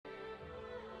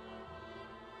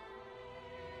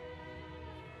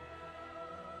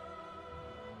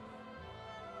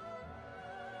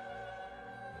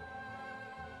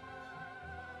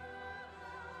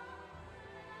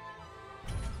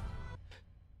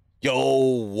Yo,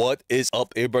 what is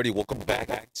up, everybody? Welcome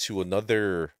back to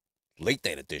another late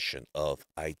night edition of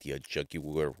IdeaJunky,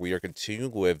 where we are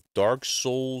continuing with Dark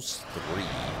Souls 3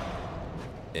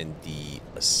 in the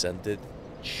Ascended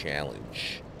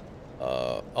Challenge.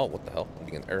 Oh, what the hell? I'm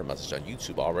getting an error message on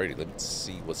YouTube already. Let me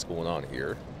see what's going on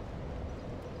here.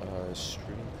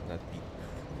 Stream cannot be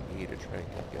created. Try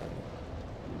again.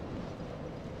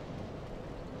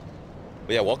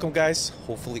 But yeah, welcome, guys.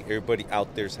 Hopefully, everybody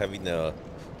out there is having a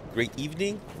great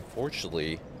evening.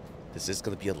 Unfortunately, this is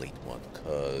gonna be a late one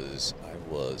because I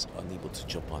was unable to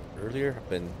jump on earlier.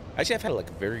 I've had like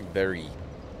a very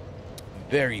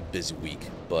busy week,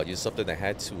 but it's something I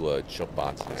had to jump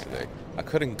on today. I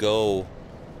couldn't go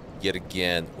yet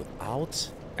again without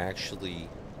actually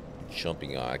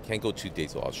jumping on. I can't go 2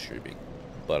 days without streaming.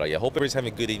 But yeah, hope everybody's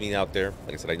having a good evening out there.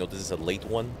 Like I said, I know this is a late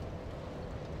one,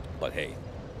 but hey,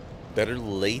 better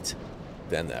late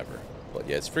than never. But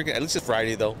yeah, it's freaking, at least it's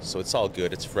Friday though, so it's all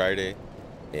good. It's Friday,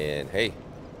 and hey,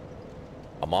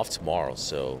 I'm off tomorrow,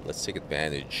 so let's take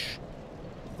advantage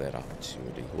of that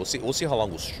opportunity. We'll see how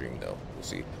long we'll stream though.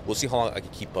 We'll see how long I can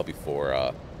keep up before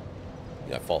I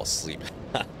fall asleep,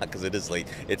 because it is late.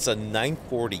 It's a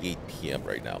 9:48 p.m.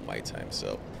 right now my time,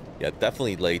 so yeah,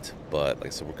 definitely late. But like I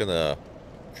said, we're gonna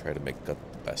try to make the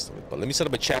best of it. But let me set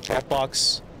up a chat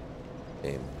box,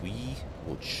 and we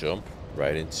will jump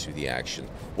right into the action.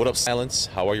 What up, Silence?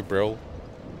 How are you, bro?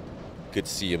 Good to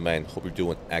see you, man. Hope you're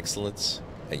doing excellent.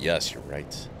 And yes, you're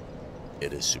right.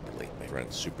 It is super late, my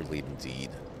friend. Super late indeed.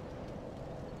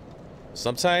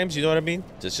 Sometimes, you know what I mean?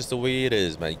 That's just the way it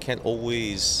is, man. You can't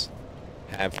always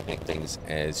have things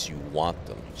as you want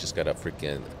them. You just gotta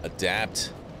freaking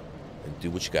adapt and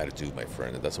do what you gotta do, my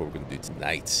friend. And that's what we're gonna do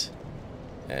tonight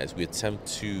as we attempt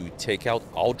to take out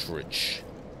Aldrich.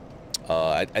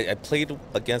 I played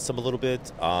against him a little bit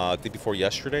the day before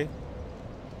yesterday,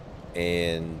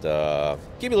 and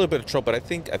gave me a little bit of trouble. But I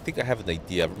think I have an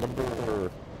idea. I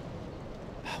remember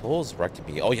what was wrecking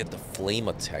me. Oh yeah, the flame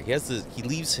attack. He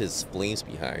leaves his flames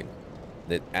behind,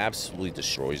 and it absolutely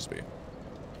destroys me.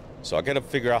 So I gotta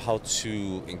figure out how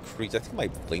to increase. I think my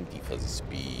flame defense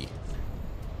needs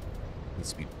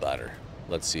to be better.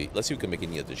 Let's see if we can make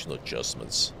any additional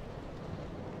adjustments.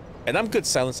 And I'm good,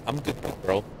 Silence. I'm good,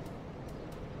 bro.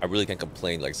 I really can't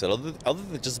complain. Like I said, other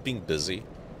than just being busy,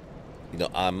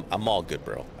 I'm all good,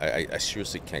 bro. I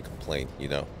seriously can't complain.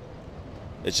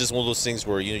 It's just one of those things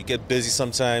where you get busy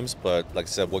sometimes, but like I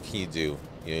said, what can you do?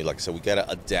 Like I said, we gotta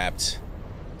adapt.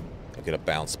 We gotta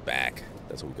bounce back.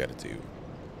 That's what we gotta do.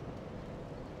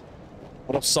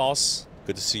 What up, Sauce?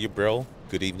 Good to see you, bro.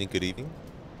 Good evening. Good evening.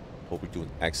 Hope we're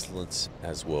doing excellent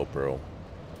as well, bro.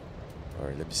 All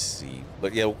right, let me see.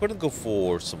 But yeah, we're gonna go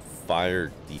for some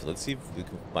fire defense. Let's see if we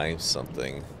can find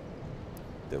something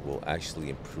that will actually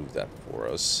improve that for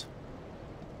us.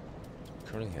 We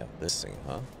currently have this thing,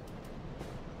 huh?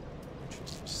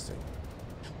 Interesting.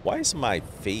 Why is my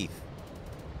faith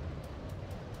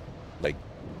like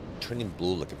turning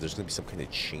blue? Like if there's gonna be some kind of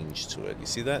change to it. You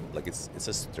see that? Like it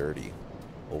says 30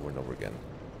 over and over again.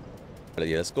 But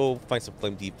yeah, let's go find some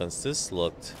flame defense. This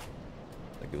looked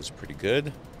like it was pretty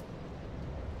good.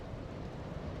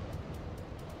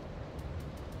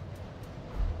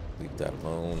 Leave that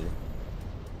alone.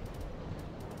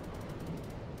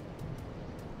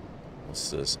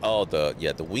 What's this? Oh,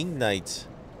 the Winged Knight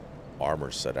armor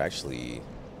set actually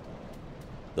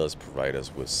does provide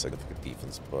us with significant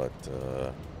defense, but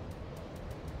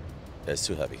it's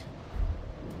too heavy.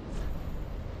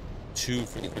 Too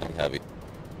freaking heavy.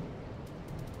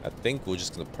 I think we're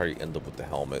just gonna probably end up with the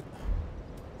helmet.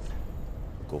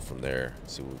 Go from there,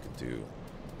 see what we can do.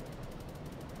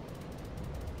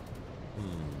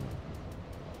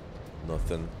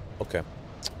 Nothing. Okay.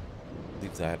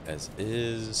 Leave that as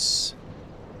is.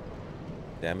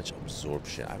 Damage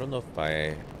absorption. I don't know if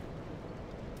I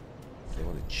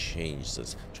want to change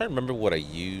this. I'm trying to remember what I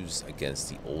used against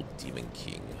the old Demon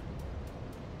King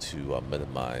to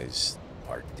minimize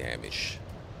our damage.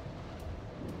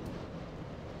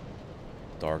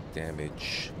 Dark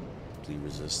damage, bleed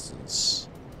resistance.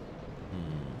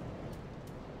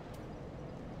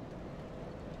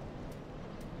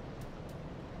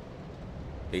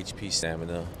 HP,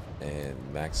 stamina, and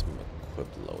maximum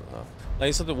equipped load, huh?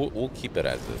 Like something, we'll keep it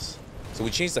as is. So we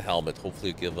changed the helmet. Hopefully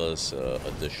it'll give us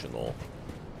additional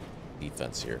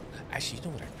defense here. Actually, you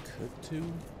know what I could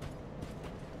do?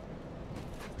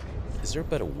 Is there a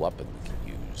better weapon we can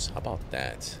use? How about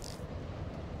that?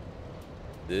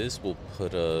 This will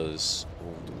put us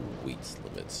over the weight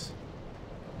limit.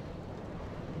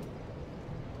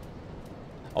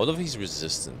 I wonder if he's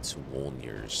resistant to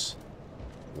Wolnir's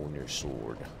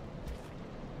sword.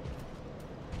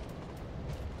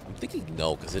 I'm thinking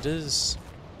no, because it is...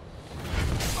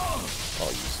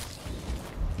 Oh,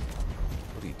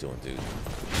 what are you doing, dude?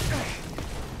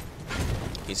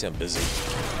 You see I'm busy.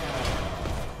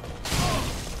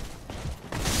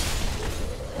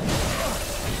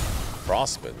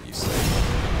 Frostman, you say?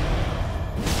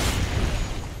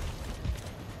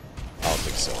 I don't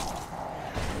think so.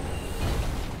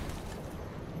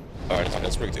 Alright,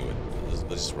 let's bring to it. Let's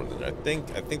just run it. I think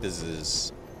this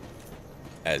is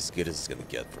as good as it's gonna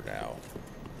get for now.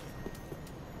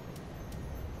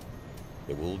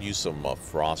 Yeah, we'll use some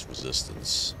frost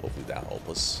resistance. Hopefully that'll help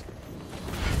us.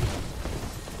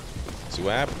 See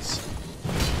what happens.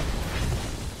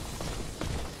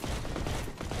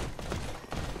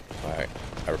 Alright,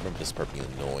 I remember this part being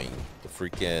annoying. The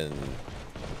freaking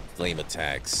flame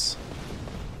attacks.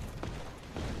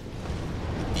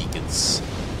 The beacons.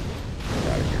 Get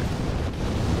out of here.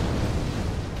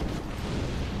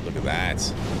 Look at that.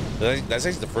 That's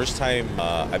actually the first time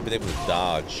I've been able to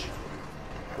dodge.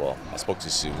 Well, I spoke too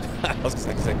soon. I was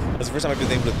gonna say, that's the first time I've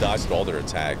been able to dodge all their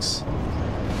attacks.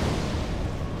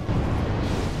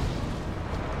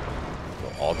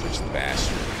 Aldrich the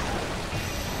bastard.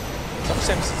 How much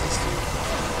damage does this do?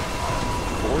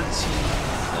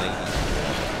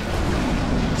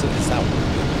 1490. So it's not worth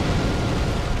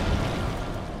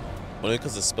it. Only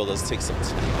because the spell does take some time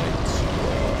to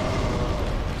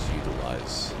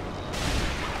utilize.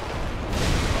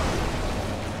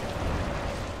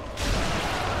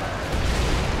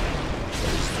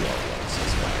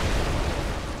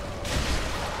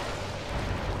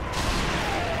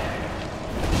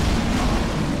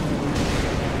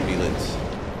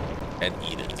 And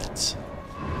eat it.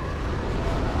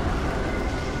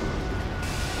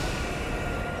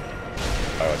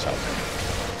 Alright, watch out.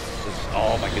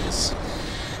 Oh my goodness.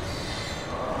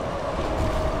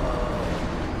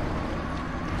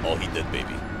 Oh, he did,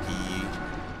 baby. He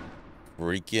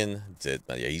freaking did.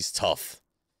 Yeah, he's tough.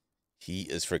 He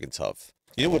is freaking tough.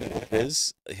 You know what it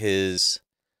is? His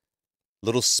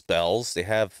little spells, they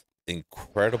have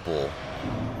incredible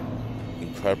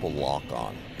lock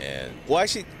on. And well,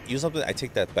 actually, you know something, I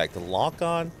take that back. The lock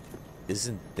on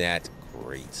isn't that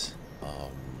great.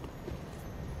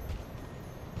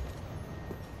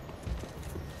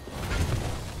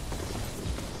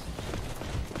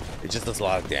 It just does a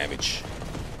lot of damage.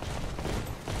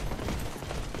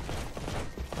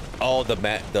 Oh,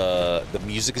 the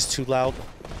music is too loud.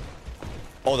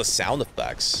 Oh, the sound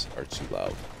effects are too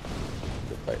loud.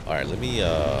 All right, let me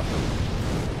 1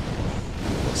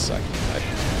 second.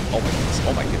 Oh my goodness.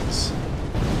 Oh my goodness.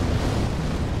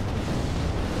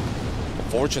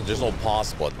 Unfortunately, there's no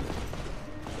pause button.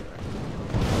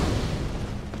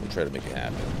 We'll try to make it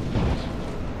happen.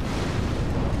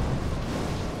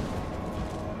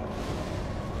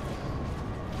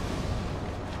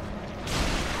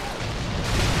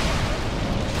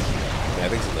 Yeah, I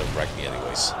think it's gonna wreck me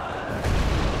anyways.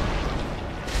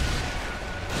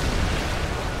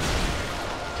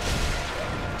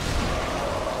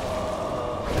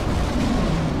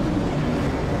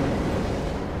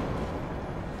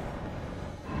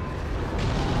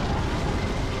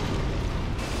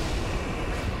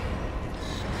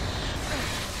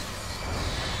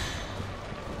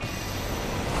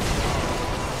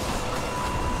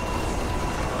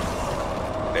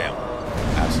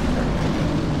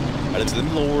 Let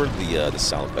me lower the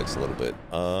sound effects a little bit.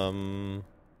 I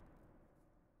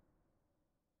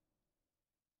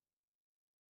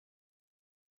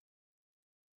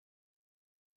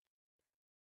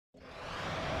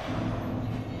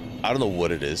don't know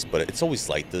what it is, but it's always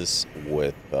like this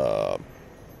with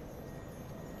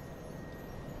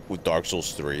Dark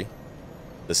Souls 3.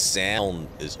 The sound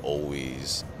is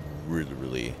always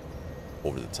really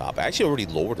over the top. I actually already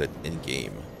lowered it in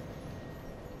game.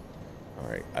 All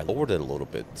right, I lowered it a little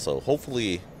bit, so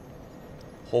hopefully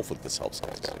this helps,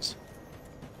 guys.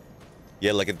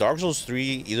 Yeah, like in Dark Souls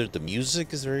 3, either the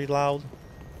music is very loud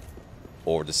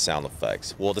or the sound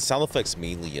effects. Well, the sound effects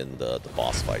mainly in the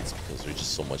boss fights because there's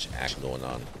just so much action going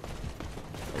on.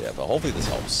 Yeah, but hopefully this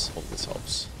helps. Hopefully this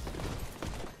helps.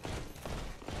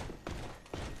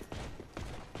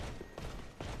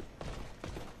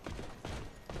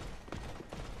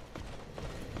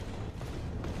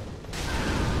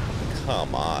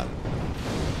 Come on.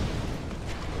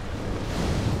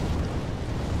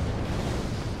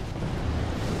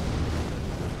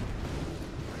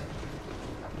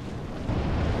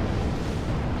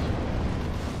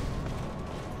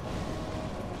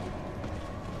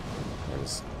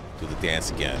 Let's do the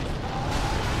dance again.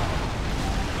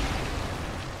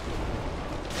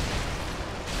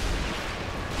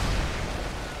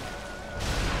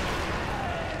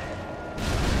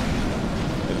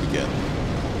 again.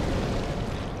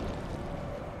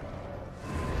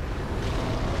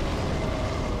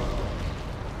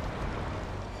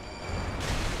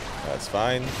 That's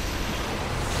fine.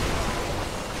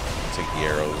 Take the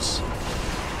arrows.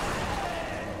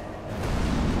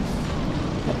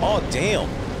 Oh, damn.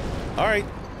 Alright.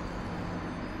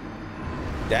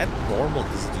 That normal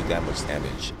doesn't do that much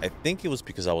damage. I think it was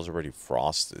because I was already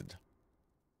frosted.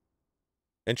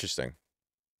 Interesting.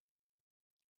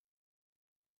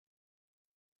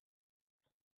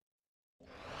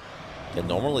 Yeah,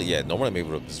 normally I'm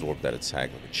able to absorb that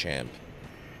attack like a champ.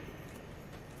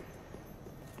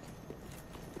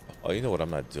 Oh, you know what I'm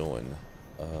not doing?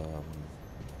 I'm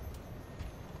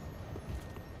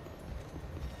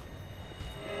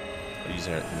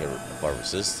using our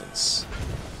resistance.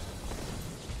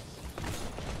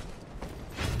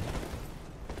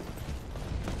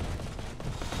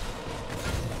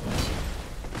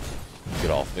 Get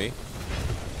off me.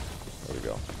 There we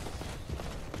go.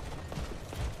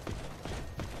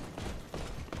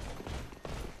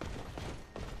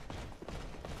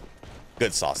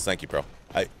 Good sauce. Thank you, bro.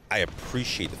 I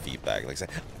appreciate the feedback. Like I said,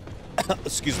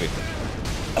 excuse me.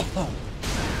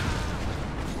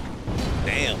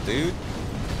 Damn, dude.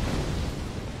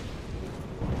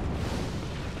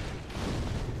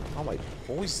 How am I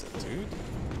poisoned, dude?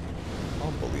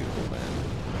 Unbelievable, man.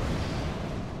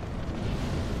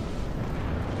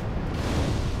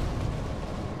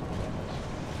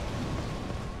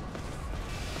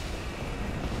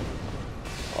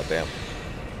 Oh, damn.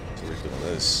 So we're doing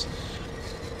this.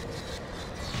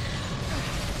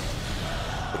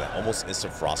 With that almost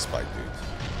instant frostbite, dude.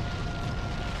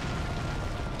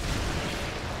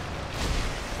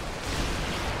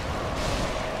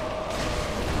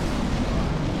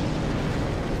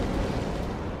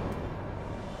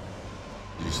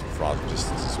 Use some frost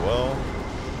resistance as well.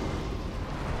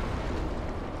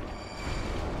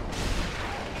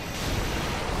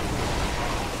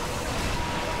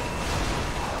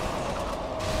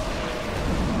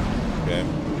 Okay.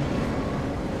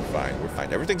 Fine, we're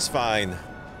fine. Everything's fine.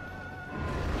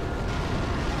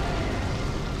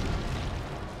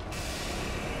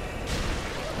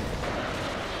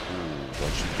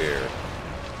 Dare.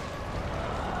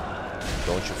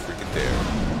 Don't you freaking dare.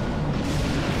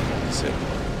 That's it.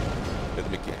 Hit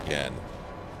me again.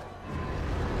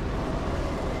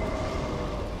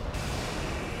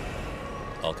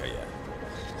 Okay, yeah.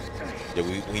 Yeah,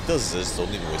 when he does this, don't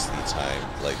even waste any time.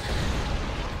 Like,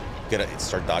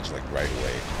 start dodging like right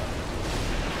away.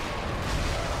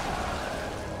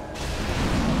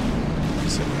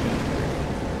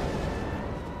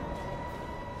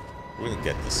 We're gonna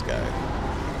get this guy.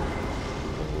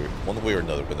 One way or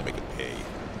another, we're gonna make it pay.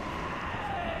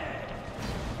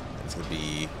 It's gonna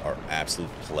be our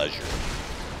absolute pleasure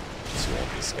to own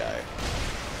this guy.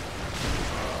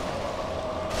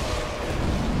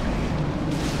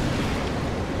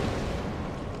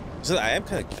 So I am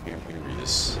kind of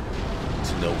curious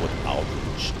to know what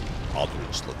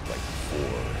Aldrich looked like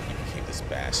before he became this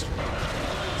bastard.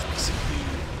 It's basically.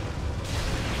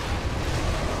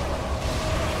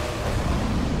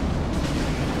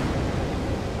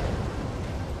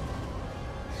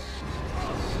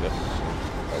 Yep,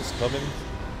 that was coming.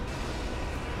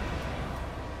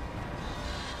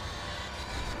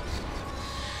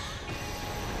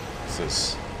 What's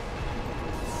this?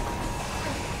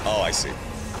 Oh, I see.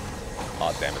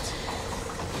 Oh, damn it.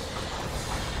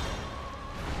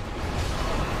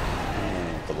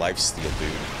 Ooh, the lifesteal,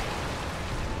 dude.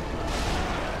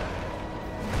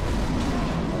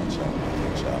 Watch out,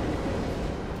 watch out.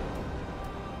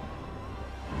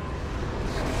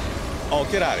 Oh,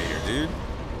 get out of here, dude.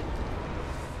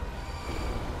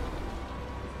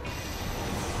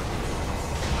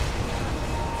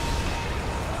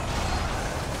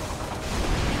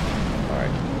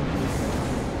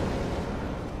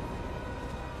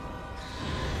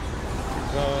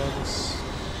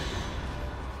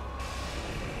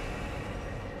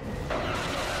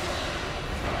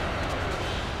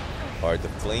 Alright, the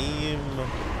flame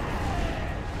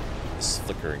is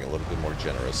flickering a little bit more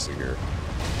generously here.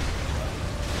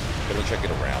 Gonna check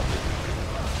it around.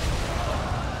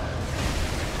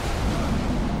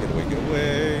 Get away, get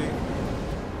away.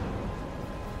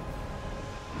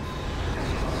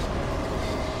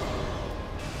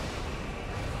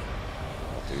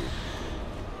 Oh, dude.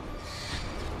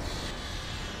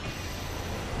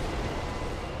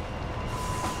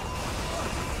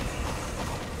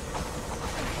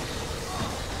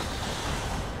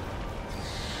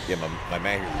 Yeah, my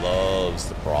man here loves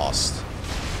the frost.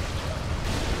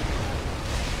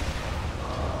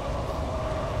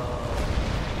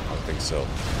 I don't think so.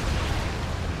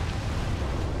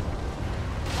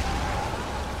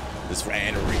 This for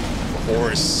Annery. For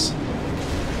Horse.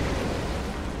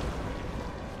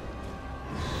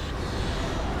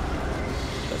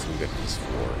 That's what we got these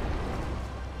for.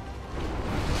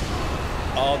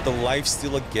 Oh, the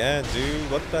lifesteal again, dude.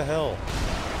 What the hell?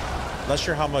 Not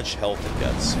sure how much health it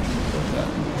gets.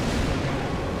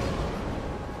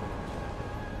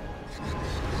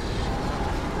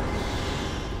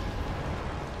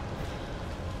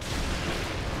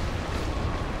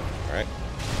 Alright.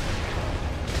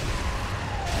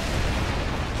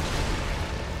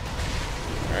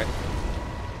 Alright.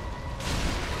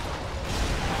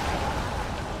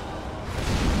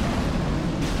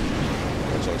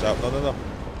 Watch out. No.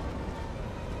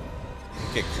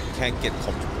 Can't get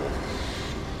comfortable.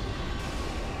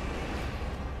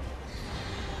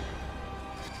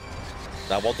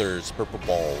 Now, while there's purple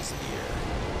balls in the air,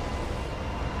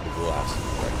 we will have some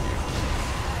right here.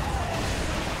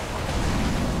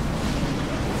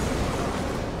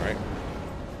 Alright.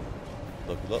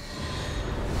 Look.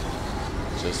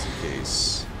 Just in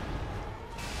case.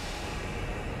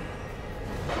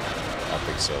 I don't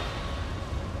think so.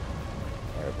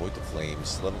 Alright, avoid the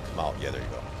flames. Let them come out. Yeah, there you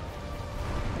go.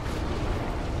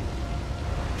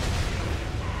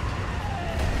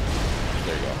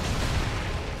 There you go.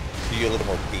 Give you a little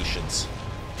more patience.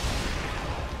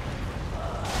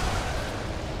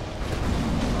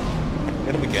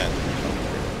 Hit him again.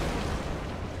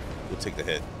 We'll take the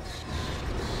hit.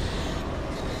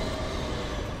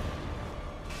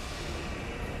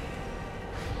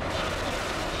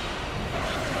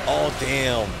 Oh,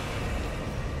 damn.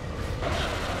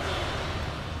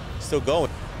 Still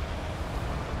going.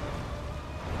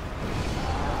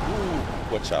 Ooh,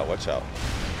 watch out.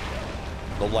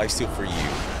 No lifesteal for you.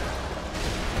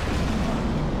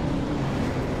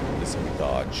 This will be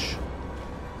dodge.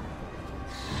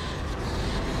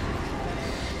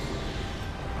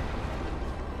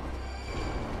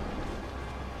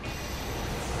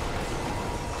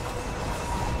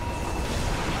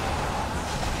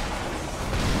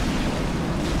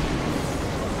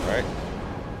 Alright.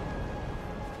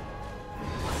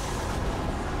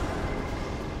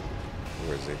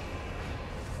 Where is he?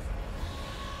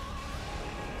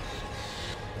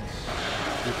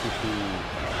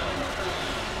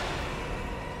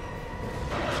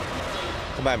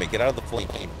 Come at me, get out of the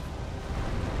flame.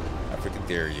 I freaking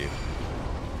dare you.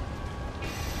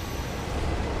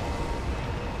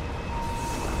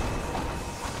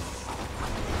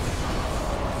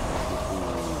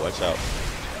 Ooh, watch out.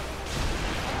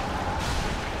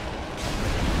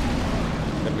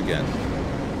 Hit him again.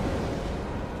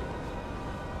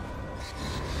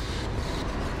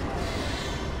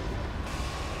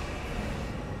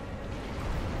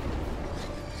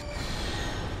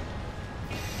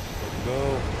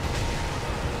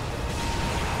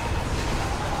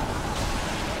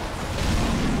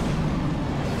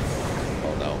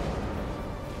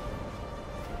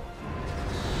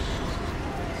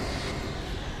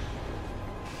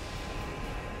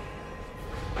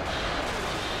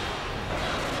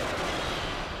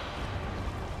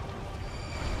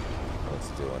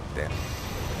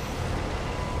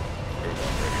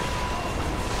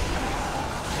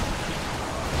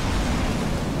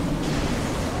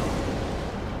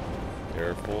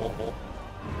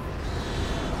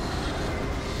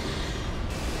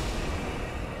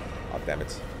 Damn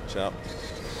it. Jump.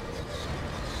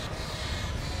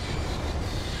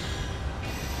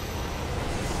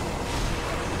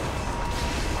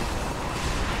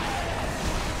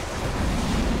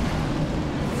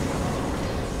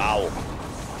 Ow.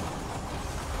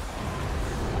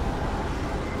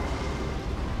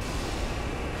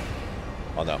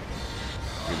 Oh no.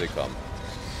 Here they come.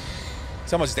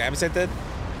 See how much damage that did?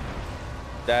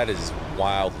 That is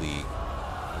wildly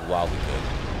good.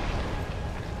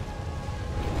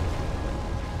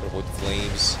 With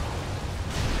flames.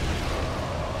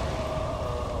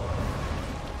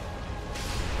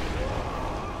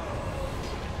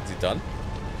 Is he done?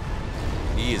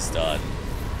 He is done.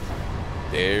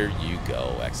 There you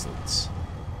go. Excellent.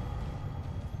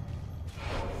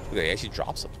 Okay, he actually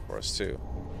dropped something for us too.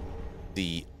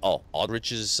 The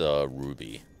Aldrich's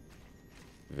ruby.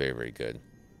 Very good.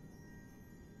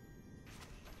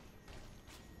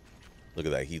 Look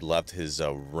at that. He left his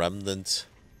remnant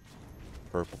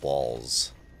purple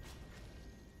balls.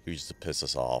 Used to piss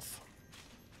us off.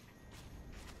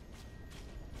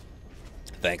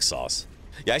 Thanks, Sauce.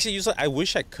 Yeah, actually, I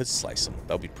wish I could slice him.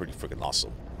 That would be pretty freaking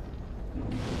awesome.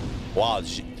 Wow.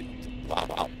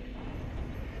 Wow.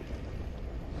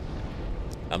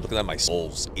 I'm looking at my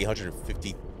souls.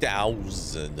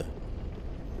 850,000.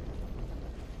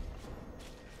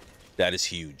 That is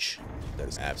huge. That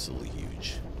is absolutely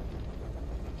huge.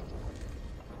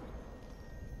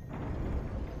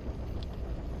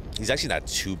 He's actually not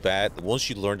too bad. Once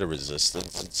you learn the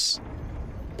resistance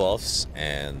buffs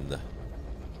and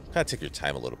kind of take your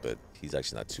time a little bit, he's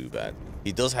actually not too bad.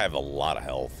 He does have a lot of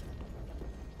health.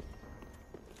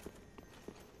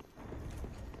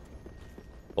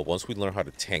 But once we learn how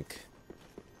to tank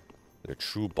the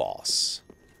true boss,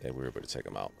 then we're able to take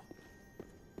him out.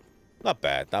 Not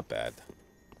bad, not bad.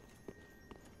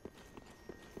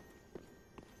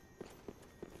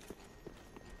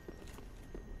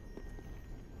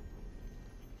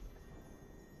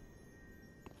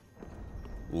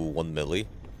 Ooh, 1 milli.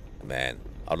 Man,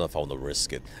 I don't know if I want to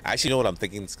risk it. I actually know what I'm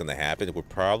thinking is going to happen. We're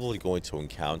probably going to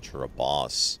encounter a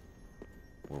boss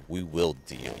where we will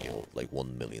deal like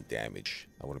 1 million damage.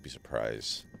 I wouldn't be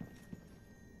surprised.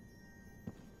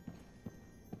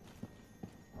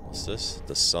 What's this?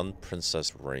 The Sun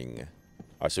Princess Ring.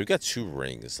 Alright, so we got 2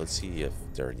 rings. Let's see if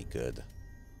they're any good.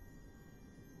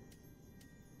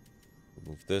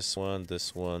 Remove this one,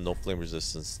 this one. No flame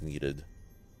resistance needed.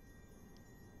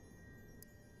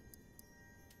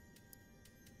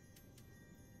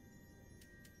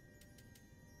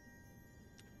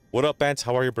 What up, Bance?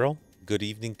 How are you, bro? Good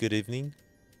evening, good evening.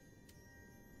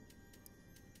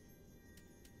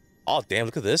 Oh, damn,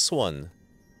 look at this one.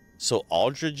 So,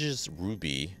 Aldrich's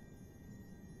Ruby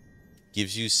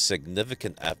gives you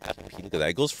significant FP. Look at that.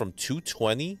 It goes from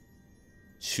 220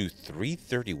 to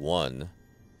 331.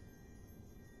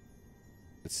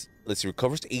 Let's see,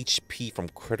 recovers HP from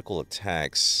critical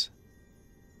attacks.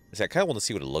 I kind of want to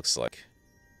see what it looks like.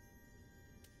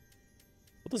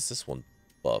 What does this one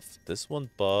buff? This one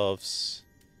buffs.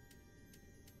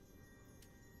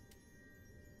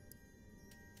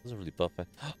 Doesn't really buff it.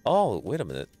 Oh, wait a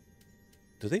minute.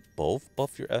 Do they both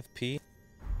buff your FP?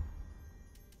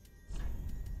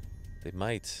 They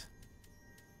might.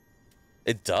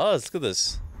 It does. Look at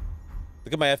this.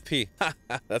 Look at my FP.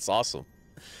 That's awesome.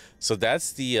 So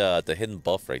that's the hidden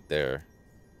buff right there.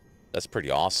 That's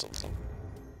pretty awesome.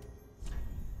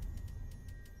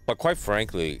 But quite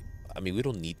frankly, I mean, we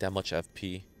don't need that much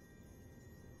FP.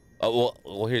 Oh,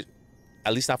 well, here,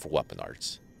 at least not for weapon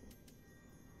arts.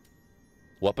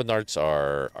 Weapon arts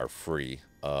are free.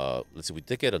 Let's see, we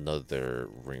did get another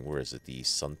ring. Where is it? The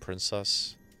Sun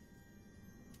Princess?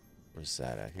 Where's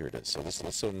that at? Here it is. So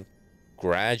this one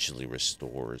gradually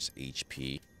restores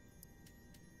HP.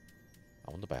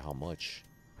 I wonder by how much.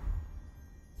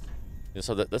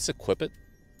 So let's equip it.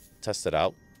 Test it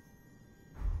out.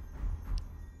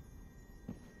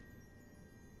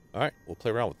 Alright, we'll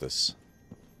play around with this.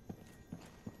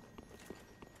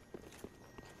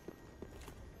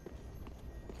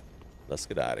 Let's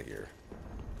get out of here.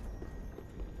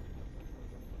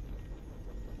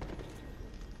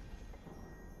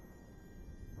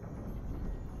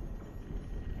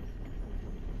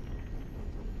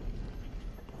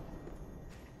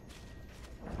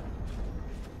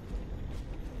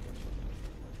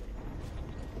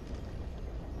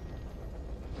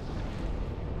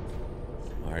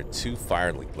 Alright, 2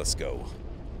 Fire Link, let's go.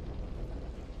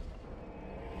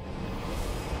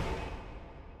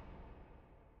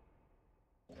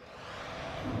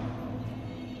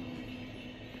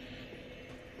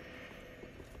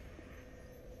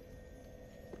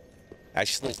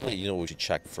 Actually, you know what we should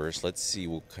check first? Let's see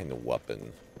what kind of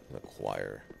weapon we can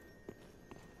acquire.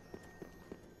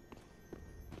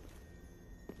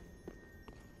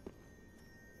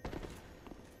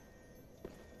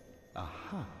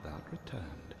 Aha, thou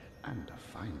returned, and a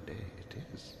fine day it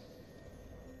is.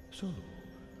 So,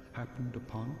 happened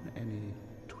upon any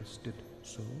twisted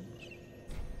souls?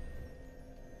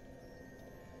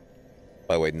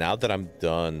 By the way, now that I'm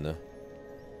done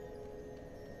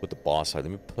with the boss fight,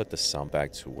 let me put the sound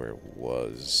back to where it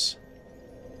was.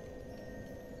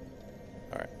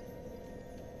 Alright.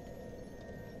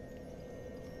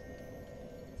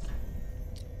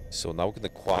 So now we're going to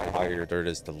acquire, there it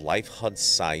is, the Life Hunt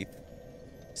Scythe.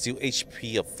 Steal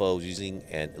HP of foes using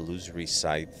an illusory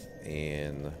scythe,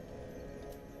 and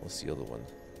what's the other one?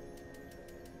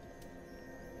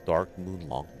 Dark Moon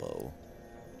Longbow.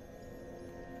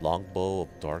 Longbow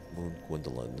of Dark Moon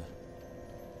Gwendolyn.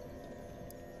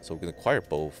 So we can acquire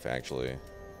both, actually.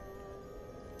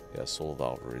 Yeah, Soul of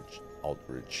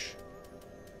Aldrich.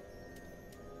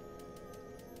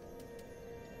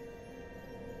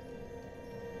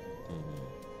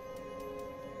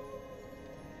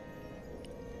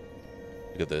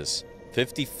 Look at this.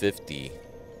 50-50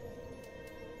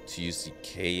 to use the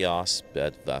Chaos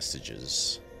Bed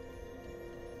Vestiges.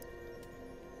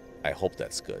 I hope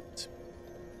that's good.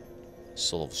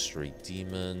 Soul of Straight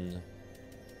Demon.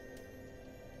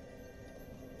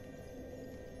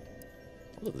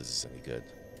 I don't know if this is any good.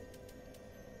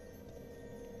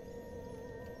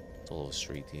 Soul of a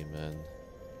Stray Demon.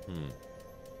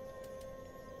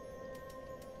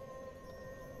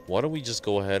 Why don't we just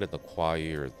go ahead and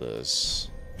acquire this?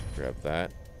 Grab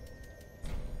that.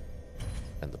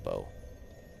 And the bow.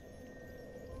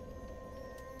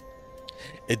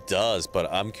 It does,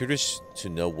 but I'm curious to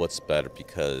know what's better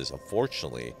because,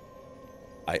 unfortunately,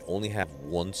 I only have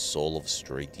one Soul of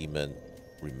Stray Demon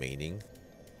remaining.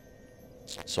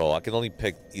 So I can only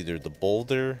pick either the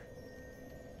Boulder,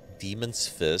 Demon's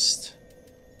Fist,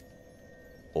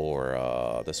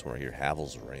 or this one right here,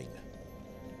 Havel's Ring.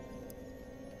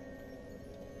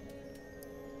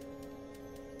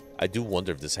 I do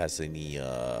wonder if this has any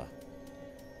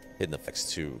hidden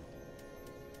effects too.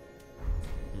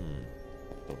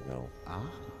 Don't know.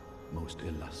 Ah, most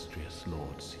illustrious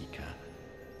Lord Seeker.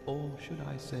 Or should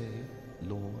I say,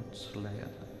 Lord Slayer?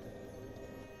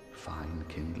 Fine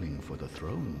kindling for the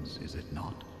thrones, is it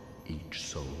not? Each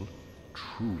soul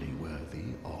truly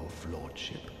worthy of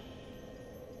lordship.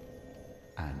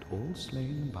 And all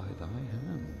slain by thy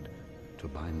hand, to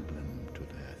bind them to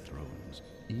their thrones,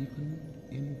 even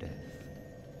in death.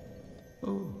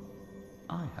 Oh,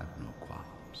 I have no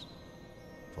qualms,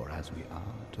 for as we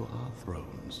are to our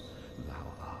thrones,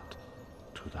 thou art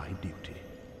to thy duty.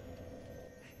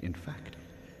 In fact,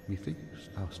 methinks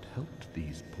thou'st helped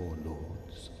these poor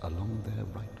lords along their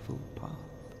rightful path.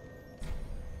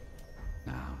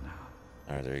 Now.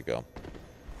 Alright, there you go.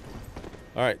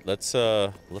 Alright, let's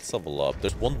level up.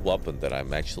 There's one weapon that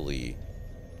I'm actually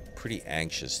pretty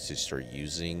anxious to start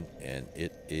using, and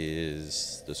it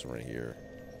is this one right here.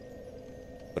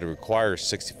 But it requires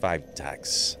 65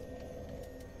 dex.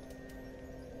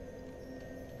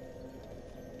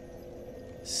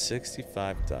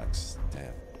 65 dex.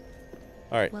 Damn.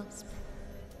 All right.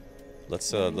 Let's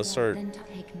start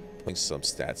putting some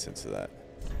stats into that.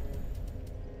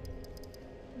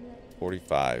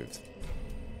 45.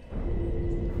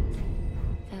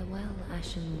 Farewell,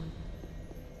 Ashen One.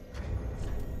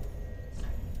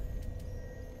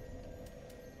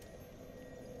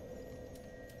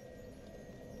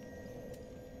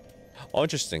 Oh,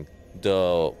 interesting.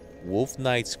 The Wolf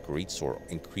Knight's Greatsword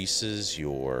increases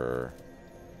your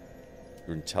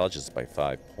intelligence by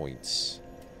 5 points.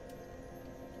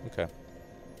 Okay.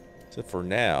 So for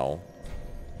now,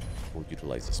 we'll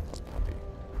utilize this plus puppy.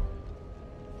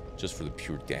 Just for the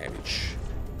pure damage.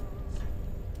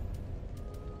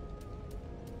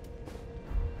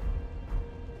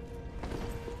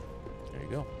 There you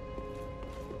go.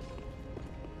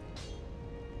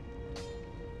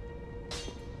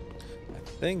 I don't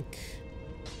think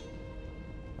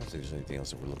there's anything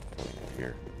else that we're looking for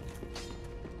here.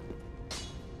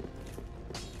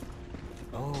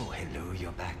 Oh, hello,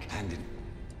 you're back. And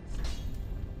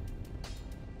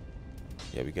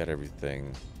Yeah, we got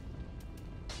everything.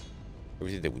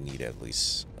 Everything that we need, at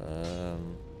least. We'll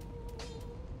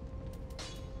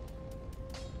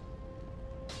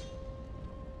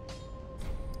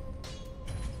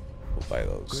buy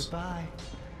those. goodbye.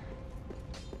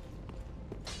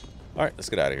 Alright, let's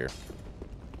get out of here.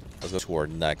 Let's go to our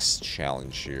next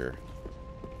challenge here.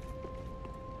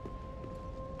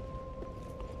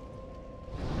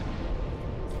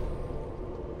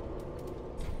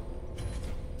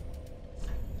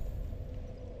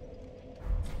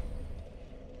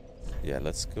 Yeah,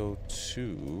 let's go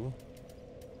to...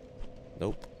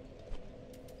 Nope.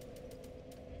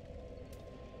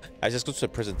 I just go to the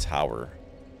prison tower.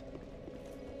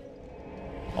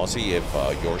 I'll see if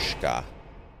Yorshka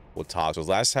will talk. So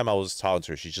last time I was talking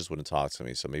to her, she just wouldn't talk to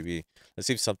me. So maybe let's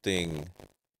see if something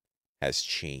has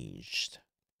changed.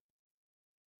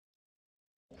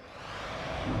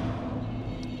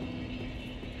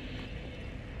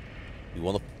 We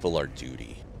want to fulfill our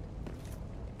duty.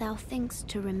 Thou thinkst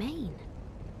to remain?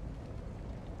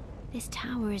 This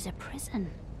tower is a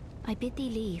prison. I bid thee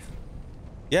leave.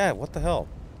 Yeah, what the hell?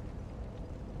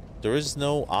 There is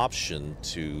no option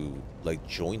to, like,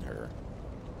 join her.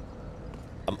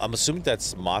 I'm assuming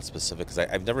that's mod specific, because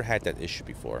I've never had that issue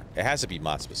before. It has to be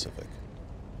mod specific.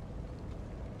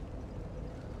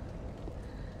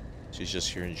 She's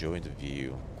just here enjoying the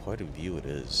view. Quite a view it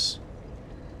is.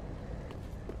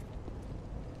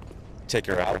 Take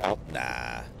her out?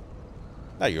 Nah.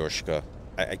 Not Yorshka.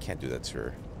 I can't do that to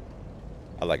her.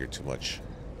 I like her too much.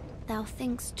 Thou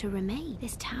thinkst to remain?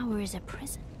 This tower is a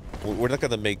prison. We're not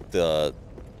gonna make the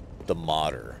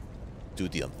modder do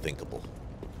the unthinkable.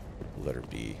 Let her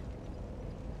be.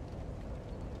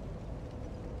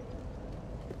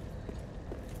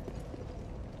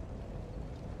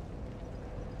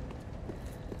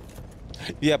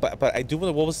 Yeah, but I do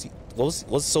wonder what's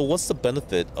the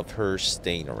benefit of her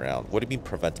staying around? What do you mean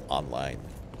prevent online?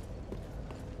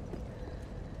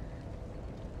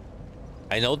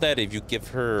 I know that if you give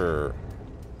her...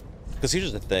 Because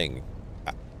here's the thing.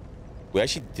 We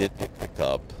actually did pick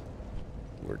up...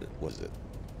 Where was it?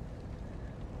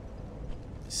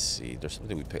 Let's see. There's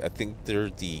something we picked. I think they're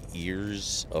the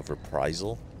Ears of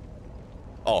Reprisal.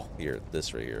 Oh, here.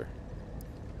 This right here.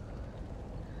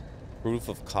 Proof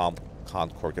of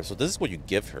Concord. So this is what you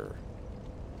give her.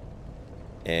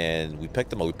 And we picked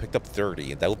them up. We picked up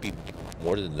 30. And that would be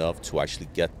more than enough to actually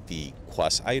get the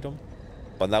quest item.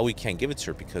 But now we can't give it to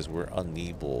her because we're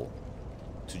unable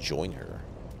to join her.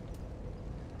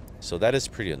 So that is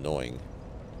pretty annoying.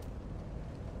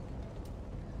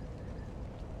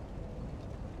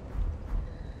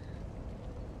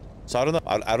 So I don't know.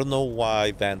 I don't know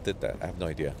why Van did that. I have no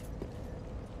idea.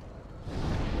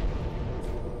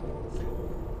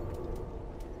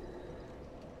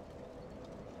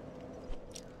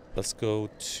 Let's go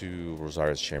to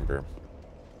Rosaria's chamber.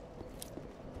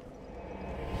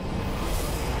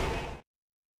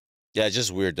 Yeah, it's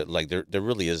just weird that like there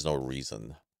really is no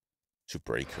reason to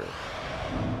break her.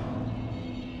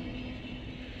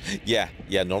 Yeah,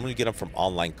 normally you get them from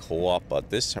online co-op, but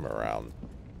this time around,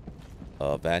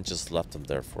 Van just left them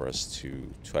there for us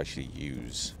to actually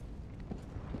use.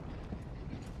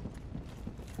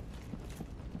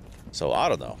 So I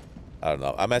don't know.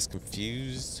 I'm as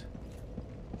confused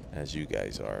as you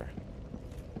guys are.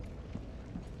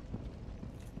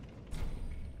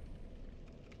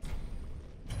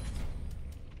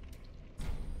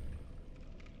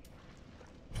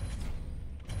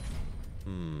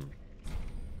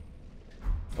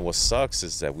 And what sucks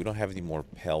is that we don't have any more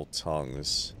pale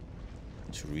tongues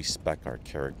to respec our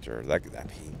character. I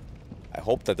mean, I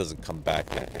hope that doesn't come back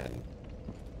and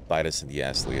bite us in the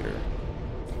ass later.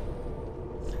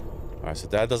 Alright, so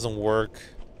that doesn't work.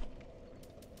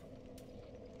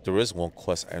 There is one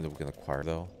quest item that we can acquire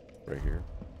though, right here.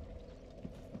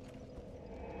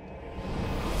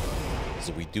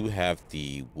 So we do have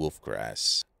the wolf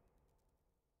grass.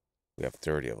 We have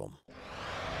 30 of them.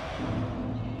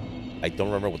 I don't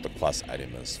remember what the quest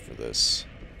item is for this.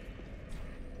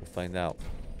 We'll find out.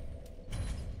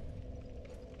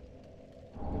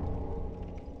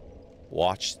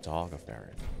 Watchdog of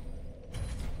Baron.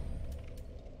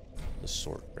 The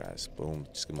sword grass. Boom.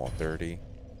 Just give them all 30.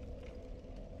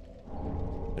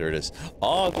 There it is.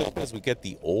 Oh, because we get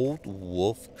the old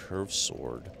wolf curved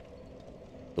sword,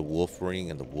 the wolf ring,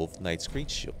 and the wolf knight's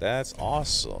great shield. That's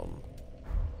awesome.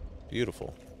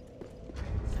 Beautiful.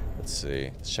 Let's see.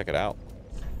 Let's check it out.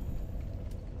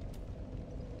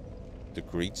 The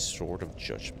Great Sword of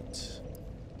Judgment.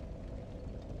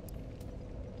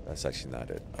 That's actually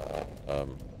not it.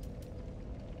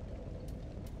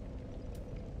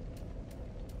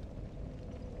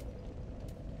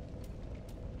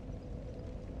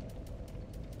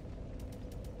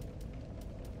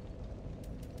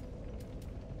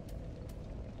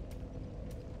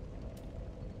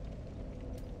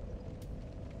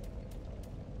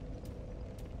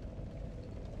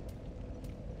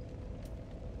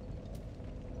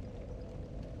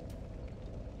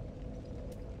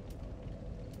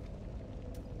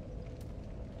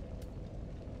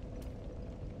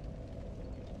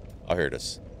 Oh, here it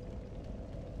is.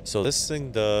 So this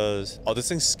thing does... Oh, this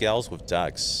thing scales with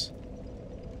dex.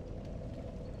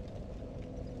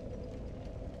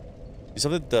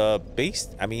 Something the base...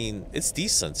 I mean, it's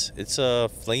decent. It's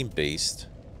flame-based.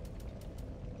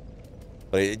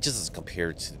 But it just doesn't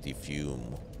compare to the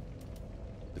Fume.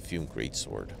 The Fume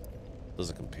Greatsword.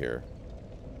 Doesn't compare.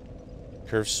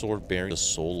 Curved sword bearing the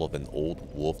soul of an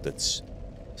old wolf that's...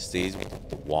 stays with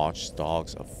the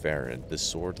watchdogs of Farron. This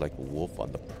sword, like a wolf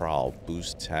on the prowl,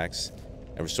 boosts attacks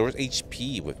and restores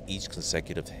HP with each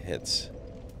consecutive hit.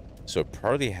 So it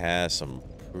probably has some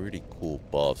pretty cool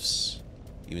buffs,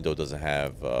 even though it doesn't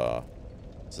have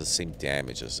it's the same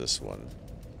damage as this one.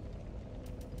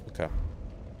 Okay.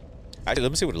 Actually,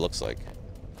 let me see what it looks like.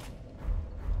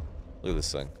 Look at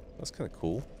this thing. That's kind of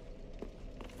cool.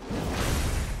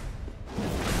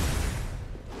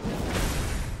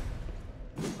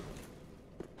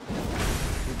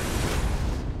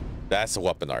 That's a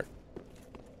weapon art.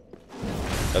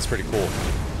 That's pretty cool.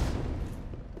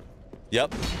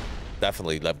 Yep.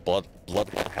 Definitely. That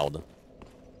bloodhound.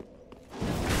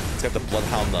 It's got the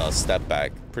bloodhound step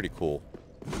back. Pretty cool.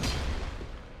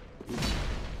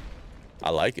 I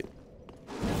like it.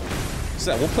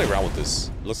 So we'll play around with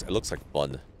this. It looks like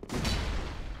fun.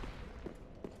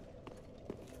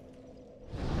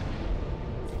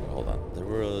 Hold on. There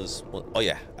was one. Oh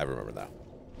yeah, I remember now.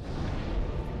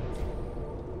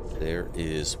 There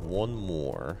is one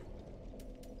more.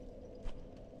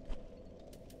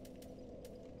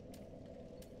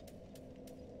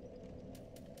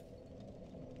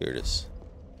 Here it is.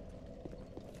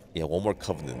 Yeah, one more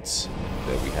covenant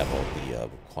that we have all the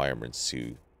requirements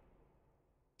to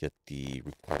get the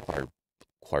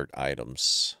required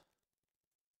items.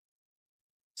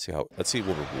 Let's see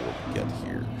what reward we get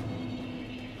here.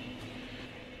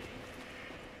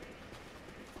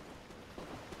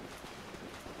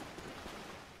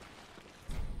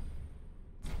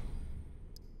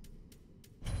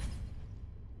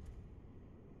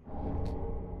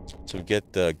 So we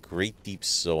get the Great Deep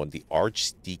Soul and the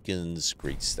Archdeacon's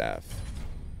Great Staff.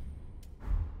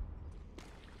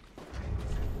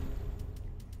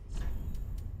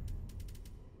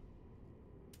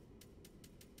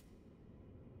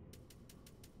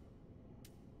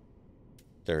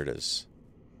 There it is.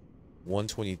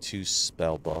 122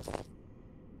 spell buff.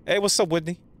 Hey, what's up,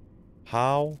 Whitney?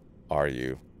 How are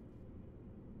you?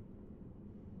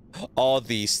 Oh,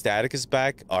 the static is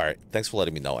back? Alright, thanks for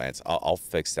letting me know, Ants. I'll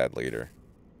fix that later.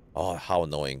 Oh, how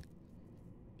annoying.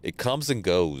 It comes and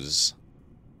goes.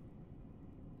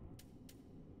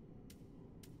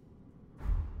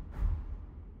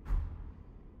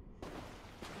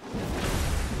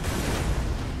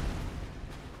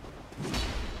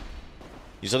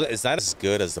 It's not as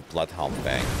good as the Bloodhound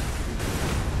Fang.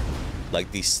 Like,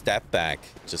 the step back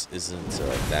just isn't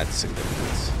that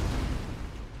significant.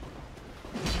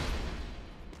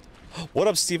 What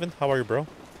up, Steven? How are you, bro?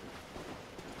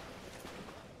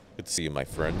 Good to see you, my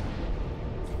friend.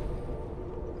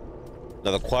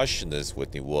 Now, the question is,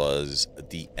 Whitney, was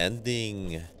the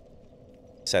ending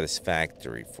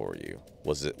satisfactory for you?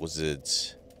 Was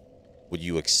it, would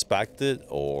you expect it,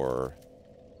 or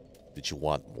did you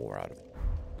want more out of it?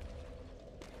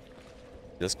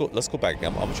 Let's go back.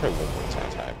 I'm gonna try one more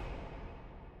time.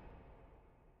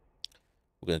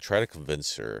 We're gonna try to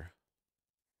convince her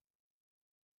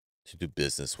to do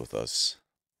business with us.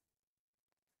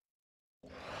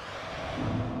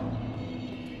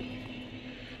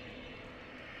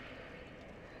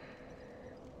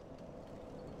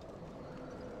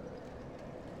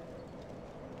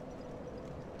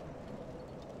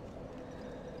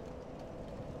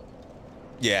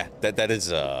 Yeah, that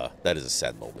is a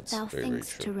sad moment. Thou very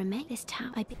thinkst true. to remain this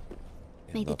town.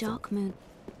 May the nothing. dark moon.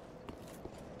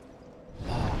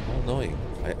 How annoying.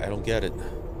 I don't get it.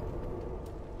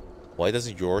 Why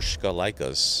doesn't Yorshka like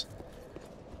us?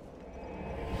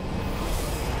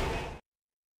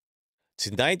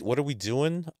 Tonight, what are we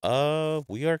doing?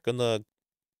 We are gonna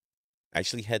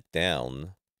actually head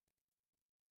down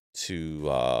to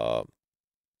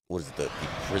what is it, the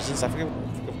prisons? I forget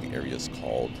what the area is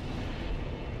called.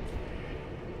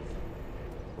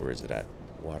 Where is it at?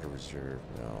 Water reserve?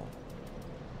 No.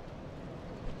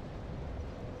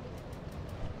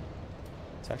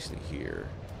 It's actually here.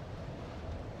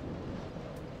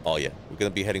 Oh yeah, we're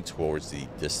gonna be heading towards the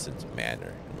distant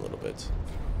manor in a little bit.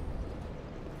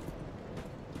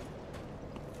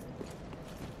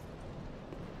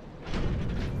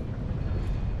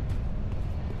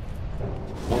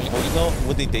 Well, you know,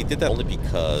 what they did that only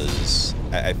because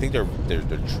I think they're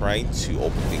trying to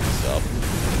open things up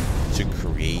to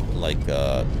create like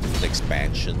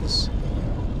expansions.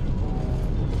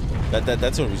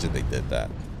 That's the reason they did that.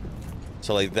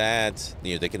 So like that,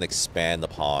 you know, they can expand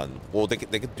upon. Well, they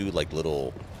could do like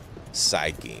little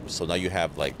side games. So now you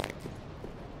have like,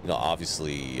 you know,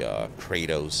 obviously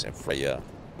Kratos and Freya.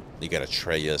 You got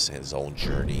Atreus and his own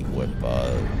journey with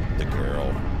the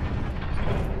girl.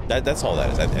 That's all that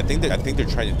is. I think they're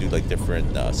trying to do like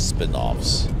different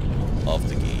spin-offs of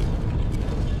the game.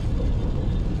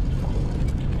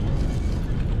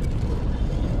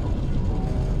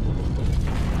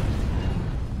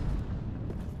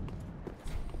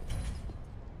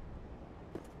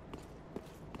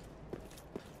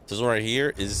 This one right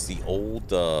here is the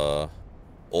old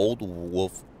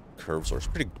wolf curve source.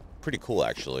 Pretty cool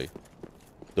actually.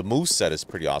 The moveset is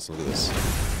pretty awesome. Look at this.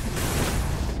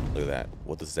 Look at that.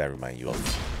 What does that remind you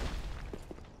of?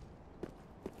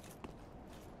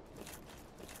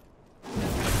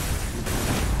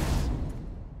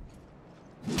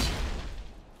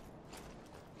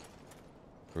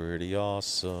 Pretty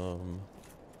awesome.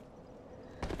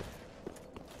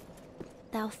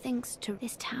 Thou thinkst to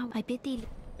this tower. I bid thee.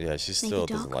 Yeah, she still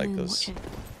doesn't like us.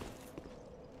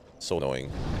 So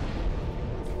annoying.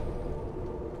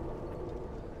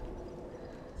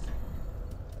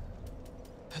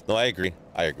 No, I agree.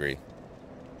 I agree.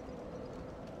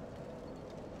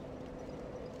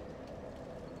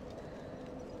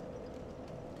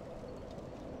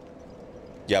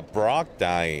 Yeah, Brock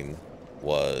dying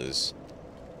was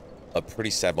a pretty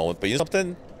sad moment. But you know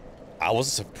something? I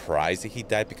wasn't surprised that he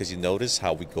died because you notice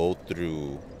how we go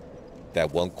through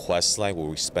that one quest line where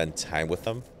we spend time with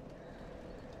him.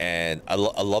 And I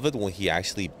love it when he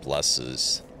actually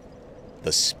blesses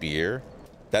the spear.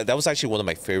 That was actually one of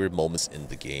my favorite moments in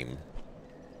the game.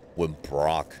 When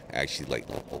Brock actually like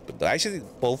opened up. Actually,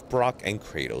 both Brock and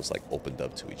Kratos like opened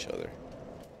up to each other.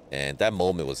 And that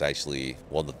moment was actually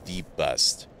one of the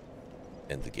best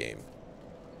in the game.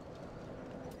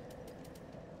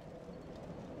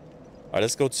 Alright,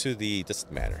 let's go to the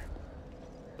distant manor.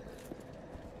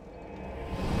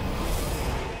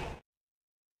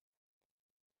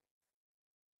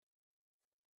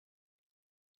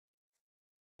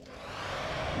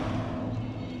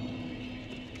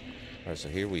 Alright, so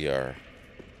here we are.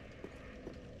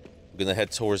 We're gonna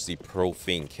head towards the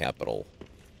Profaned Capital.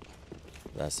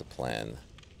 That's the plan.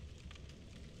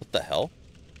 What the hell?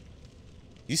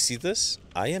 You see this?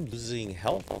 I am losing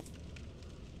health.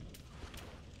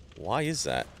 Why is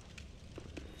that?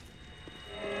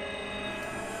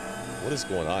 What is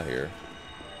going on here?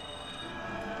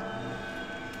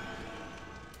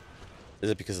 Is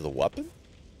it because of the weapon?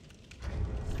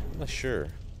 I'm not sure.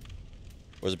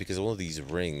 Or is it because of one of these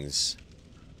rings?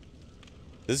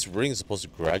 This ring is supposed to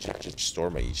gradually restore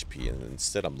my HP, and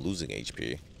instead I'm losing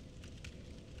HP.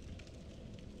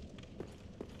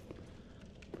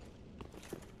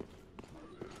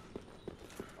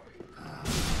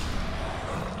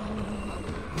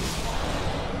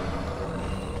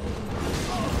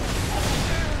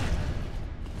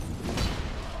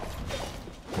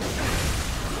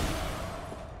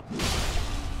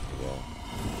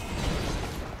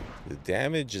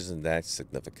 Damage isn't that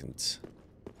significant.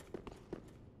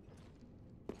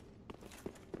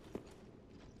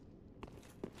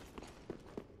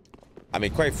 I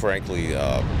mean, quite frankly,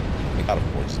 God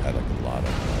of War just had like a lot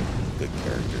of good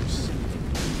characters.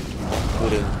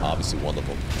 Wooden, obviously one of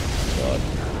them, but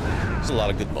there's a lot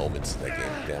of good moments in that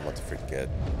game. Damn, what to forget.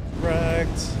 Wrecked.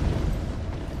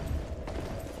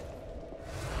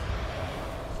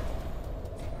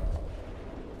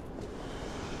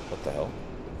 What the hell?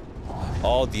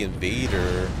 Oh, the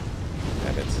Invader.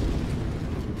 Damn it.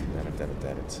 Damn it, damn it,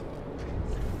 damn it.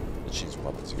 Let's choose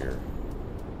weapons here.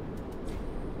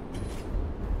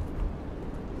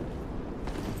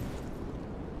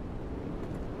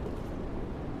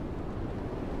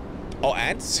 Oh,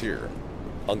 Ant's here.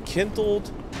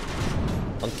 Unkindled.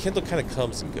 Unkindled kind of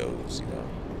comes and goes, you know.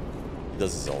 He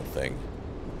does his own thing.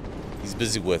 He's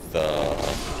busy with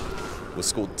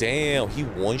school. Damn, he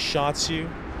one-shots you?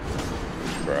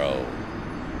 Bro.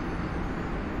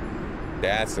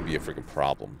 That's gonna be a freaking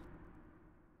problem.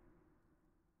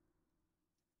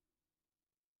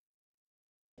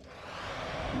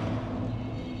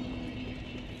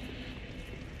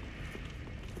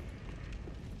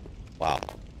 Wow.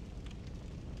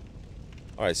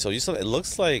 Alright, so you saw it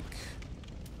looks like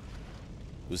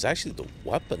it was actually the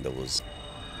weapon that was.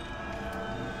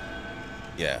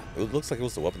 Yeah, it looks like it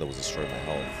was the weapon that was destroying my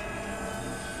health.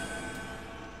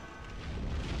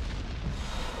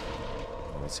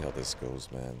 Let's see how this goes,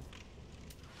 man.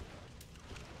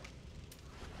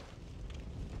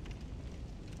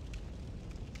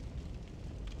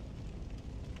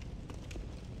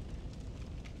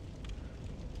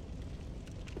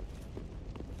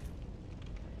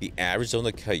 The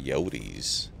Arizona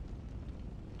Coyotes.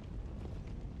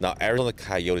 Now, Arizona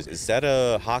Coyotes, is that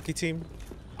a hockey team?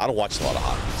 I don't watch a lot of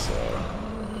hockey, so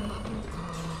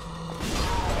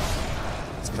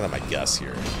it's kind of my guess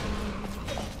here.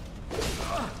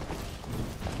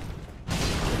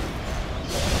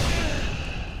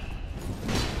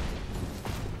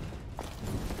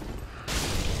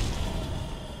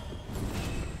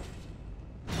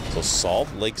 So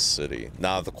Salt Lake City.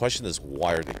 Now the question is,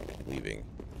 why are they leaving?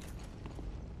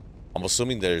 I'm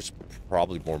assuming there's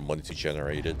probably more money to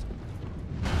generate it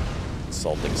in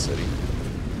Salt Lake City.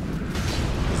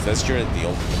 Because that's generally the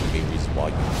only main reason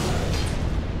why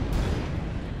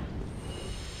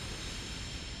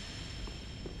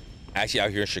actually,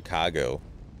 out here in Chicago,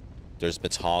 there's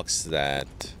been talks that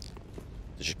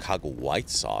the Chicago White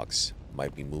Sox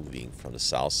might be moving from the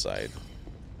south side.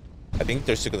 I think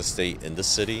they're still going to stay in the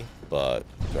city, but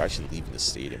they're actually leaving the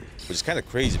stadium, which is kind of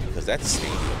crazy because that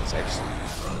stadium is actually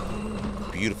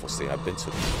a beautiful stadium. I've been to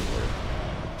it before.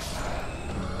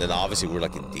 Then obviously we're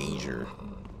like in danger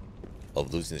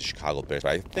of losing the Chicago Bears,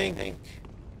 but I think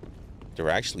they're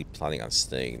actually planning on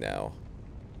staying now.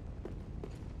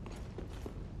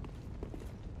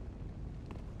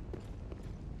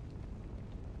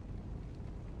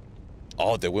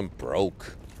 Oh, they went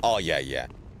broke. Oh yeah, yeah.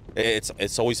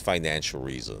 It's always financial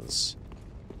reasons.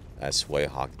 That's why a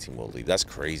hockey team will leave. That's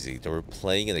crazy. They were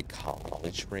playing in a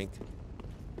college rink,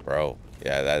 bro.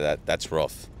 Yeah, that's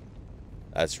rough.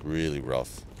 That's really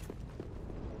rough.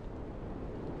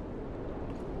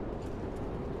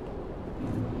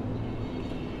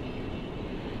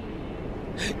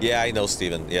 Yeah, I know,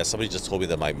 Steven. Yeah, somebody just told me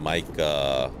that my mic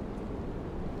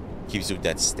keeps doing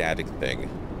that static thing.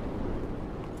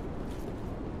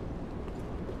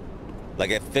 Like,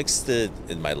 I fixed it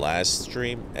in my last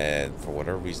stream, and for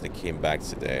whatever reason, it came back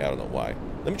today. I don't know why.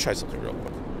 Let me try something real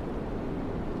quick.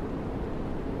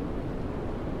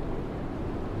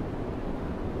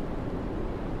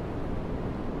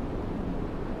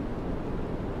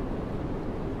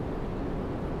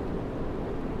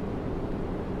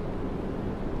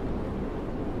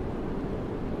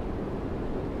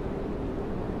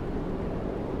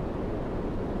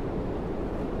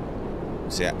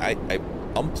 See, I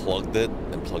unplugged it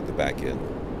and plugged it back in.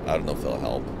 I don't know if it'll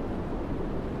help.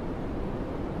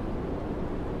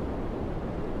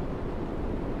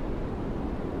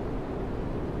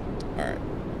 All right.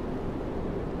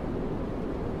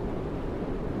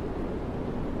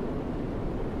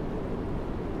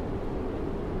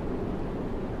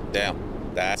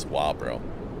 Damn, that's wild, bro.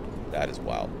 That is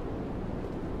wild.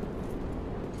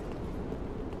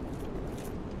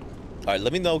 All right,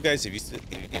 let me know, guys, if you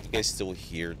guys still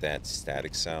hear that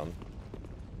static sound.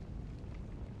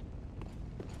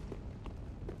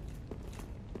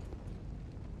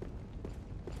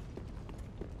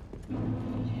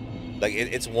 Like,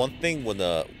 it's one thing when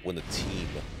the team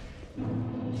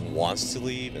wants to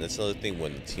leave, and it's another thing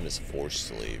when the team is forced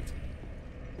to leave.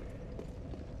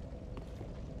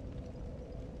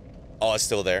 Oh, it's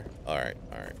still there? All right,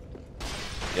 all right.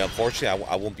 Yeah, unfortunately,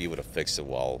 I won't be able to fix it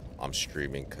while I'm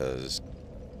streaming, because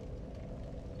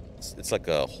it's like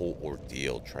a whole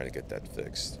ordeal trying to get that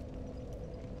fixed.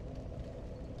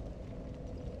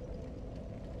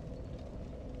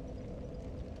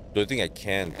 The only thing I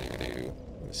can do,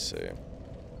 let me see.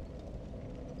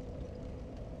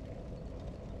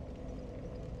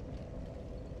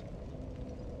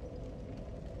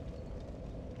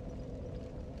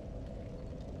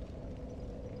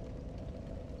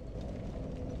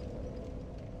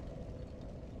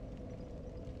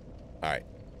 All right.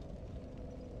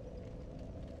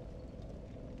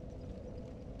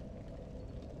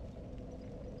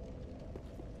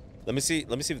 Let me see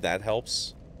if that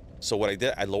helps. So what I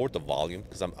did, I lowered the volume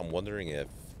because I'm wondering if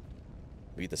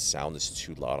maybe the sound is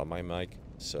too loud on my mic.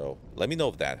 So let me know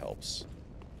if that helps.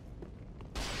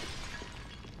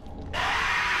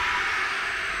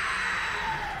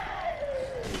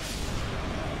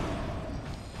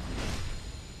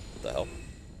 What the hell?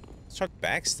 Let's try to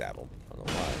backstab him. I don't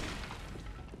know why.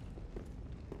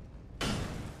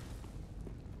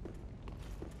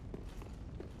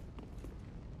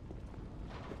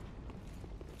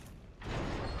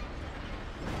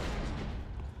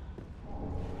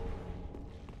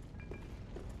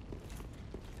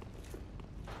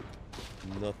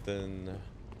 Nothing.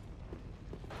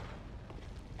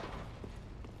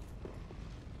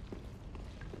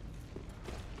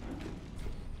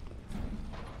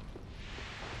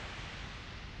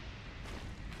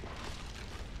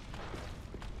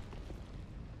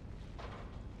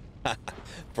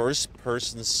 First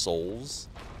person Souls?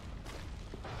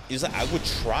 Is like, I would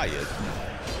try it.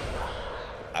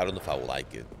 I don't know if I would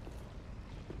like it.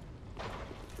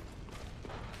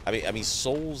 I mean,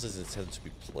 Souls is intended to be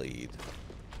played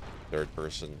third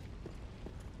person.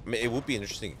 I mean, it would be an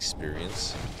interesting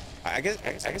experience. I guess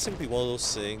it would be one of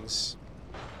those things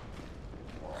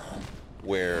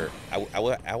where I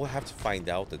would have to find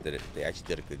out that they actually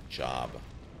did a good job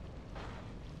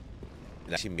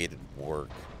and actually made it work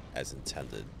as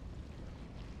intended.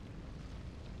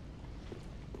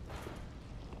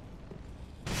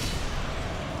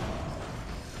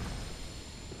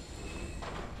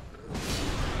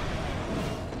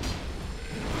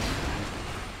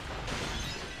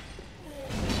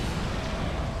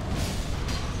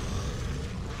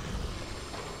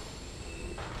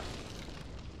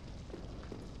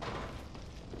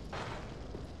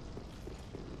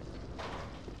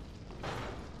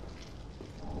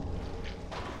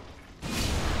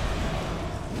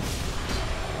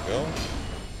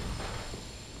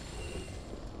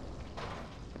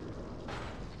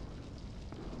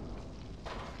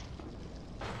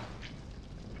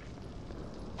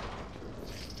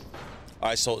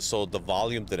 Alright, so the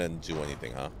volume didn't do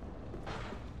anything, huh?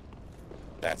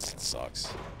 That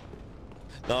sucks.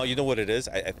 No, you know what it is?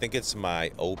 I think it's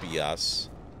my OBS.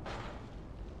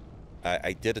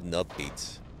 I did an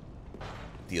update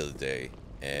the other day,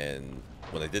 and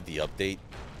when I did the update,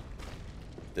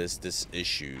 this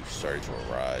issue started to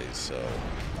arise, so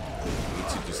I need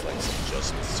to do like some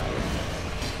adjustments to it.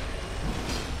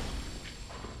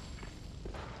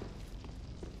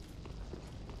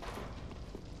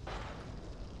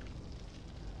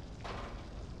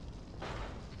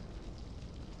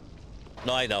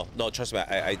 No, I know. No, trust me.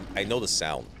 I know the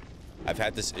sound. I've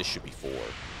had this issue before.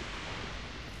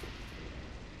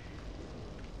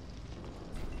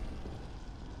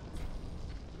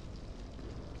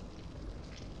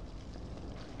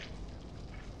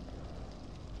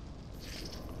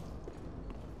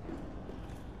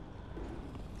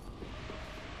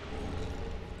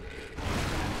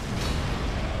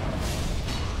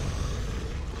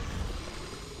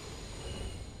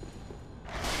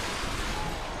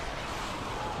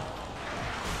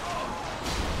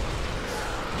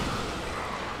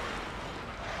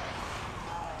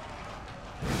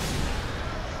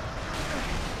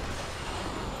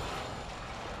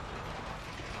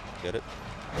 Get it?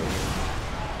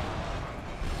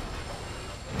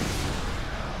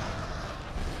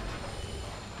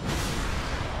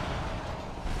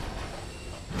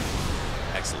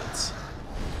 Excellent.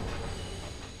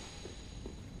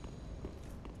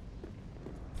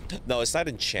 No, it's not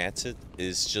enchanted.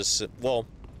 It's just, well,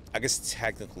 I guess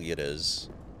technically it is.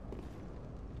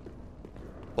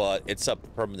 But it's a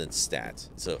permanent stat.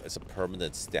 It's a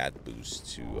permanent stat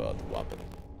boost to the weapon.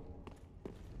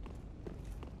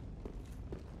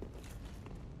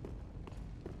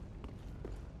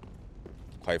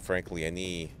 Quite frankly,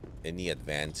 any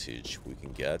advantage we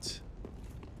can get,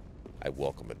 I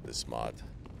welcome it in this mod.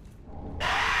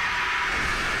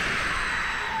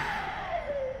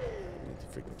 Need the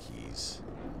freaking keys.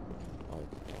 Oh,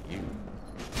 you.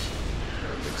 I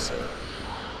don't think so.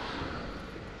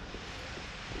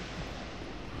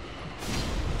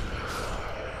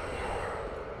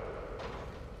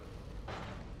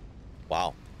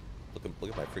 Wow. Look at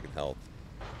my freaking health.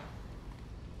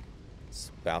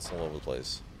 It's bouncing all over the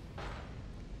place.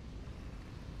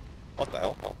 What the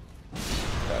hell? Get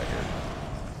out of here.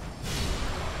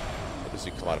 What does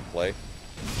he come out and play?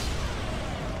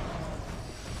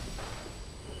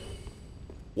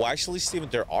 Well, actually, Steven,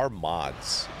 there are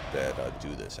mods that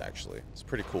do this, actually. It's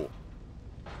pretty cool.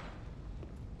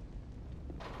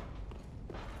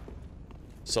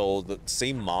 So, the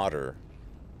same modder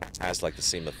has, like, the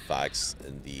same effects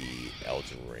in the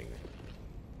Elden Ring.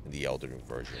 In the Elden Ring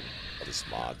version of this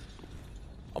mod.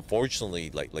 Unfortunately,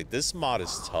 like this mod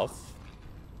is tough.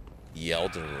 The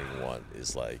Elden Ring one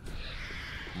is like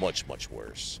much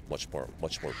worse, much more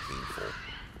painful.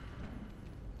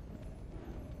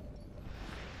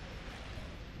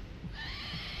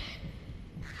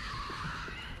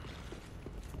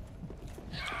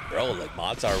 Bro, like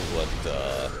mods are what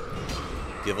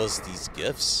give us these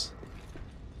gifts.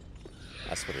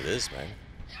 That's what it is, man.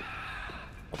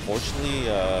 Unfortunately,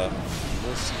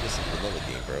 we'll see this in another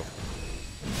game, bro.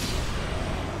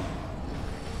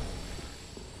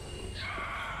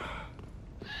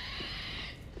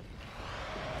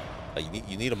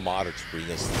 You need a modder to bring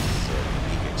us these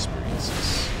unique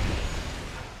experiences.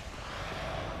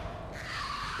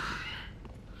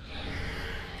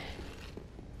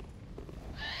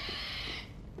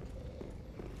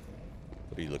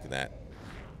 What are you looking at?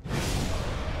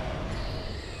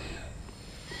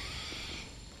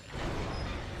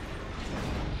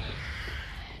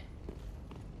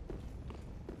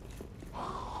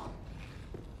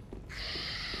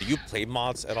 Do you play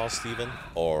mods at all, Steven?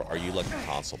 Or are you like a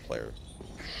console player?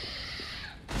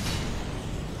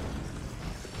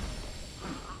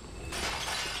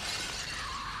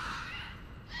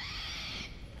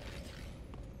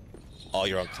 Oh,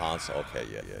 you're on console. Okay,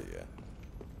 yeah.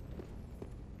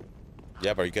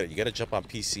 Yeah, but you gotta jump on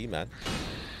PC, man.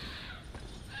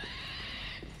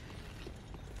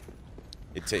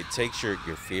 It takes your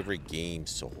favorite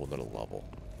games to a whole nother level.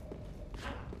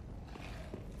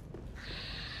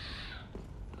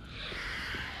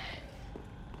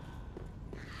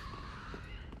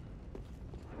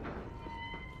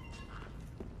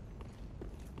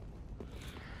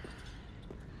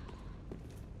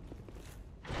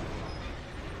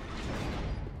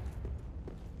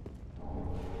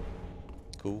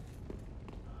 Cool.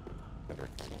 Got our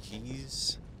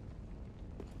keys.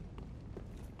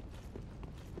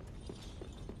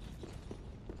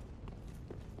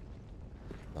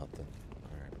 Nothing.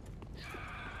 Alright.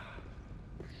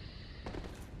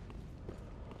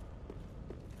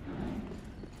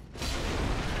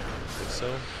 Think so?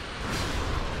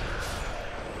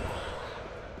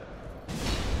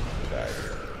 Look at that.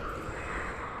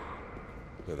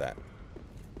 Look at that.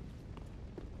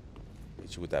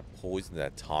 Hit you with that poison,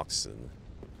 that toxin.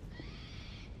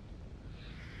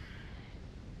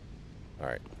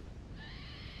 Alright.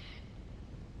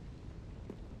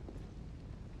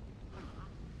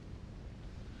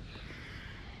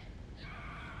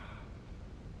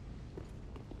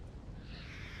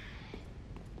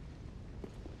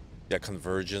 Yeah,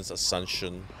 Convergence,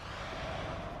 Ascension.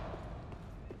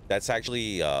 That's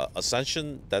actually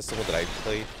Ascension. That's the one that I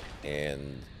played,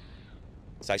 and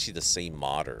it's actually the same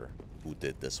modder who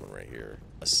did this one right here.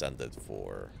 Ascended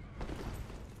for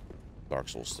Dark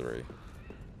Souls 3.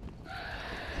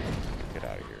 Get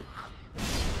out of here.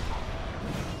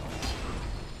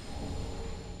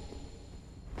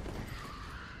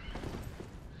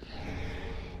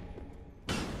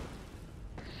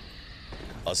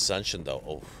 Ascension though,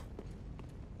 oh,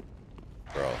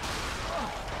 bro,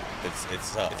 it's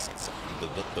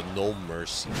the No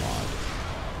Mercy mod.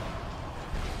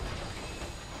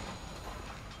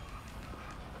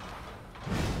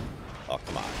 Oh,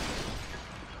 come on.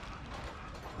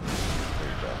 There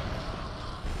you go.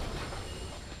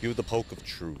 Give the poke of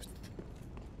truth.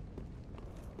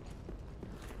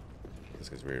 This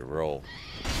guy's ready to roll.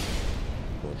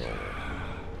 Going over.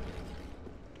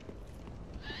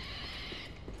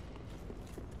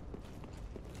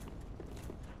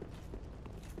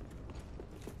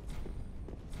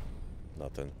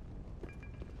 Nothing.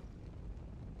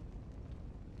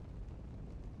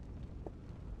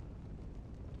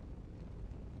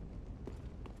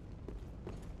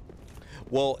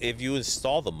 Well, if you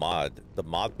install the mod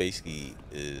basically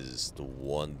is the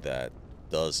one that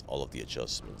does all of the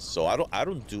adjustments. So I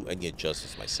don't do any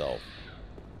adjustments myself.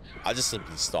 I just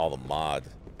simply install the mod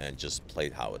and just play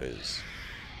it how it is.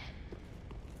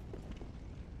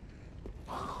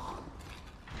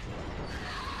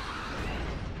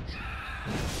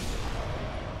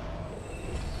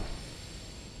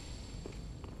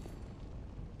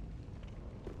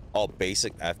 Oh,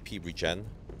 basic FP regen.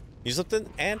 Use something,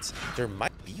 and there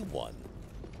might be one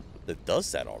that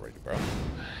does that already, bro.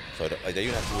 So I don't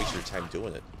even have to waste your time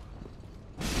doing it.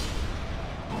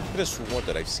 I could have sworn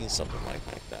that I've seen something like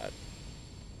that.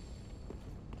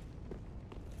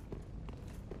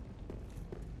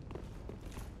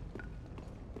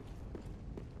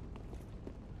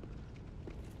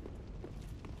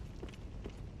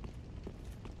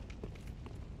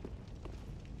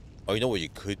 Oh, you know what you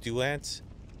could do, Ant?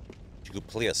 You could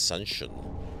play Ascension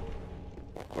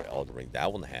or Aldrich.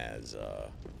 That one has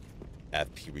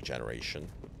FP regeneration,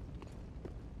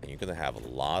 and you're gonna have a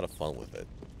lot of fun with it.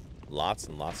 Lots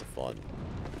and lots of fun.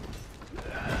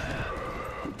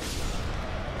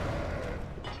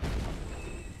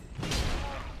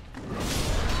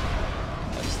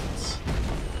 Excellent.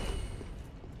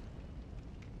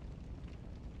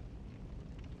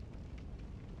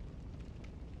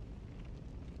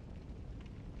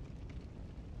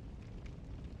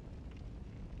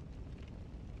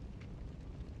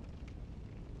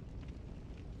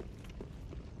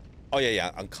 Oh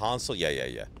yeah. On console,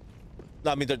 yeah.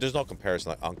 No, I mean there's no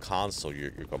comparison. Like, on console,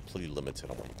 you're completely limited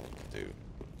on what you can do.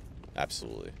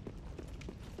 Absolutely.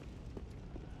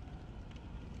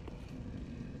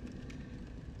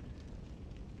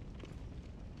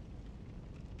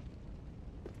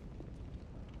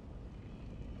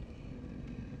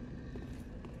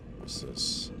 What's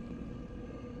this?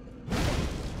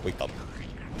 Wake up.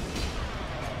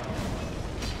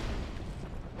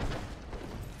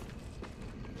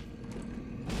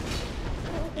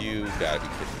 You gotta be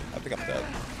kidding me. I think I'm dead.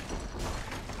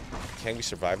 Can we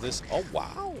survive this? Oh,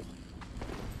 wow.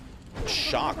 I'm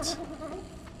shocked.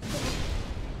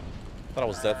 Thought I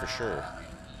was dead for sure.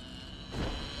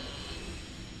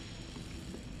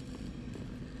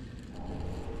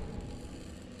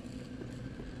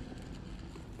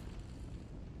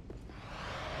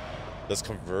 Does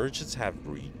Convergence have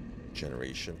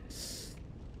regeneration?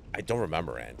 I don't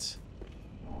remember, Ant.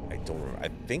 I don't remember. I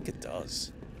think it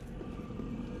does.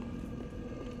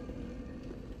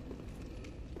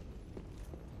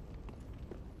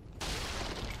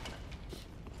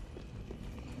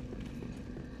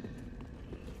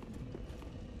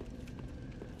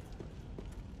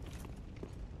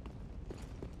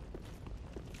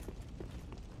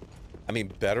 I mean,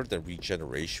 better than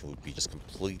regeneration would be just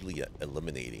completely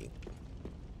eliminating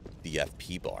the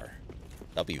FP bar.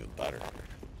 That'd be even better.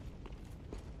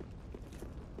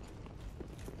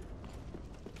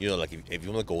 You know, like if you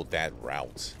want to go that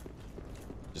route,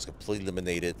 just completely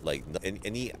eliminate it. Like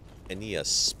any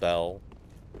spell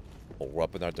or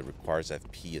weapon art that requires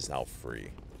FP is now free.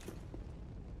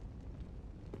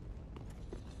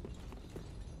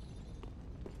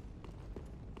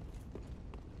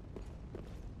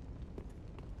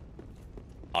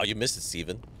 Oh, you missed it,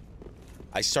 Steven.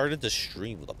 I started the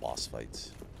stream with a boss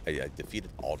fight. I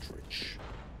defeated Aldrich.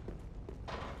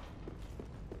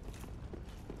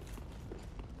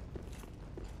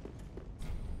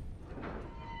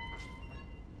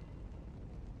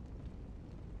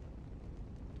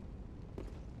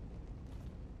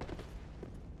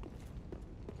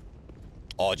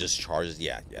 Oh, just charges.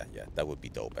 Yeah, yeah, yeah. That would be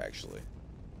dope, actually.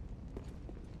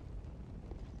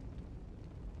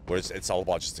 Where it's all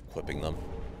about just equipping them.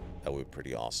 That would be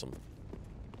pretty awesome.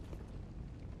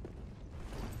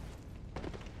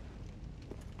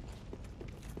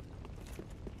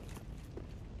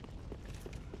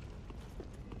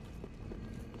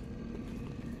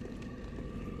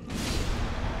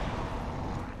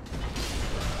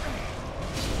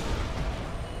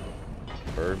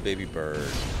 Bird, baby bird.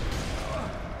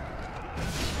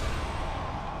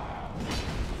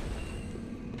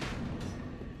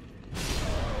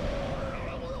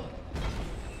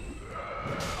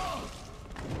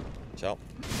 Ciao.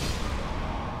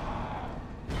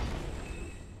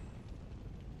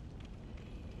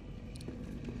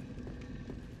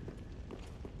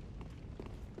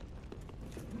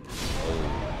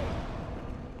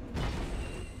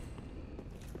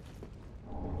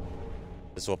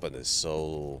 This weapon is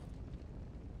so...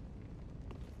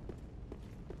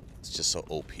 It's just so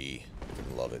OP. I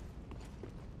love it.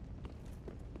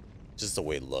 Just the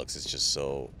way it looks, it's just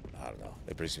so... I don't know.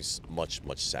 It brings me much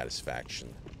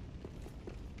satisfaction.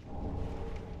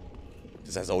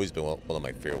 This has always been one of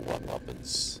my favorite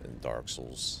weapons in Dark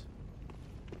Souls.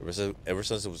 Ever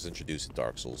since it was introduced in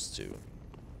Dark Souls 2.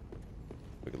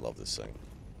 I freaking love this thing.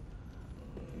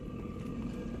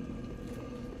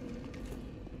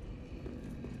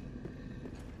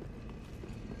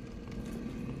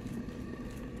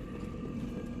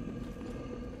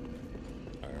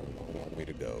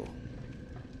 Go.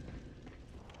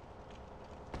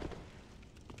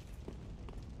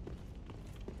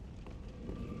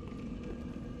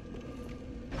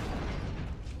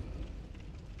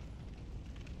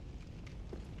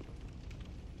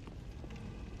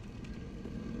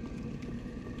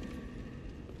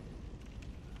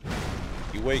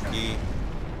 You wakey.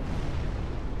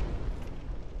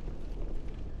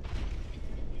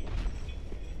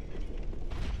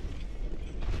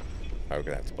 We're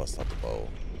gonna have to bust out the bow.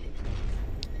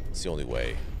 It's the only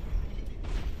way.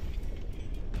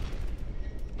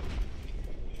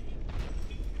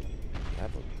 I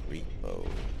have a great bow.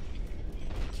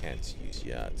 Can't use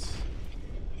yet.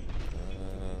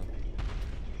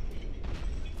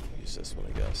 Use this one,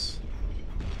 I guess.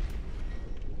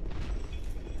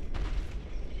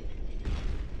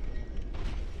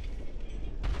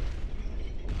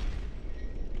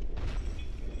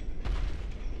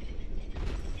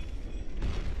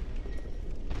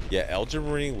 Yeah, Elden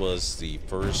Ring was the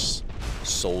first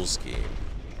Souls game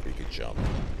where you could jump.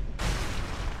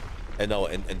 And no,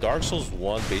 in Dark Souls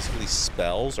 1, basically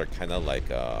spells are kind of like,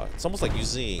 it's almost like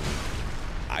using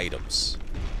items.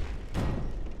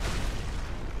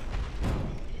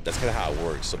 That's kind of how it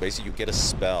works. So basically you get a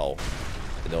spell,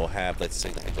 and it'll have, let's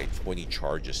say, like 20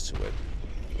 charges to it.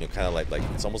 You know, kind of like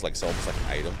it's almost like an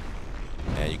item.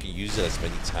 And you can use it as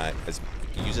many times,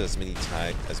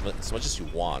 as much as you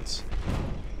want.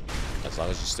 As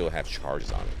long as you still have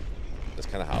charges on it. That's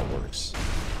kind of how it works.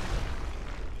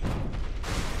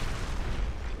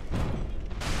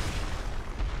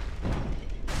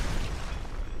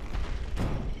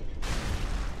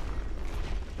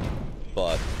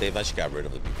 But they eventually got rid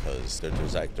of it because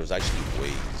there's actually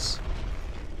ways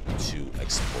to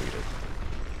exploit it.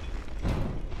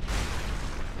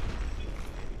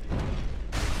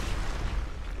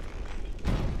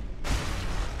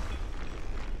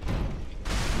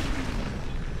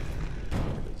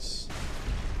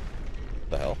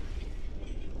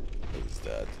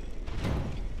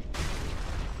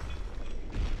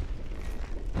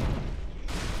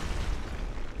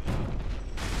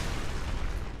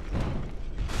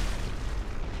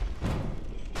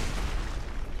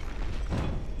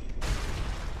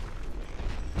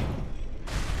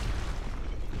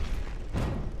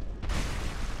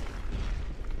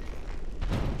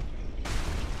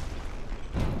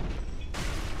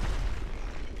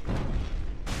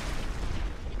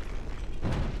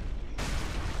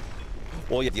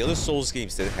 Well, yeah, the other Souls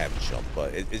games did have jump,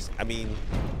 but I mean,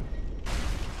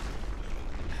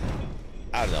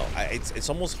 I don't know. It's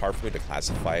almost hard for me to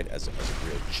classify it as a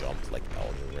real jump, like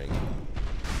Elden Ring.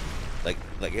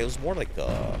 Like it was more like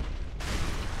a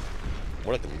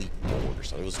leap forward or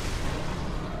something. It was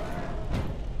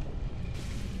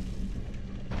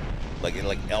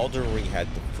like Elden Ring had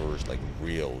the first like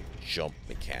real jump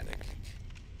mechanic.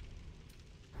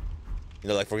 You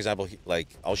know, like for example, like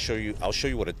I'll show you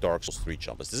what a Dark Souls 3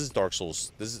 jump is. This is Dark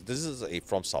Souls. This is a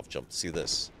FromSoft jump. See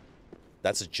this?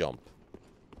 That's a jump.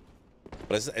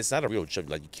 But it's not a real jump.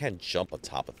 Like you can't jump on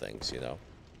top of things, you know.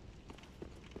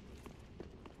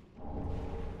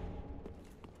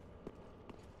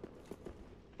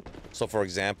 So for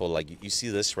example, like you see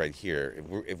this right here,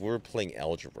 if we're playing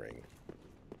Aldrich,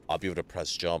 I'll be able to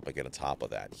press jump and get on top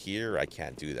of that. Here, I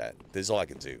can't do that. This is all I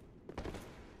can do.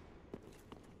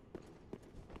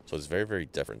 So it's very, very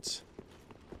different.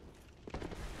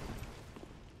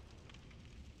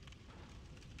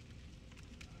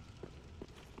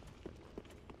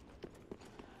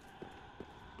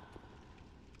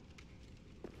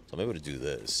 So I'm able to do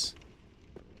this.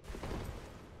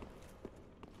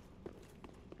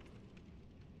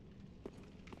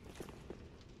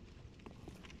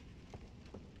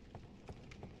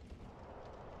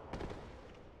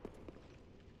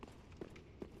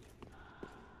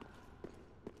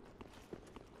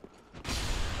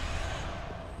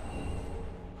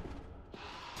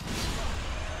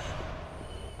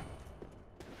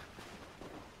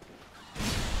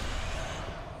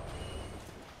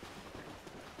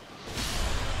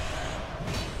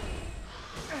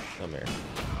 Come here.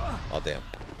 Oh, damn.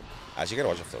 Actually, you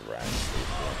gotta watch out for the rats. They're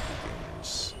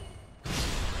dangerous.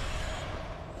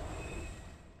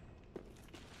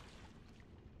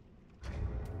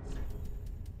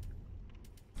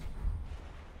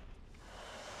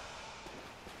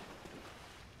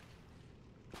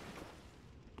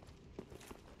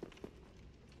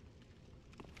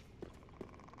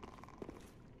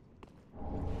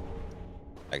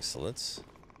 Excellent.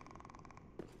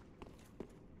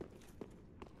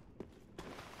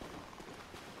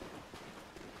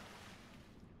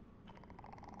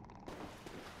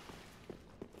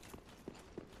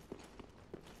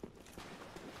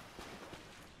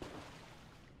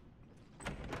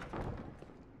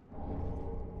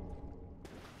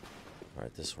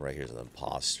 Alright, this one right here is an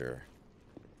imposter.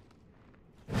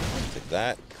 Take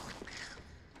that.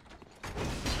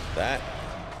 That.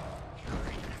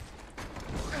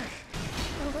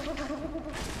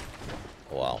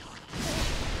 Oh, wow.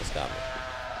 That's got me.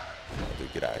 Oh,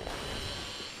 dude, get out of here.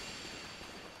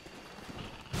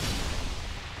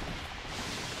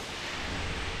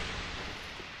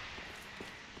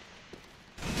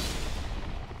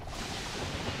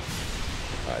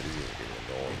 Alright, these guys are getting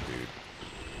annoying, dude.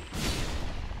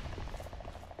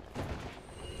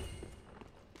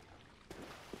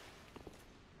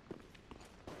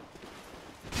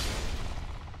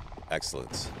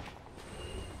 Excellent.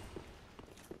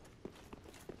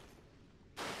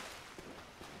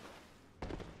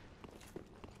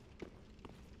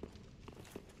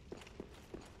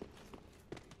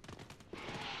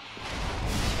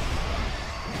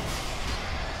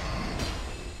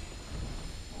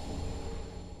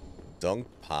 Dunk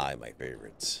pie, my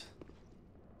favorite.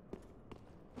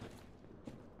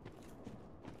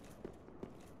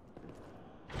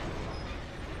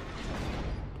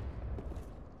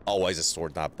 Oh, why is the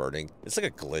sword not burning? It's like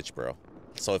a glitch, bro.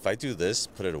 So if I do this,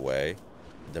 put it away,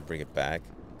 and then bring it back,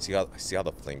 see how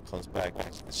the flame comes back?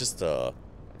 It's just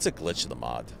it's a glitch in the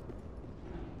mod.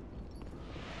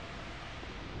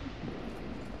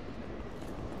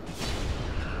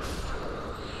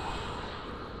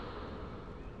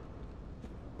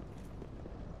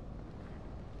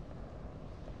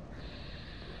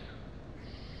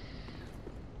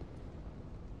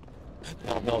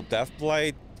 No,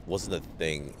 Deathblight wasn't a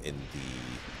thing in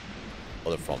the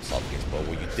other FromSoft games, but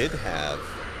what you did have...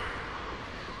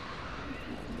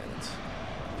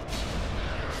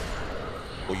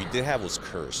 What you did have was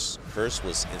Curse. Curse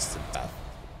was instant death.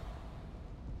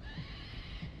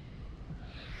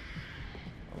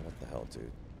 Oh, what the hell,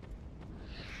 dude?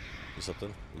 Do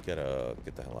something? We gotta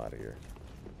get the hell out of here.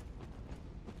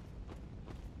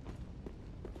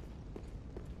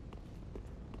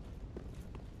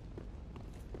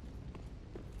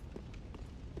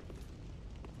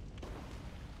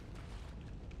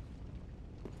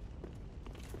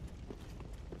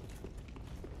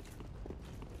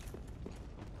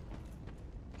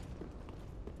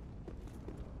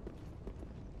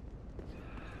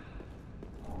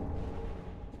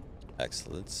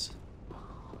 Excellent.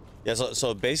 Yeah,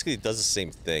 so basically it does the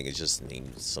same thing, it just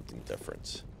named something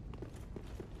different.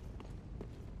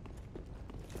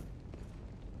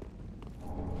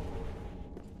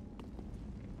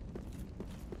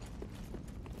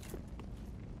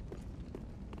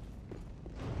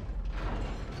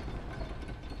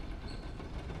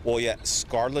 Well, yeah,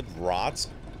 Scarlet Rot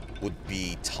would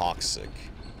be toxic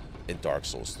in Dark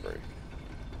Souls 3.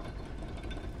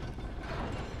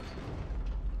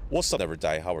 What's up, Never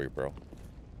Die? How are you, bro?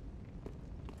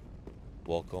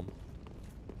 Welcome.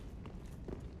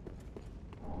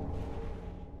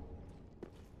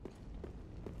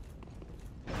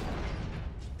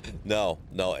 No,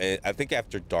 I think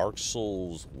after Dark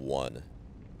Souls 1,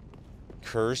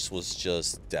 Curse was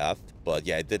just death, but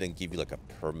yeah, it didn't give you like a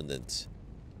permanent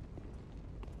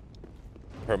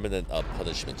permanent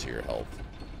punishment to your health.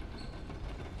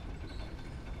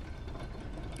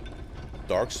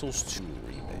 Dark Souls 2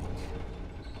 remake.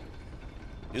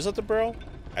 Is that the bro?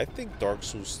 I think Dark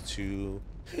Souls 2,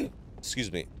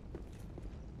 excuse me,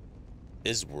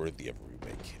 is worthy of a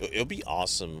remake. It would be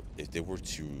awesome if they were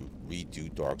to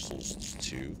redo Dark Souls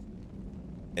 2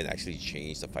 and actually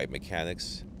change the fight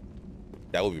mechanics.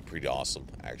 That would be pretty awesome,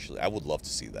 actually. I would love to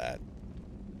see that.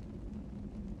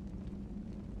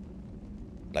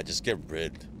 Like, just get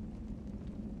rid.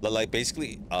 Like,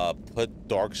 basically, put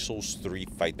Dark Souls 3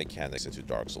 fight mechanics into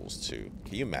Dark Souls 2.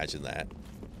 Can you imagine that?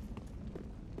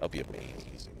 That'd be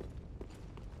amazing.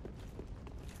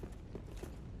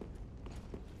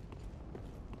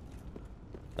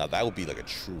 Now, that would be like a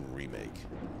true remake.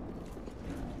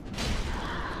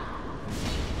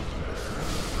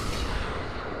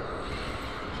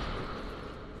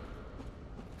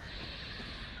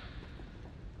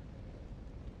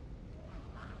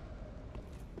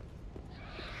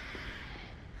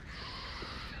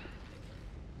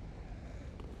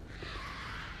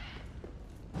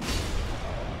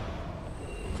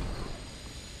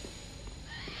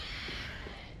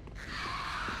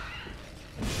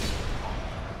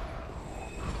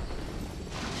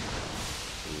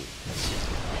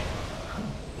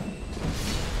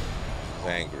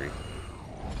 Angry.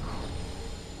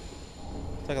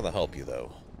 It's not gonna help you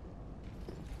though.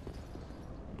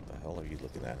 What the hell are you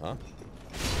looking at, huh?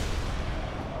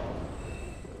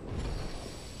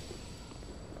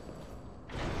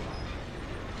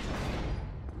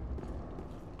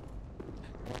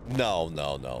 No,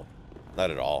 no, no.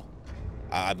 Not at all.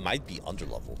 I might be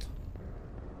underleveled.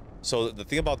 So the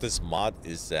thing about this mod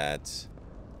is that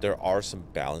there are some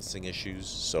balancing issues.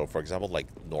 So for example, like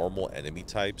normal enemy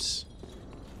types,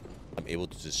 I'm able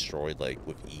to destroy like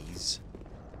with ease.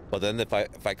 But then if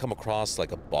I come across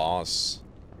like a boss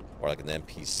or like an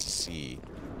NPC,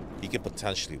 he can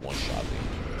potentially one-shot me.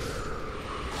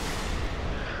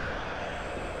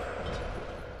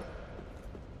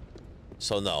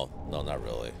 So no, not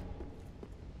really.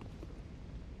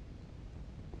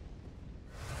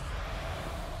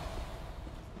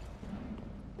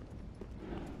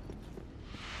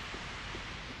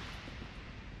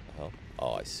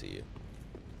 Oh, I see you.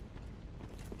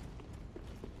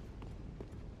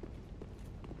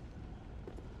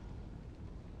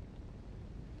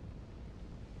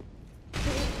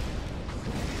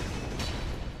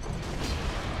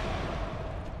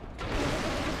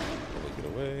 Get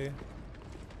away.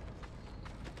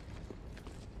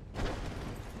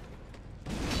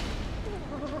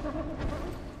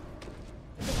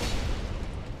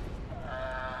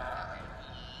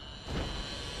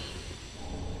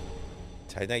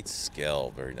 Titanite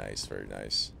scale, very nice, very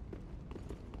nice.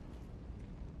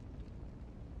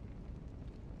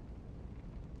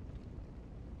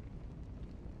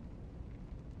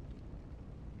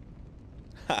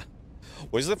 Ha!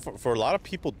 Was it for a lot of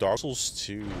people, Dark Souls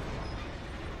 2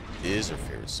 is their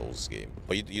favorite Souls game.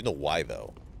 But you know why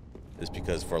though? It's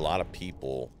because for a lot of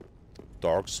people,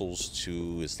 Dark Souls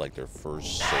 2 is like their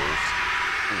first Souls.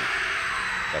 Ooh,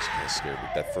 that's kind of scary.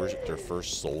 Their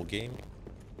first Soul game.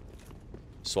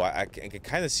 So I can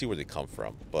kind of see where they come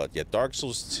from. But yeah, Dark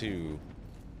Souls 2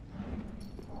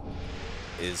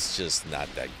 is just not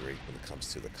that great when it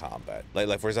comes to the combat.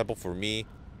 Like for example, for me,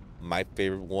 my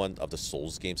favorite one of the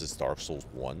Souls games is Dark Souls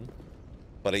 1.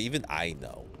 But even I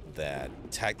know that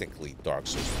technically Dark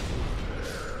Souls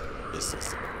 2 is still a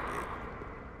better game.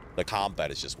 The combat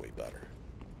is just way better.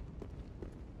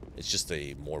 It's just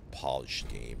a more polished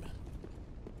game.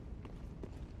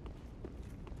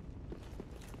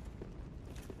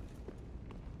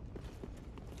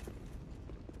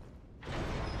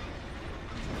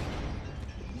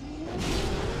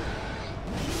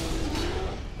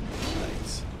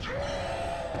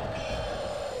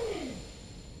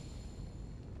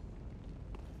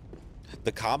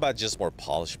 The combat just more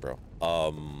polished, bro.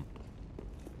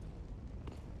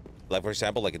 Like for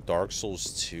example, like in Dark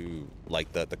Souls 2,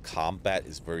 like the combat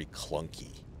is very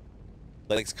clunky.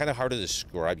 Like it's kind of hard to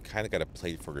describe. You kind of got to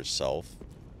play it for yourself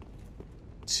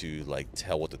to like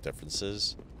tell what the difference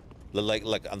is. Like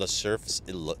on the surface,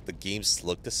 the games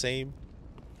look the same,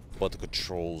 but the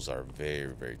controls are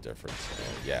very, very different.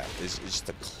 And yeah, it's just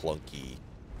a clunky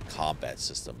combat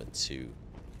system in 2,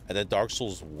 and then Dark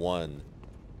Souls 1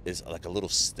 is like a little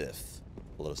stiff.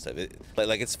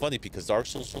 Like it's funny because Dark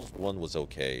Souls 1 was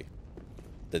okay.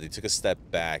 Then they took a step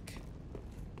back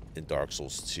in Dark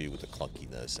Souls 2 with the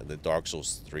clunkiness, and then Dark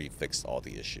Souls 3 fixed all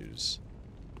the issues.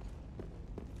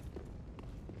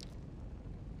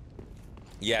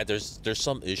 Yeah, there's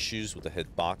some issues with the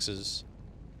hitboxes.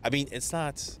 I mean, it's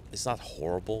not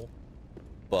horrible,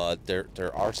 but there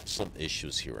are some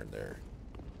issues here and there.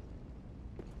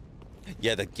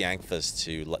 Yeah, the Gangfest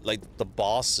too. Like the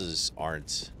bosses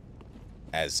aren't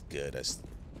as good as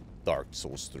Dark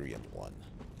Souls 3 and 1.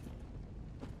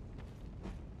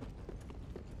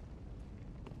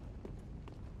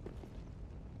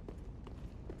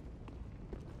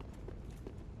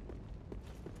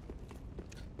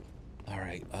 All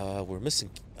right, we're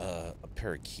missing a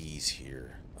pair of keys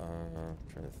here.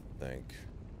 Trying to think.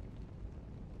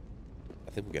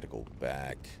 I think we gotta go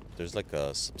back. There's like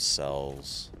some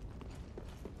cells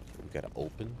we gotta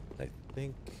open. I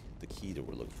think the key that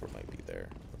we're looking for might be there.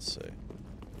 Let's see.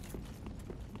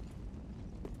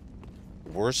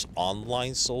 Worst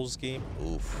online Souls game?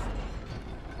 Oof.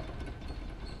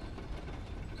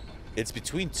 It's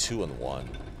between 2 and 1.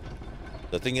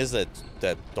 The thing is that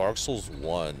Dark Souls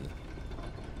 1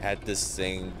 had this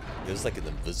thing. It was like an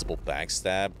invisible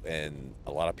backstab, and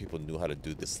a lot of people knew how to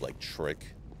do this like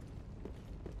trick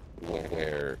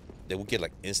where they would get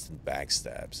like instant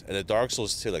backstabs. And the Dark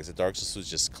Souls 2, like the Dark Souls 2 is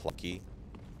just clunky.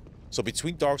 So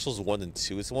between Dark Souls 1 and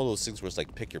 2, it's one of those things where it's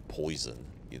like pick your poison,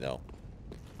 you know?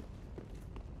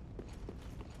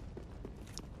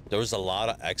 There was a lot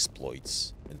of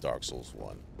exploits in Dark Souls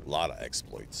 1. A lot of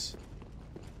exploits.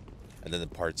 And then in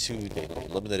part 2, they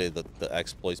eliminated the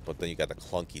exploits, but then you got the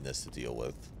clunkiness to deal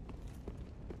with.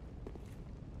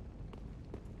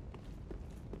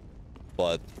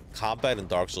 But combat in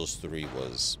Dark Souls 3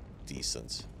 was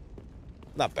decent.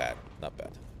 Not bad. Not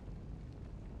bad.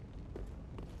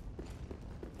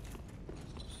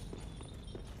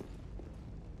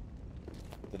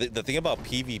 The thing about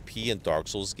PvP in Dark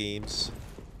Souls games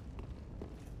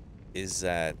is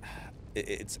that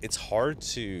it's hard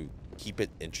to keep it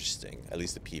interesting, at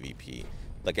least the PvP.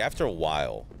 Like after a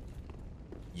while,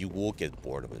 you will get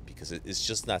bored of it because it's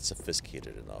just not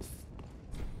sophisticated enough.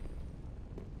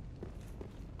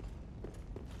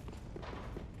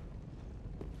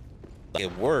 Like,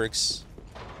 it works,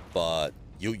 but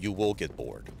you will get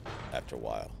bored after a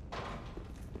while.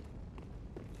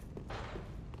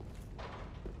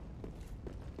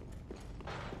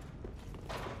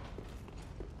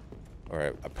 All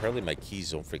right, apparently my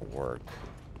keys don't freaking work.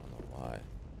 I don't know why.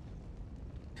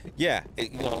 Yeah, you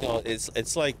know,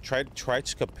 it's like try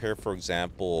to compare, for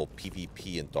example,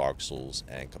 PvP in Dark Souls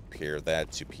and compare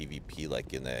that to PvP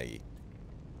like in a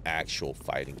actual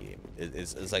fighting game.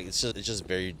 It's like it's just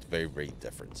very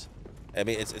different. I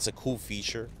mean, it's a cool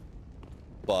feature,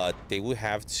 but they would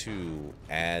have to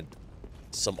add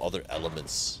some other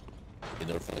elements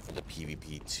in order for the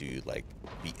PvP to like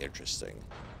be interesting.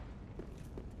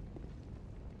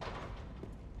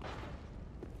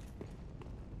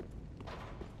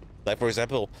 Like, for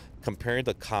example, comparing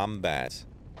the combat,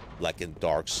 like in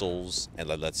Dark Souls and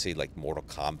like, let's say like Mortal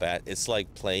Kombat, it's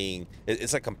like playing,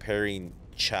 it's like comparing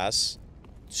chess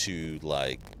to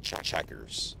like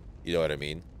checkers. You know what I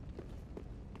mean?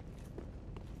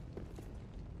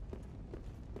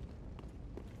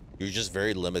 You're just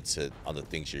very limited on the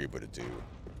things you're able to do.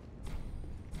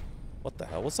 What the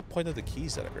hell? What's the point of the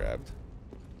keys that I grabbed?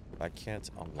 I can't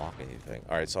unlock anything.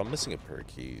 All right, so I'm missing a pair of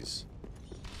keys.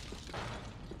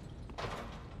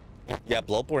 Yeah,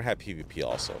 Bloodborne had PvP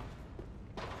also.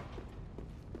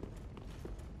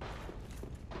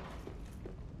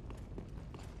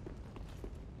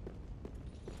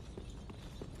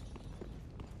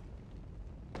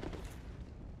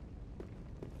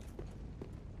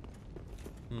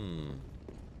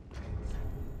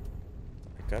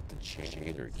 I got the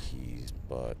Jader keys,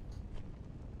 but...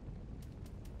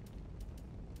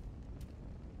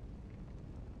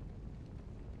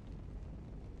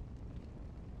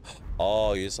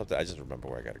 Oh, you just have to, I just remember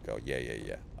where I gotta go.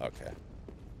 Yeah. Okay.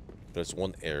 There's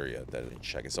one area that I didn't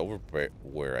check. It's over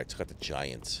where I took out the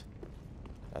giant.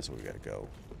 That's where we gotta go.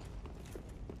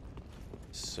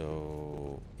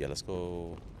 So, yeah, let's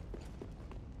go.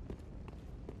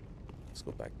 Let's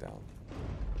go back down.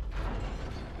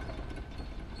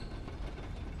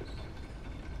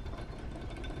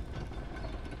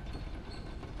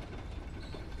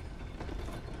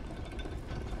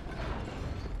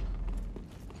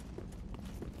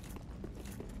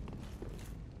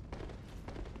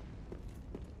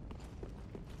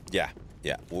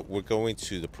 Yeah, we're going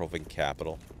to the Profaned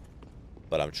Capital,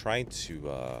 but I'm trying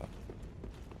to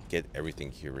get everything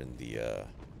here in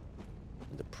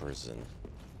the prison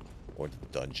or the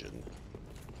dungeon.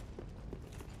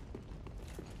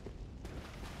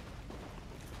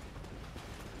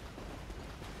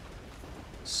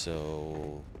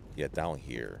 So yeah, down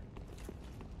here.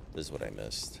 This is what I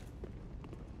missed.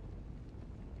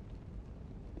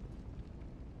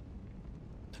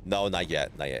 No, not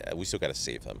yet. Not yet. We still gotta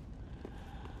save him.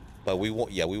 But we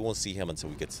won't. Yeah, we won't see him until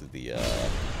we get to the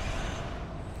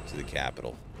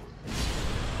capital.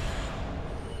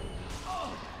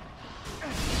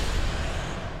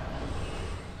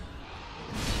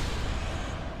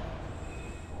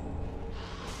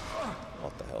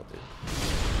 What the hell, dude?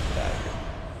 Get out of here.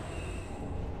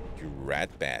 You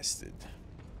rat bastard.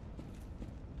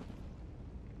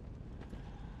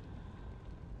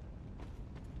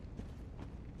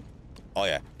 Oh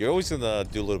yeah, you're always gonna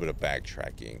do a little bit of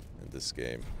backtracking in this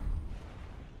game.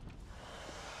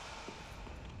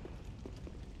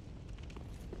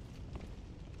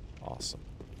 Awesome.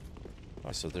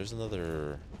 Alright, so there's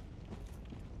another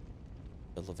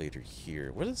elevator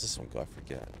here. Where does this one go? I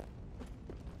forget.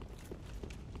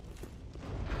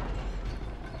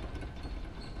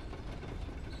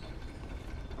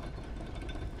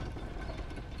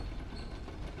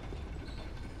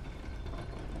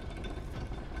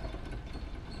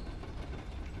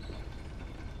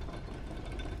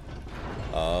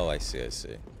 Oh, I see, I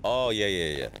see. Oh, yeah,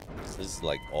 yeah, yeah. This is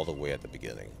like all the way at the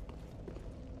beginning.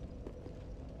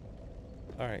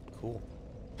 Alright, cool.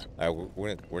 Alright,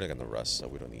 we're not gonna rust, so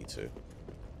we don't need to.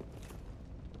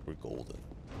 We're golden.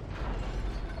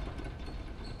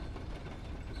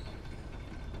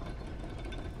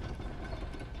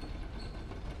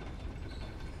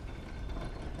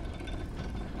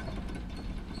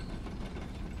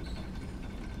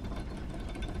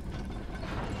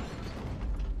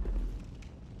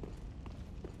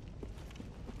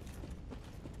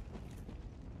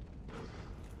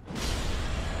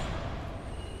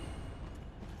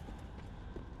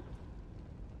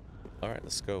 Alright,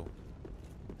 let's go.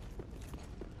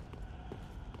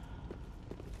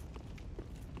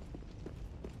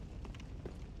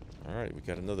 Alright, we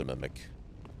got another mimic.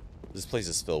 This place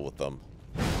is filled with them.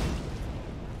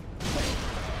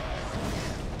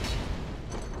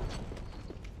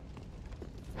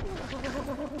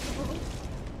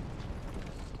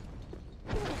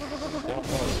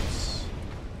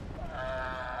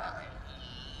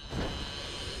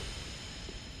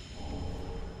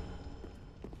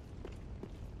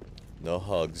 No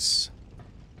hugs.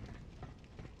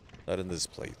 Not in this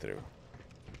playthrough.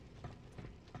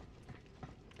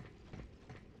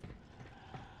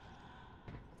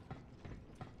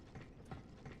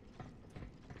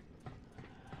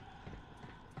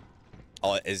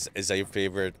 Oh, is that your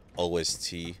favorite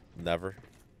OST? Never?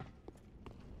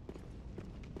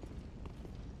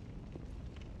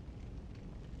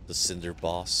 The Cinder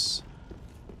Boss.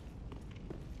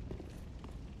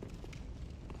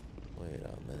 Wait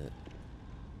a minute.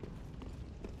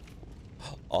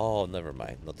 Oh, never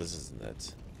mind. No, this isn't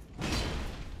it.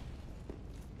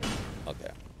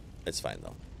 Okay. It's fine,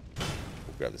 though.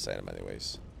 We'll grab this item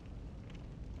anyways.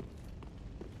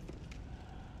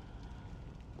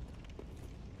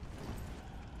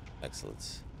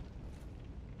 Excellent.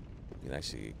 We can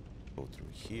actually go through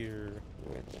here,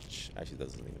 which actually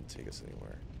doesn't even take us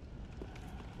anywhere.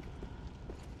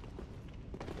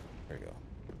 There we go.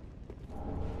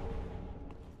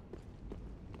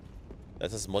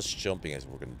 That's as much jumping as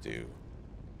we're gonna do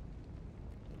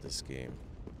in this game.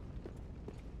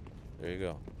 There you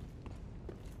go.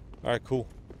 Alright, cool.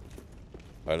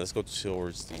 Alright, let's go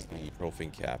towards the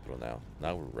Profaned Capital now.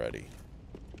 Now we're ready.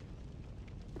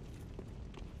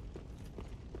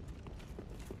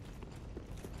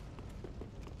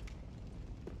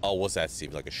 Oh, what's that,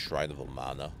 Steve? Like a Shrine of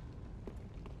Amana?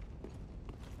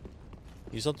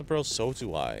 You something, bro? So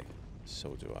do I.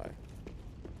 So do I.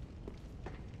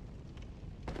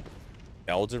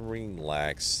 Elden Ring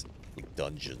lacks like,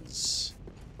 dungeons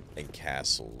and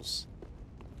castles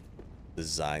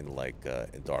designed like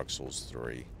in Dark Souls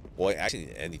 3. Well, actually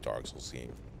in any Dark Souls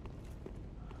game.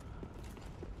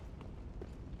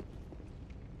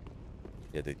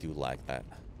 Yeah, they do lack that.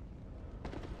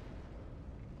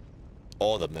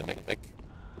 Oh, the mimic.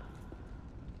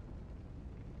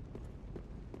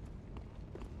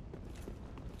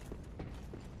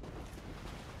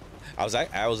 I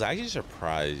was actually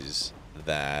surprised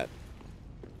that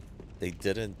they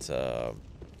didn't have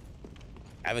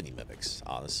any mimics,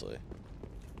 honestly.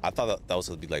 I thought that was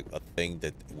going to be like a thing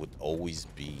that would always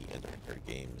be in their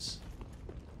games.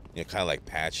 You know, kind of like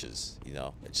patches, you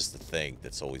know? It's just a thing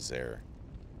that's always there.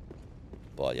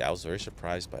 But yeah, I was very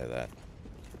surprised by that.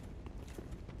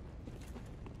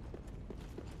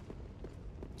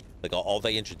 Like, all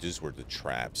they introduced were the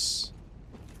traps.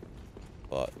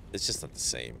 But it's just not the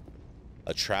same.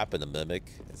 A trap and a mimic,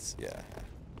 it's, yeah.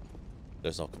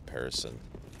 There's no comparison.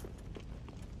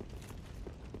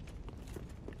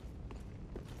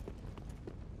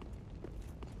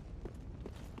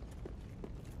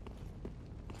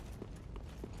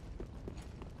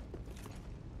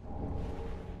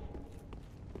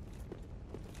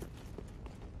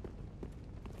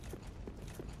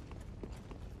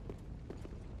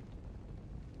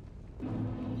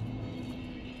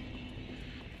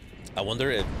 I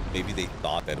wonder if maybe they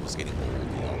thought that it was getting old,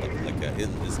 you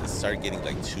know, it started getting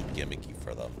like too gimmicky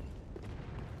for them.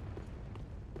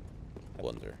 I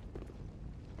wonder.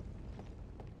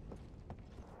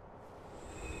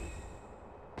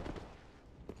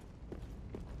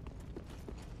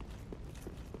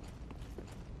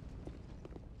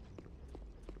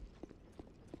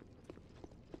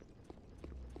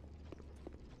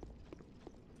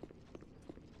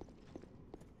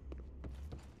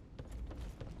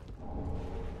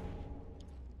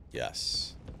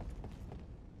 Yes.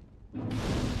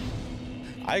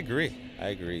 I agree. I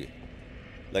agree.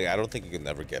 Like, I don't think it can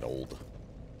never get old.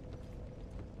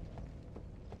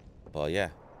 But yeah,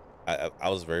 I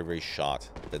was very, very shocked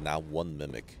that not one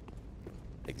mimic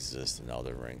exists in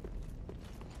Elden Ring.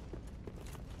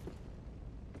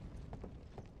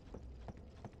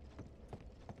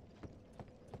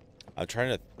 I'm trying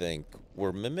to think.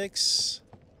 Were mimics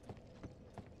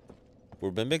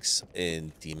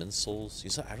in Demon Souls? You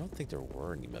said I don't think there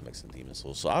were any mimics in Demon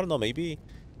Souls. So I don't know. Maybe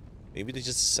they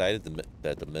just decided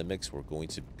that the mimics were going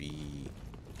to be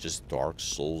just Dark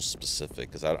Souls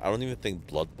specific. Because I don't even think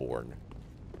Bloodborne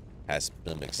has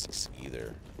mimics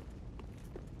either.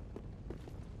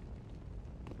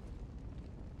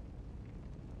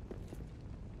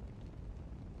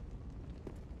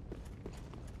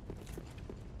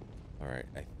 All right,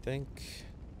 I think.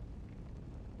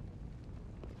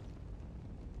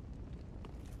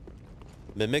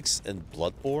 Mimics in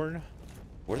Bloodborne?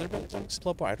 Were there mimics in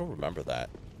Bloodborne? I don't remember that.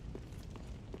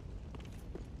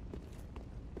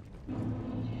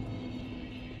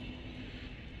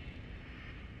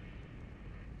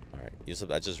 Alright, Yusuf,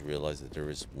 I just realized that there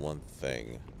is one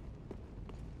thing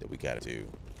that we gotta do.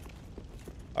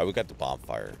 Alright, we got the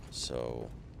bonfire, so...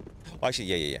 Oh, actually,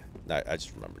 yeah. No, I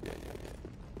just remembered. Yeah.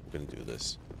 We're gonna do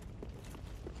this.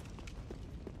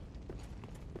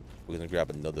 We're gonna grab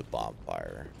another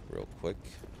bonfire real quick.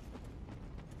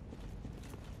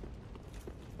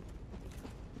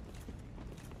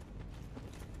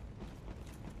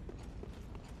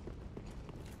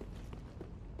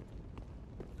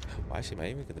 Well, actually, am I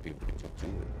even gonna be able to do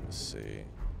it? Let's see.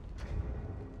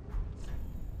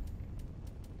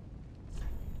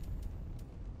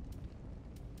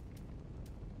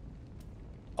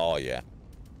 Oh yeah,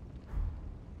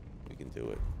 we can do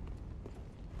it.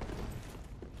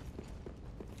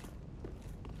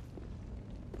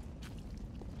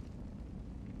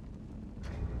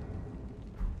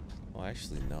 Oh,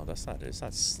 actually, no, that's not it. It's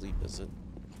not sleep, is it?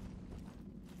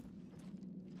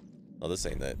 No, this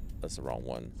ain't it. That's the wrong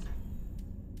one.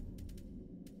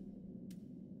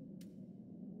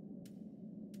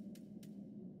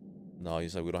 No, you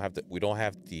said we don't have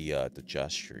the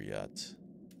gesture yet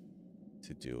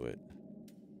to do it.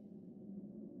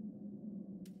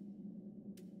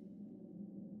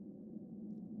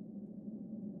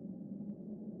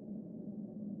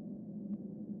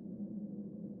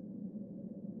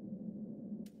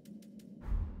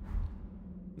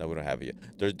 No, we don't have it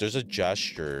yet. There's a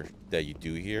gesture that you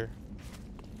do here,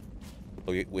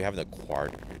 but we haven't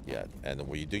acquired it yet. And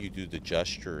when you do the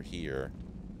gesture here,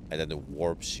 and then it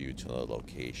warps you to another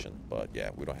location. But yeah,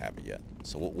 we don't have it yet,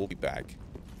 so we'll be back.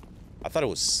 I thought it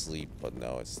was sleep, but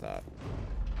no, it's not.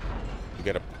 We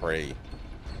gotta pray.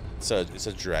 It's a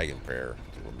dragon prayer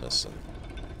that we're missing.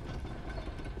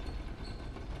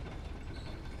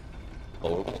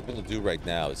 But what we're gonna do right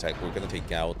now is we're gonna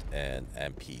take out an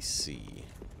NPC.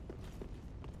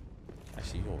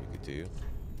 Actually, you know what we could do?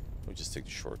 We'll just take the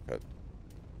shortcut.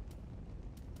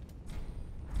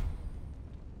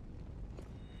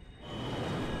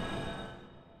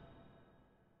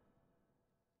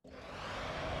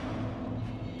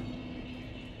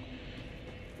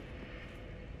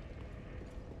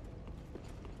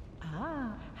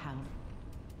 Ah, how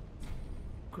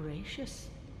gracious.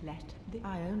 Let the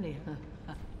I only.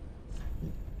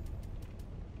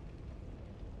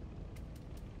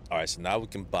 Alright, so now we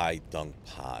can buy dung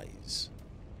pies.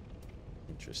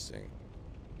 Interesting.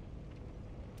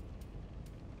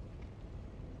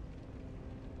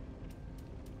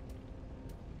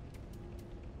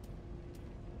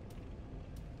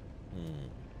 We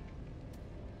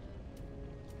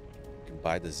can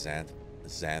buy the Xanthus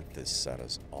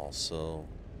Setas also.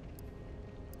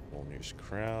 Mjolnir's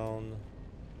Crown.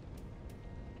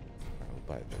 Alright, we'll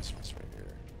buy this one right here.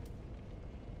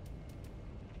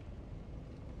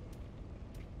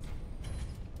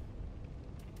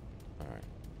 Alright.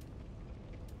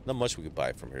 Not much we could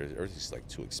buy from here. Everything's like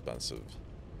too expensive.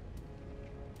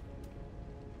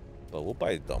 But we'll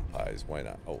buy dumb pies. Why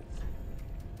not? Oh.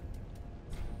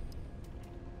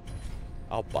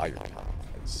 I'll buy your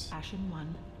pies. Ashen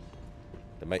one.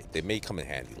 They may come in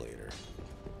handy later.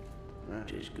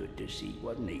 That is good to see,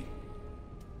 wasn't he?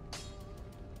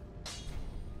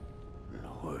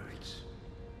 Lords,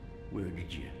 where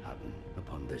did you happen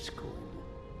upon this coal?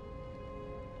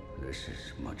 This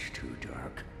is much too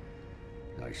dark.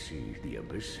 I see the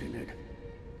abyss in it.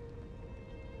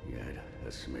 Yet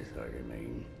a smith I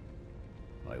remain.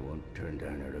 I won't turn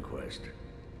down a request.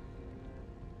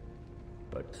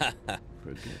 But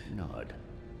forget not.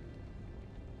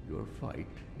 Your fight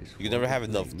is You can never have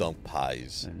enough dunk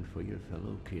pies. and for your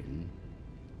fellow kin,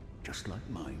 just like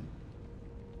mine.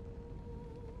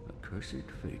 A cursed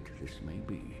fate this may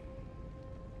be,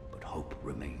 but hope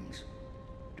remains,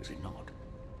 does it not?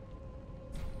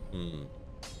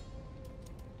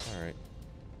 Alright.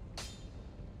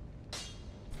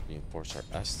 Reinforce our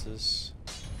Estus.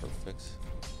 Perfect.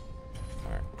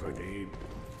 Alright. Pretty.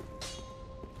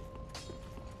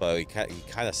 But he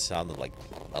kind of sounded like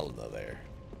Elena there.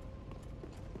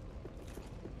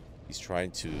 He's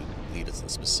trying to lead us in a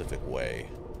specific way.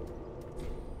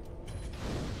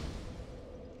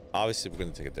 Obviously, we're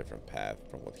going to take a different path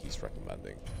from what he's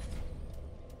recommending.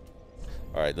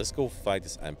 Alright, let's go fight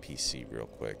this NPC real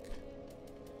quick.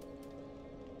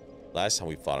 Last time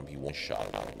we fought him, he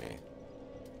one-shot on me.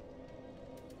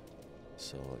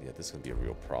 So, yeah, this is going to be a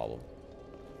real problem.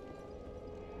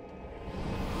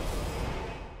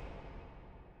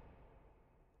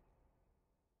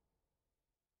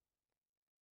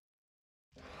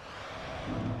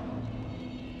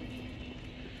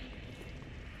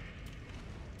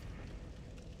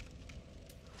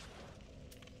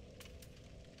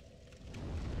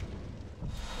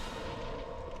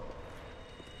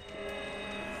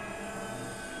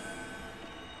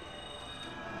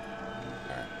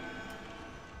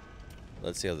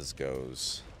 Let's see how this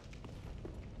goes.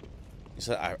 You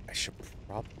said I should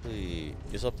probably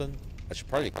do something? I should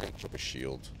probably pick up a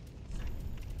shield.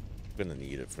 I'm gonna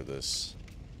need it for this.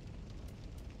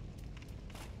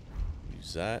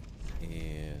 Use that,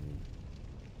 and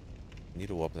need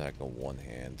a weapon that can go one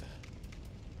hand.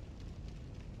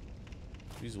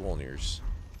 Use Wolniers.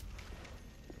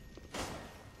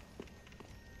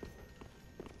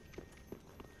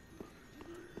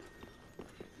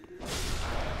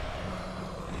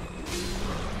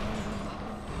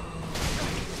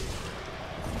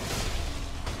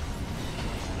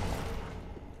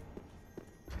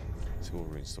 What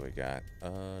rings do I got?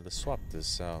 Let's swap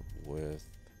this out with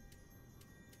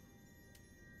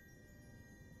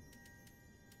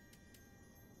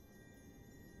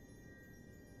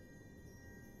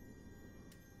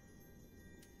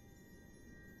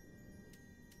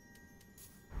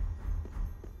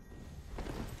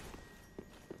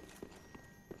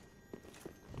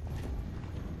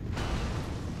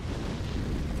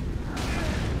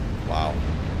wow.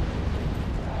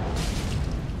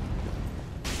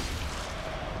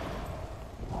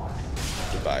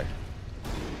 Goodbye.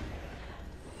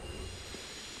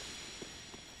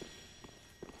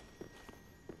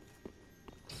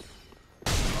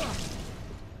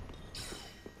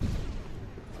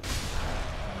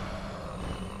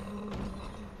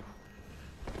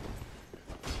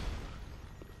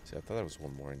 See, I thought there was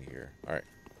one more in here. Alright.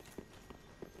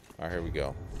 Alright, here we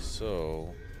go.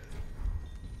 So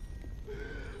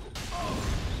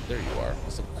there you are.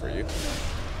 What's up for you?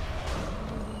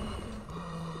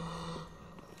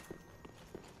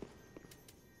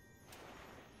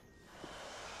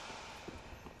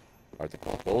 Alright, the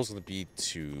goal is going to be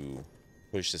to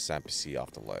push this NPC off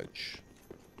the ledge.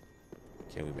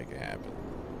 Can we make it happen?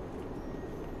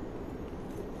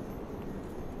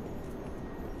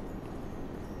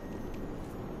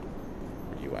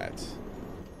 Where you at?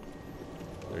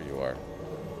 There you are.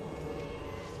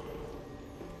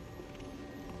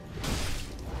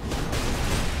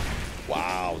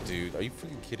 Wow, dude. Are you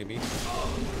freaking kidding me?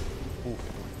 Ooh. Ooh.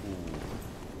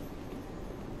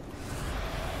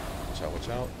 Watch out, watch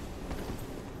out.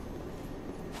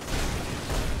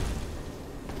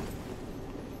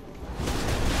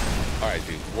 Alright,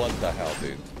 dude. What the hell,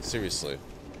 dude? Seriously.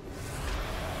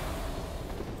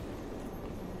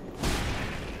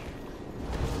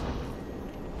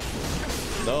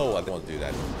 No, I don't want to do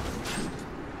that.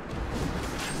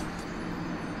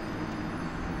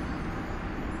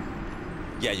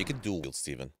 Yeah, you can dual wield,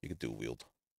 Steven. You can dual wield.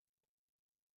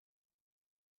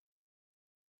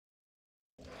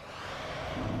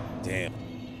 Damn.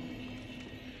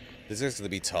 This is going to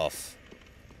be tough.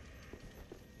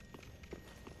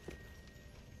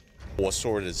 What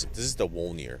sword is it? This is the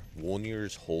Wolnir.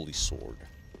 Wolnir's Holy Sword.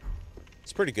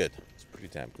 It's pretty good. It's pretty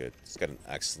damn good. It's got an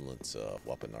excellent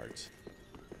weapon art.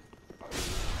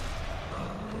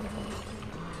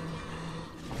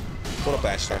 Put up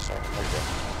Ash Star. There you go.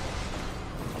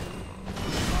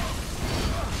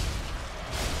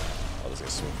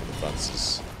 swing for the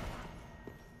fences.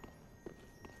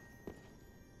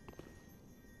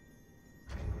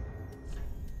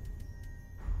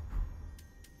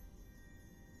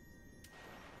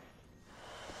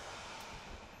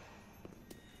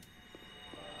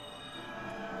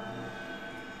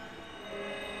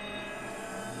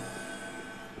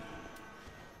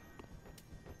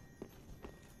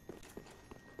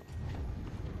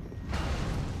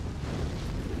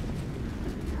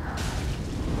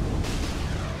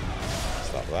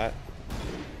 That.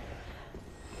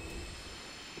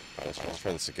 Alright, let's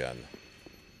try this again.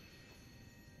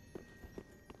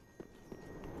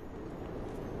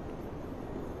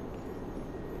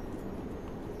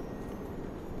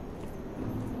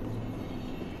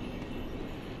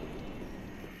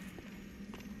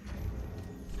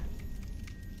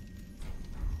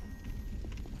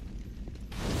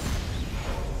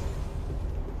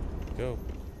 Go.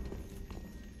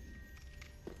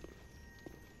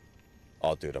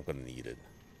 Oh, dude, I'm gonna need it.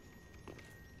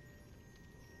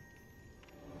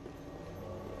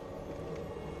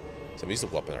 So I'm using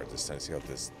the weapon art this time. See how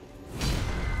this.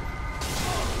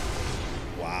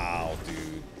 Wow,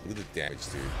 dude. Look at the damage,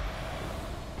 dude.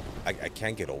 I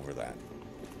can't get over that.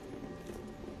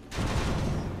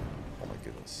 Oh my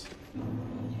goodness.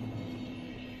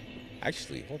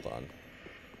 Actually, hold on.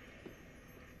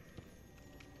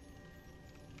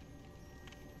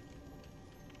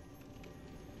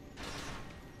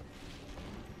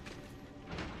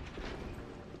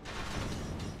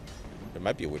 There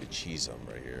might be a way to cheese them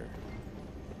right here.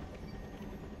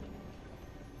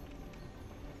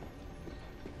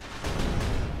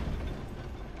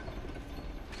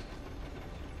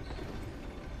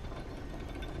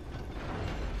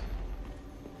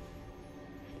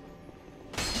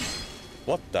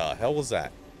 What the hell was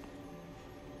that?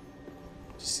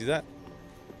 Did you see that?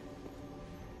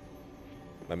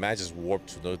 My man just warped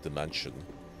to another dimension.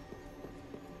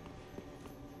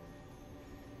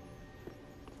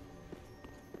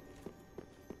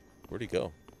 Where'd he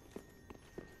go?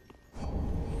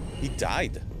 He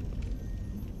died.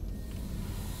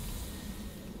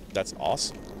 That's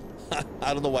awesome.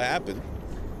 I don't know what happened.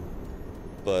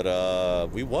 But,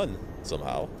 we won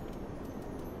somehow.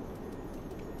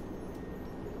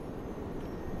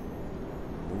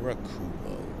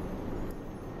 Murakumo.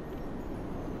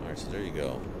 Alright, so there you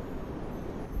go.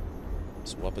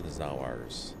 This weapon is now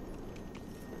ours.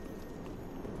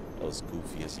 That was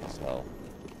goofy as hell.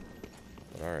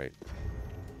 But alright.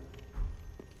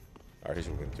 Alright, here's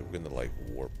what we're gonna do. We're gonna, like,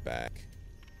 warp back.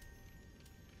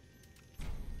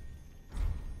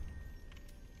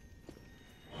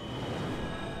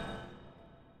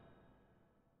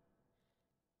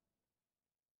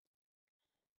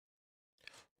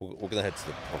 We're gonna head to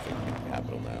the Profaned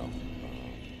Capital now.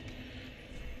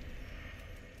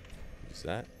 What's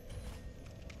that?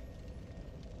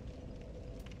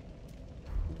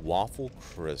 Waffle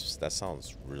crisps. That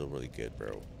sounds really, really good,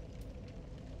 bro.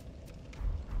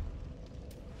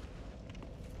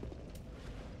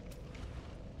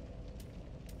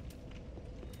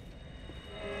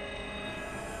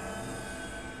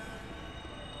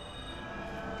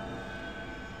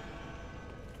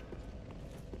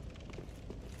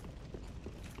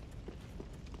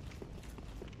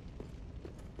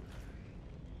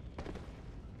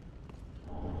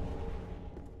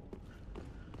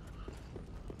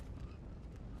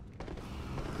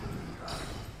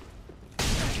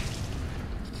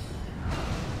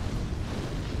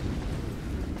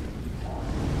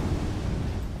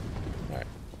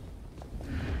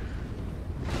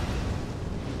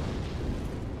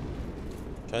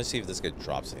 Trying to see if this guy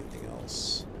drops anything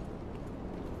else.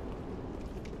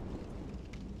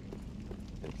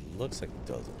 It looks like it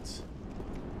doesn't.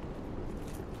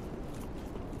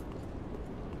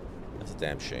 That's a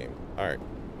damn shame. Alright.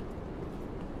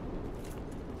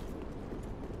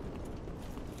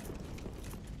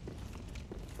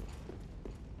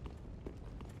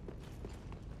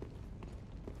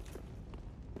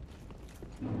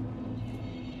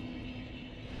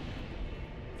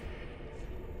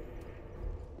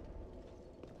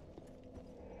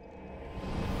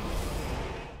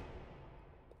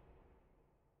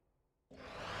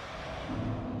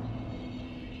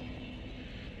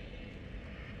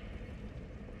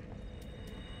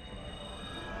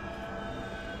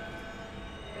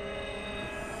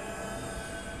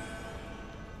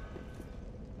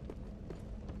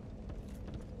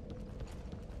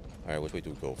 Alright, which way do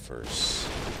we go first?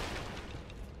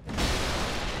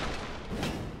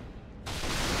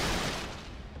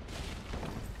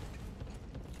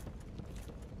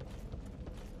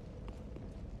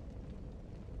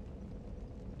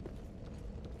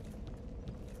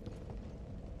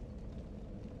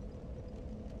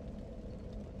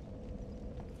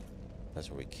 That's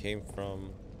where we came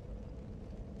from.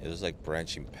 Yeah, there's like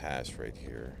branching paths right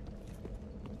here.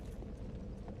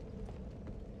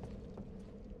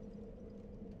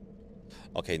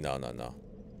 Okay, no. No,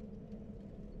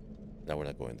 we're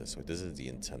not going this way. This is the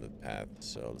intended path,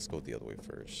 so let's go the other way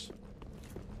first.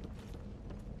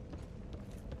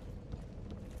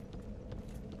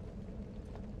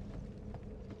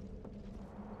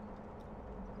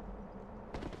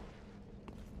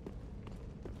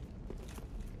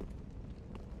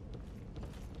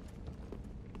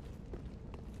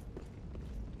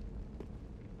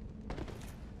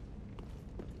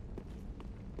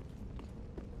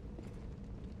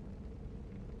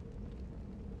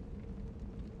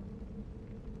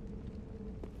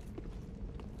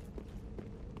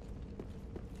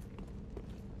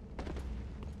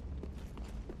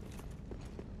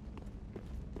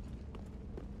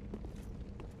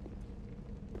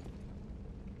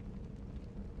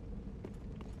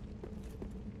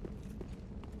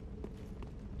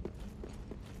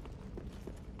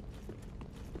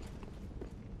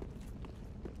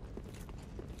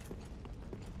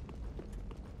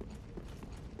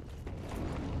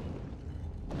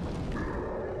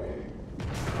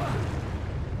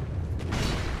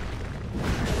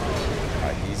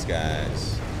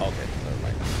 Guys. Okay, never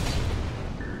mind.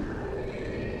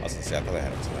 I was gonna say, I thought I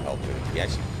had a ton of health, but he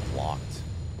actually blocked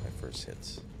my first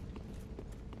hits.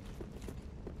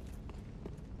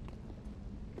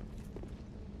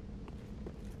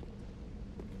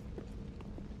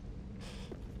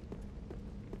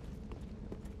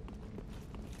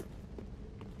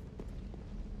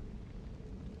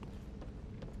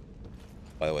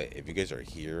 By the way, if you guys are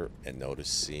here and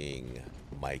noticing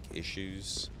mic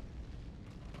issues,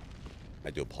 I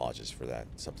do apologize for that.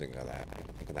 Something that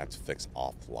I'm gonna have to fix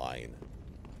offline.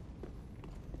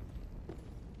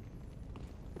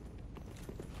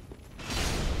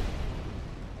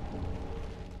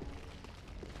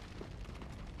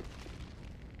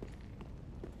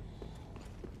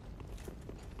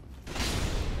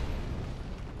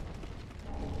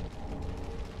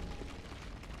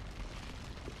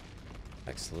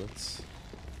 Excellent.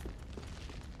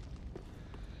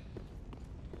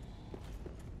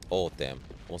 Oh, damn.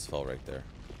 Almost fell right there.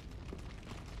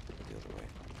 The other way.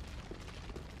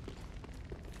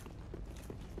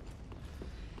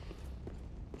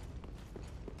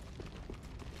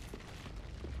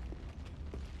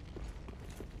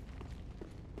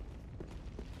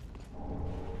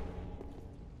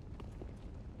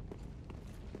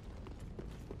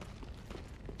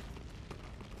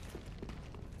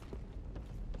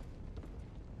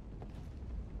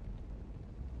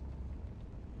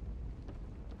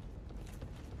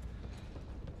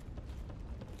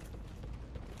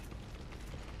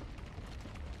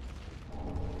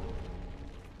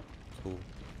 Cool.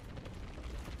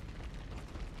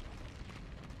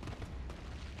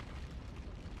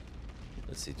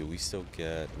 Let's see, do we still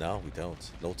get... No, we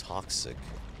don't. No toxic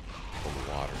from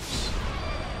the waters.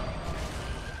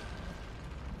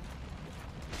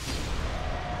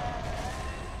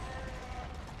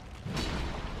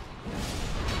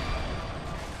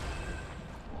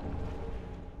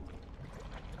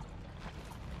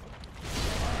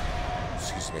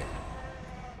 Excuse me.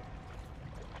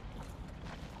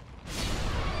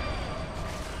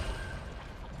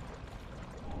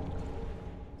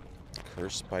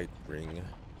 Curse bite ring.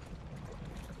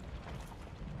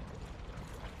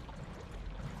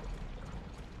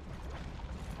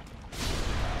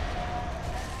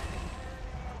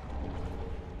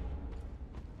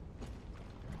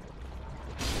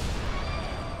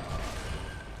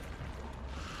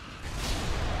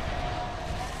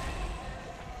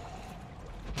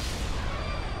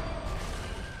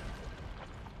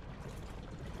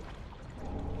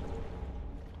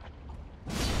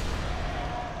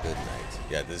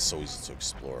 Yeah, this is so easy to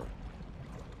explore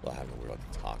without having to worry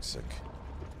about the toxic.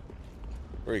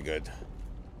 Very good.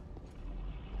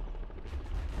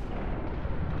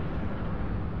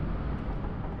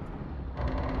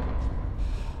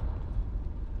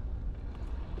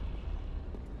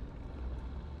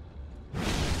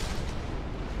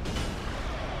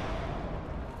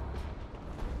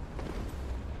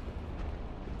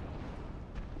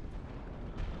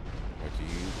 Where do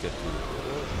you get through the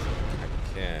door?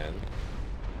 I can.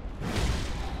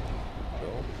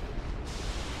 Go.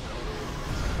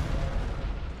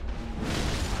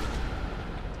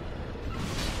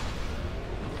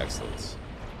 Excellent.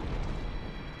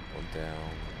 One down.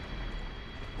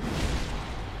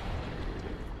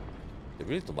 They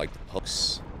really don't like the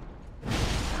pokes. Look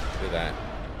at that.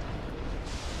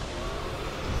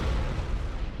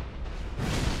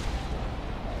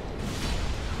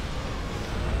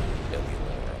 Yeah,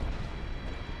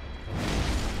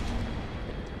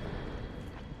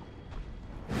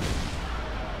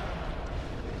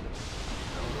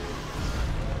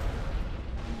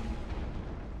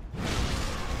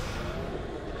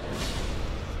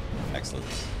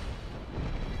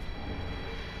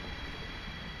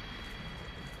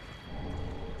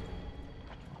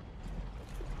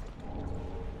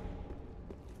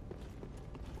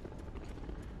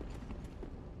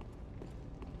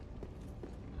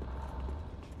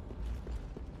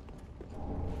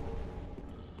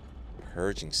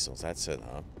 Purging stones, that's it,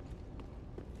 huh?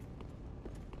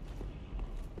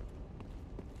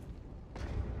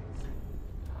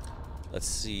 Let's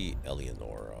see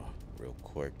Eleonora real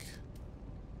quick.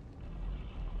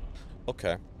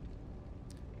 Okay.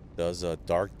 Does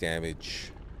dark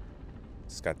damage.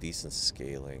 It's got decent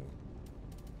scaling.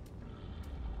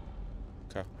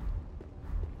 Okay.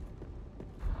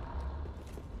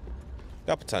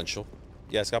 Got potential.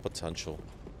 Yeah, it's got potential.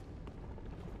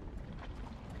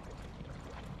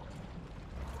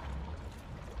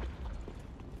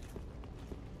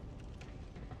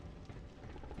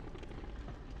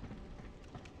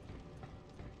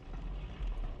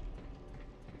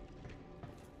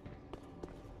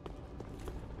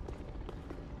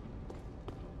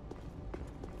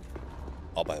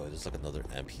 Oh, by the way, there's like another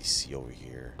NPC over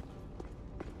here.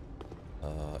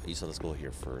 Isa, let's go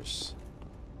here first.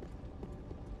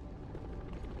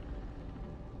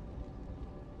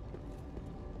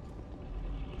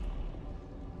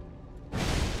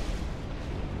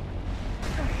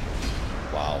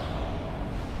 Wow.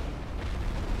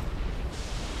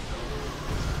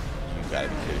 You gotta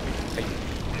be kidding me. Hey.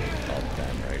 Oh,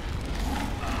 damn right.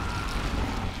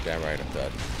 Damn right, I'm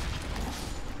dead.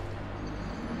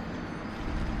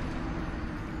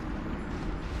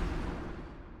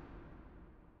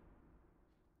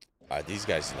 These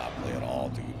guys did not play at all,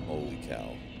 dude. Holy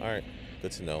cow. Alright,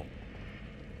 good to know.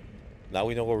 Now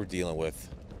we know what we're dealing with.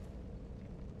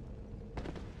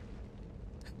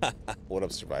 What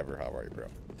up, Survivor? How are you, bro?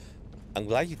 I'm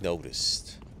glad you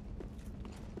noticed.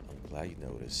 I'm glad you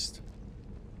noticed.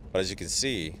 But as you can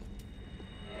see,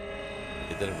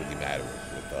 it didn't really matter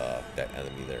with that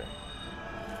enemy there.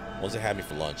 Once they had me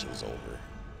for lunch, it was over.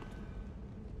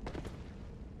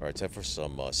 Alright, time for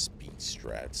some speed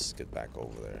strats. Get back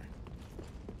over there.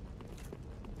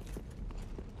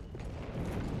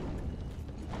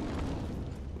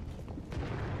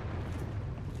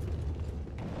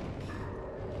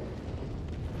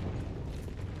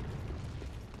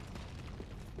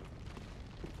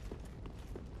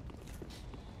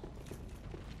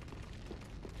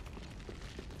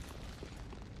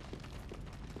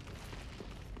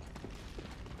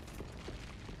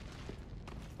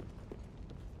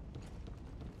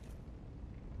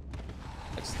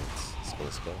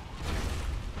 Let's go.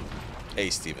 Hey,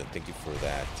 Steven, thank you for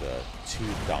that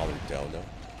 $2 dono.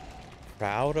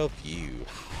 Proud of you.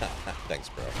 Thanks,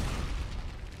 bro.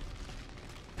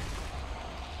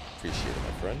 Appreciate it,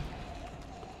 my friend.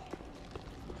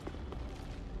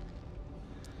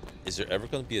 Is there ever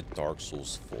going to be a Dark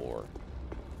Souls 4?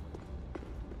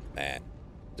 Man,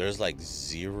 there's like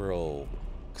zero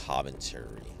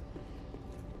commentary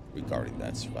regarding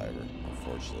that, Survivor,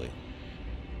 unfortunately.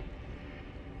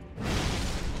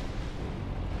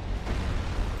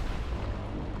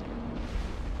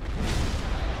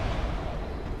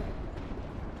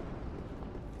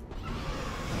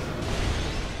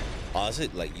 Honestly,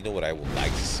 like, you know what I would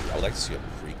like to see? I would like to see a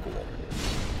prequel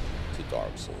to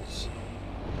Dark Souls.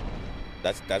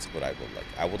 That's what I would like.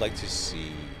 I would like to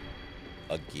see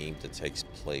a game that takes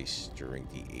place during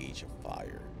the Age of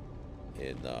Fire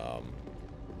in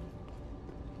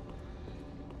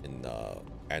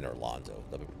Anor Londo.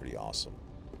 That'd be pretty awesome.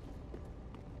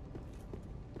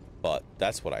 But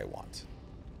that's what I want.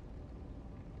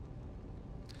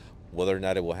 Whether or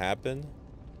not it will happen,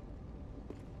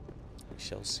 we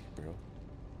shall see, bro.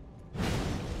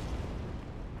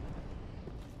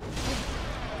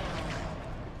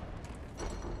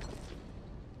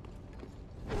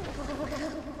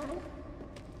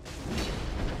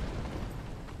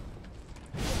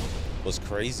 What's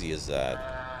crazy is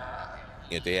that,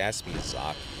 you know, they asked me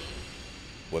exactly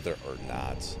whether or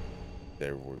not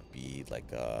there would be like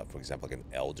for example, like an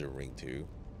Elden Ring 2.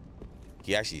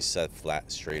 He actually said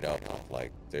flat straight up,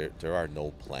 like, there are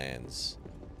no plans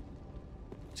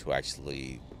to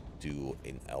actually do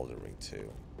an Elden Ring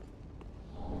 2.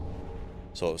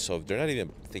 So if they're not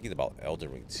even thinking about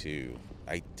Elden Ring 2,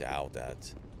 I doubt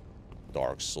that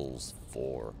Dark Souls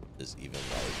 4 is even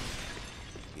like,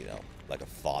 you know, like a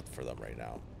thought for them right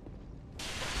now.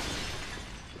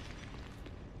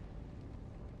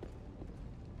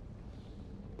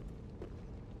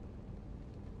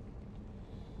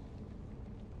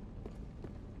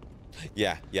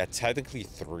 Yeah, technically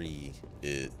 3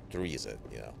 is it,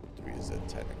 you know, 3 is it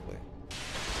technically.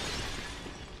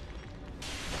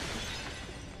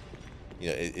 You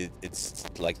know, it's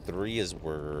like 3 is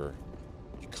where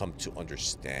you come to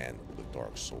understand what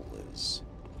Dark Soul is.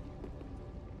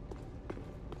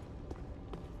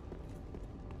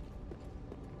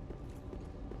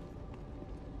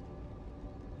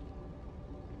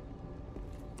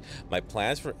 My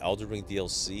plans for Elden Ring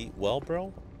DLC, well,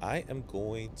 bro, I am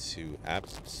going to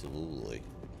absolutely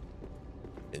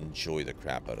enjoy the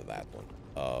crap out of that one.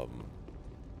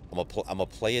 I'm gonna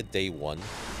play it day one.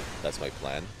 That's my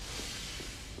plan.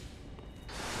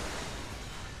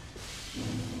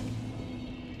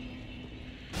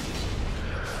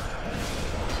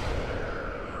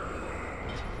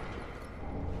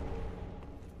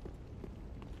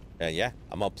 And yeah,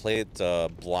 I'm gonna play it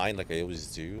blind like I always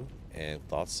do, and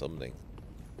thought something.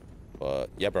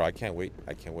 But yeah, bro, I can't wait.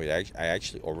 I can't wait. I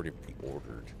actually already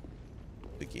pre-ordered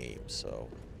the game, so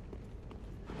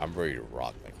I'm ready to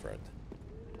rock, my friend.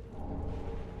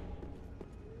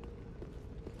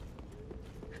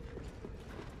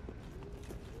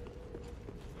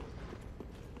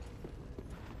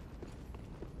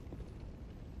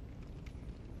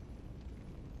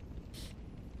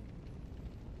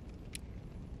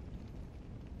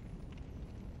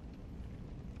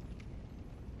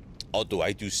 Oh, do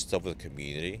I do stuff with the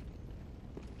community?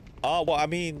 Well, I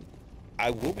mean,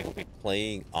 I will be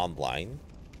playing online.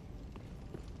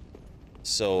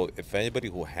 So if anybody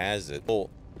who has it, well,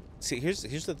 see, here's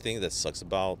the thing that sucks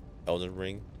about Elden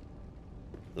Ring,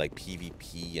 like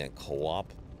PvP and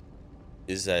co-op,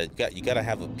 is that you gotta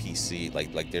have a PC.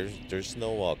 Like there's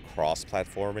no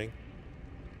cross-platforming,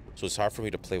 so it's hard for me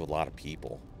to play with a lot of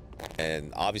people.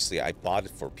 And obviously, I bought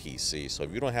it for PC. So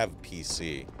if you don't have a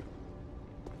PC,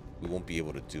 we won't be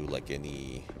able to do like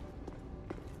any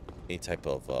type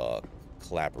of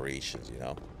collaborations, you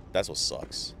know? That's what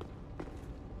sucks.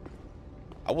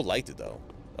 I would like to, though.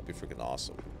 That'd be freaking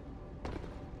awesome.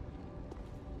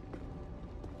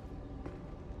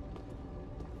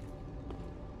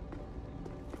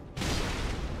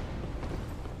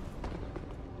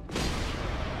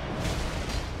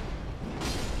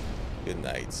 Good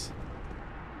night.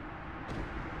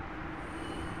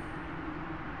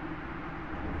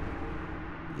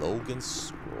 Logan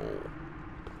Scroll.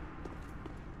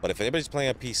 But if anybody's playing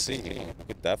a PC, we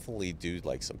could definitely do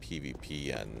like some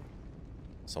PvP and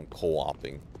some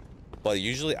co-oping. But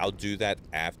usually I'll do that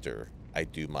after I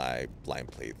do my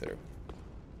blind playthrough.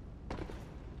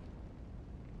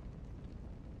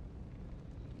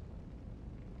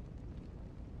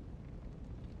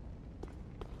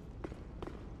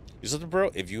 You something, bro?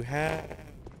 If you have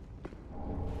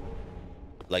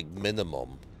like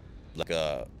minimum, like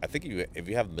I think if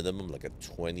you have minimum like a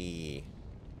 20,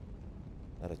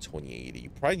 not a 2080, you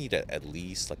probably need at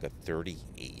least like a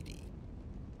 3080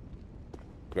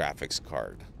 graphics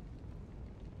card,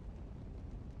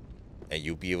 and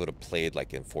you'll be able to play it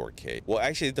like in 4K. Well,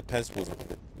 actually, it depends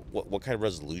what kind of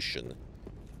resolution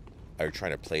are you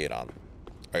trying to play it on.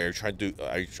 Are you trying to do?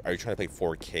 Are you trying to play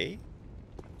 4K?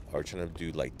 Are you trying to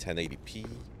do like 1080p?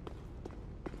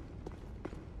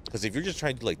 Because if you're just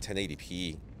trying to do like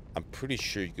 1080p, I'm pretty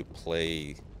sure you could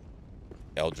play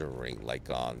Elden Ring like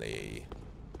on a.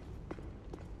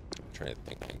 I'm trying to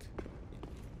think.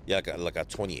 Yeah, like a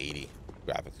 2080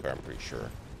 graphics card. I'm pretty sure.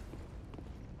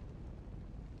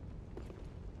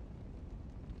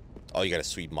 Oh, you got a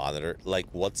sweet monitor. Like,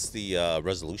 what's the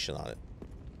resolution on it?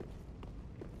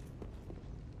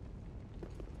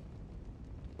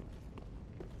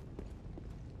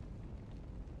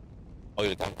 Oh,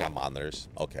 you're talking about monitors.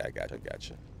 Okay, I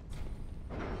gotcha.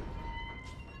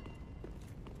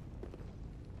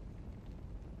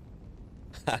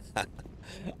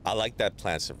 I like that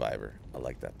plan, Survivor. I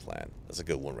like that plan. That's a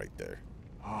good one right there.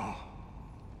 Ah,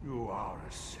 you are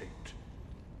a saint.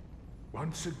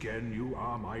 Once again, you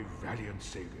are my valiant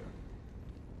savior.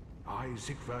 I,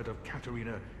 Siegfried of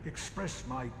Katarina, express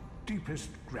my deepest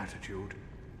gratitude.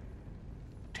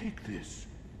 Take this,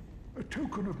 a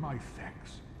token of my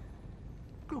thanks.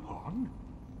 Go on.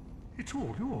 It's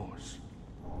all yours.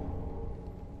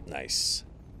 Nice.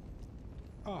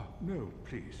 Ah, no,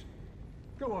 please.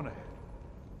 Go on ahead.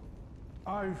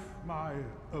 I've my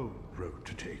own road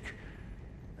to take,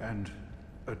 and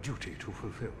a duty to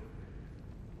fulfill.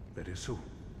 Very soon.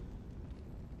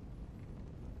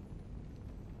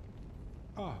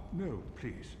 Ah, no,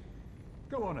 please.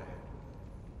 Go on ahead.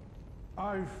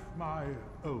 I've my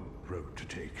own road to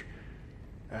take,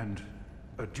 and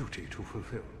a duty to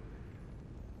fulfill.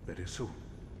 Very soon.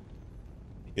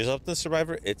 Here's up the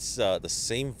Survivor. It's the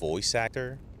same voice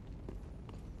actor,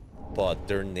 but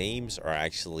their names are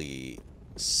actually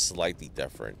slightly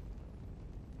different.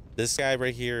 This guy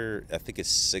right here, I think is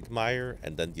Sigmire,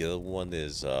 and then the other one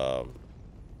is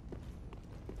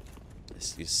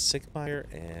Sigmire,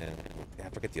 and I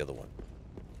forget the other one.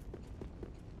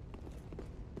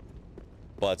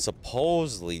 But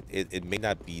supposedly, it may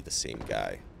not be the same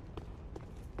guy.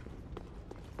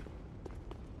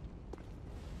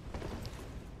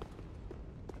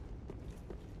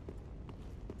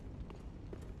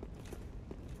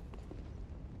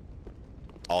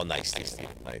 Oh, nice,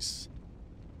 nice.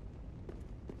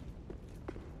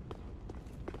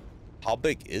 How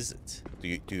big is it?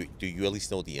 Do you at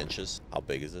least know the inches? How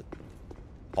big is it?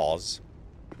 Pause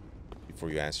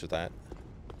before you answer that.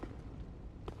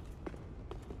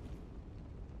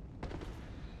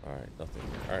 All right, nothing.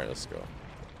 All right, let's go.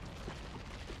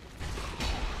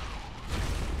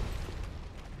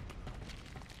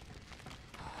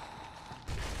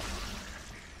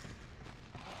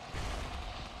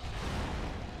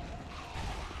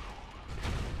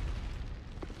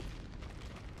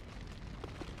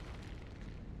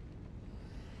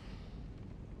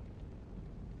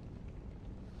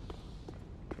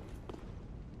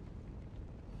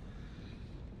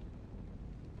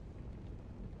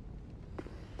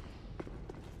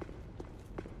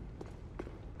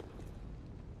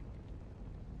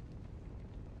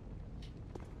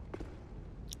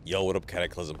 Yo, what up,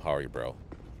 Cataclysm? How are you, bro?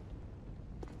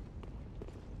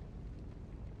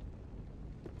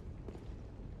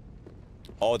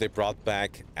 Oh, they brought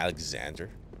back Alexander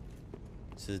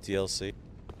to the DLC. You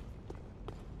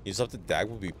know something that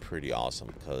would be pretty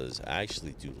awesome because I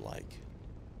actually do like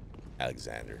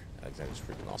Alexander. Alexander's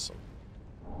freaking awesome.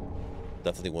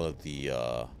 Definitely one of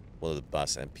the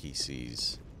best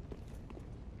NPCs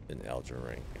in Elden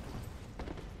Ring.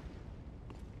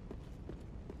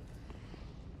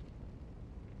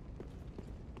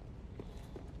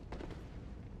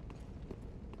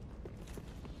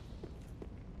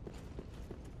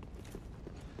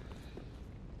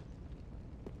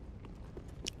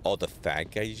 Oh, the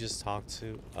fat guy you just talked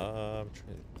to? I'm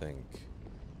trying to think.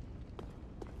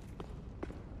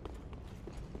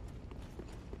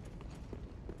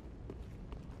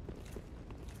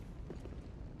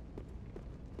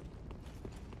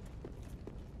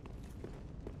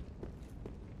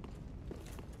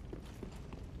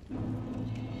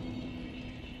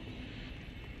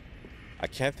 I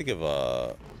can't think of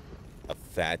a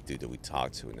fat dude that we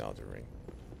talked to in Elden Ring.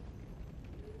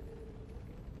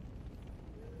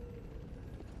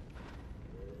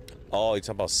 Oh, you're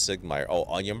talking about Sigmire. Oh,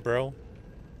 Onion Bro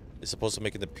is supposed to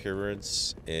make an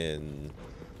appearance in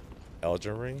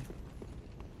Elden Ring.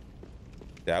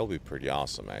 That would be pretty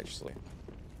awesome, actually.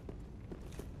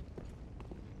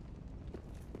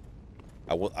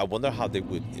 I wonder how they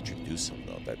would introduce him,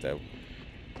 though.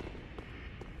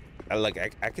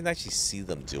 I can actually see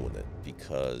them doing it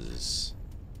because,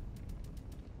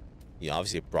 you know,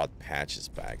 obviously it brought Patches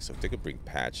back. So if they could bring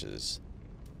Patches,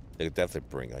 they could definitely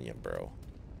bring Onion Bro.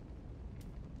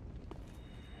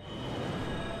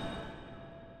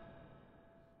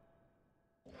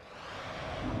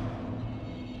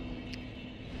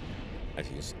 I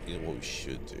think you know what we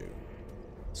should do.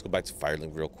 Let's go back to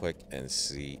Firelink real quick and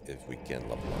see if we can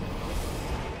level up.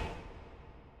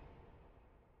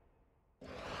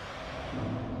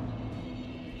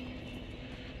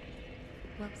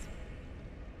 Whoops.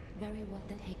 Very well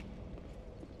then take.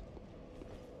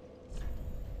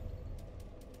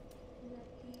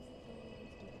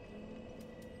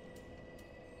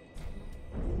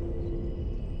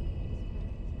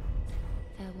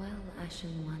 Farewell,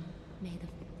 Ashen One. May the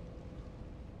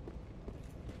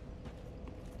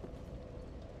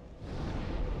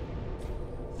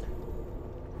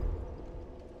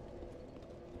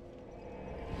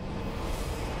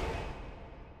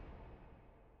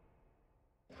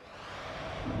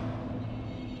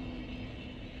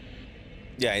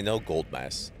Yeah, I know Gold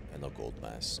Mass.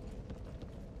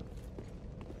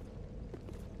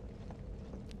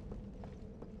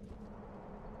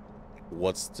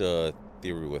 What's the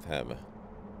theory with him?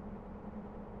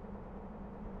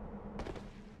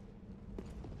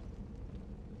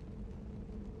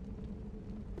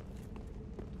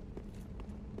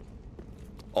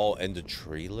 Oh, and the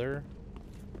trailer?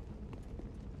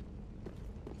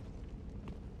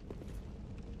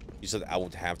 You said I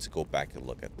would have to go back and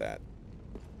look at that.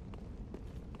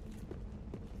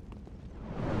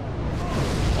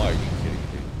 Oh, are you kidding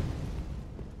me?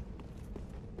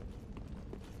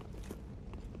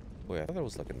 Wait, I thought there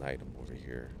was like an item over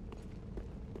here.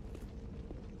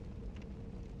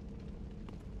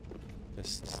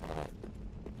 This is not.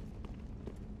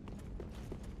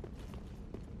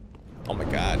 Oh my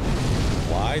god.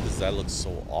 Why does that look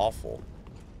so awful?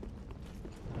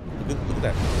 Look at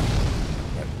that.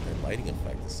 That lighting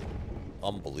effect is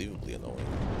unbelievably annoying.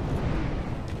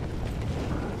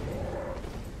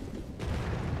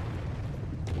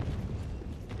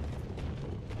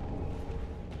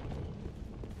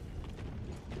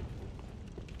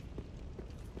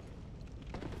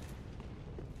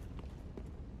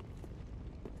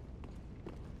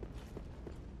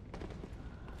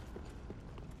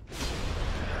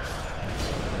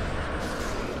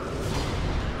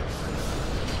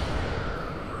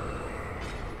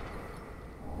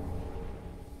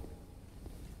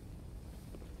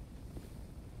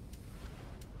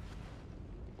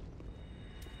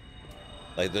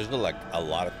 Like, there's no, like, a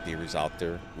lot of theories out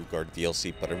there regarding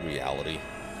DLC, but in reality,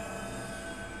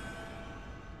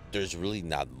 there's really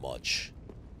not much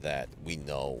that we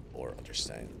know or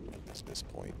understand at this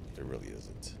point. There really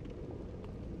isn't.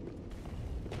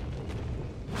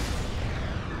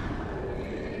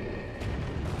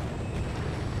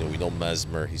 You know, we know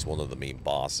Mesmer, he's one of the main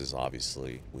bosses,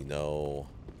 obviously. We know...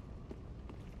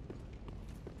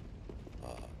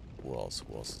 who else?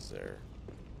 Who else is there?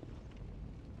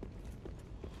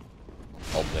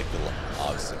 Oh, Nicola,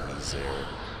 obviously he's there.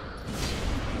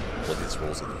 What his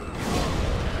roles in the movie.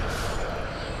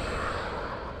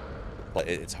 But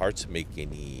it's hard to make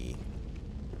any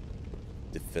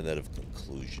definitive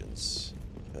conclusions.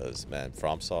 Because, man,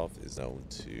 FromSoft is known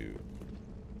to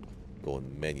go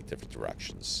in many different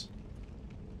directions.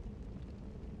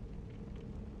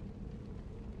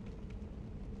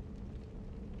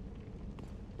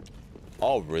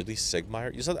 Oh, really,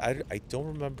 Sigmire? You said I don't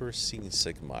remember seeing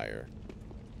Sigmire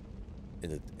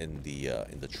in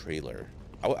the trailer.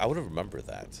 I would have remembered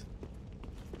that.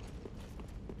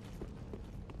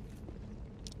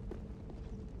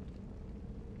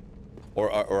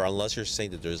 Or unless you're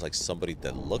saying that there's like somebody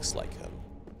that looks like him,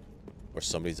 or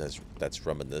somebody that's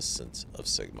reminiscent of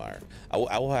Sigmire. I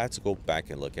will have to go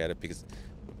back and look at it because,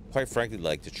 quite frankly,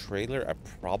 like the trailer, I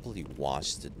probably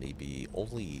watched it maybe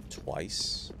only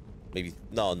twice. Maybe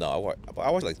no, I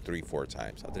watched like 3-4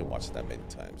 times. I didn't watch it that many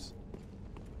times.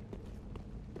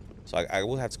 So I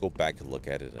will have to go back and look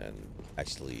at it and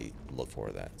actually look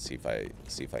for that. See if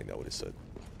I notice it.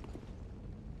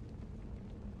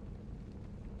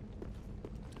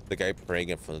 The guy praying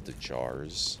in front of the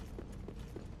jars.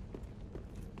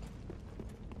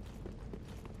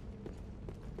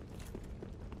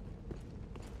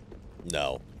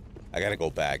 No, I gotta go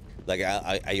back. Like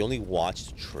I only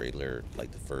watched the trailer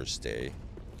like the first day,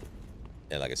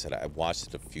 and like I said, I watched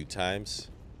it a few times,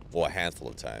 well, a handful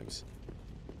of times,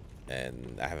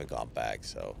 and I haven't gone back.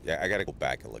 So yeah, I gotta go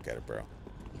back and look at it, bro.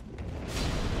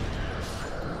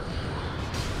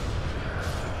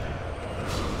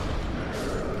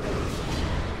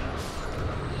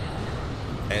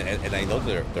 And I know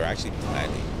they're actually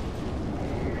planning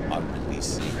on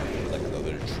releasing like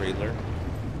another trailer.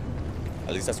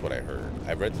 At least that's what I heard.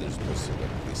 I read that they're supposed to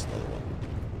release another one,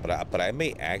 but I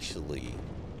may actually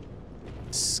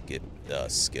skip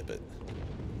it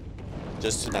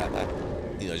just to not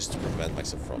just to prevent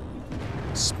myself from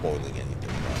spoiling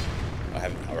anything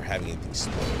or having anything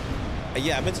spoiled.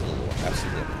 Yeah, I'm into the lore.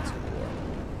 Absolutely, I'm into the lore.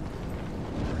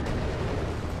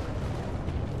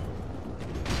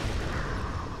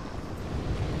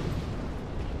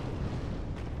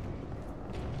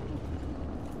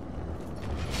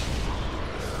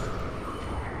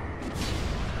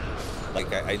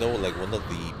 I know like one of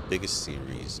the biggest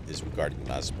series is regarding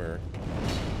Mesmer,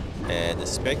 and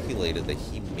it's speculated that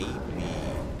he may be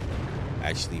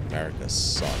actually Marika's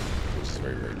son, which is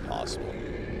very, very possible.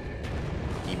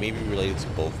 He may be related to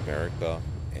both Marika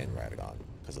and Radagon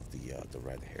because of the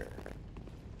red hair.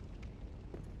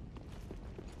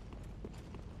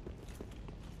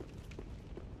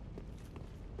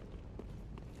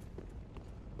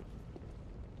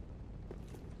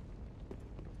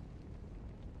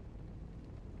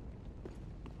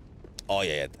 Oh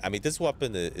yeah, I mean this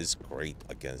weapon is great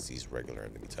against these regular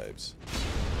enemy types.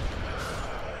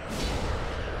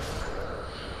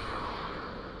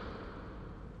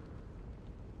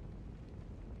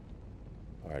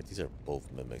 All right, these are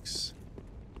both mimics.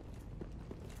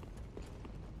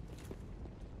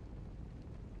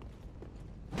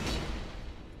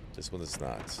 This one is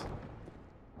not.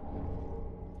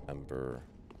 Ember.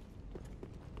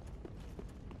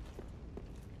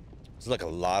 There's like a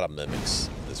lot of mimics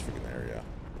in this freaking area.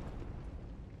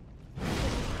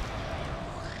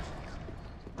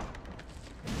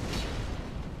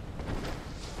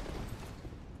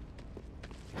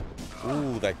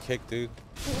 Ooh, that kick, dude.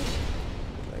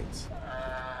 Thanks.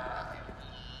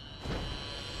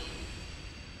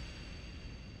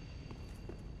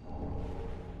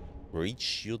 Great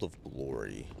Shield of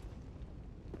Glory.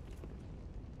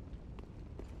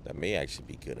 That may actually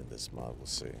be good in this mod, we'll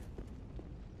see.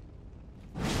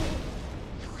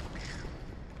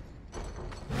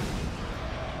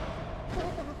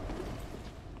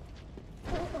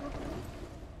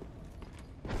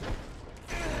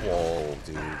 Whoa,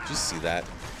 dude. Did you see that?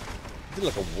 He did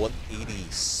like a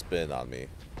 180 spin on me.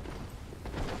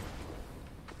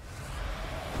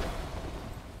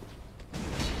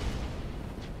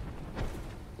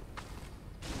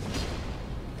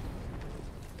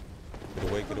 Get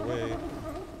away, get away.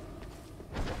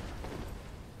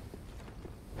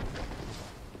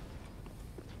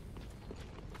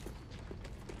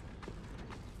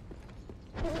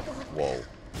 Whoa.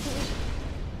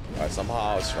 Alright,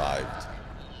 somehow I survived.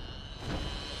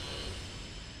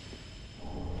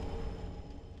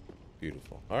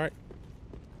 Beautiful. Alright.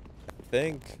 I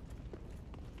think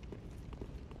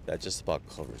that just about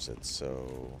covers it,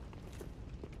 so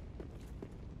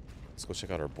let's go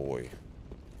check out our boy.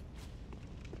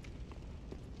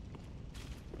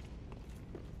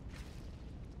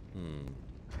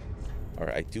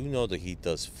 Alright, I do know that he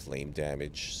does flame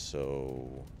damage,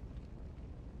 so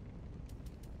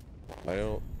I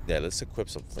don't... Yeah, let's equip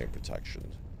some flame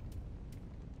protection.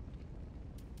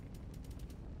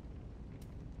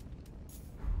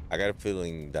 I got a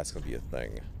feeling that's gonna be a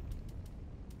thing.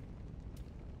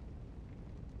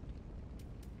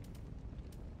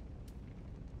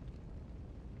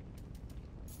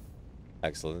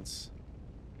 Excellence.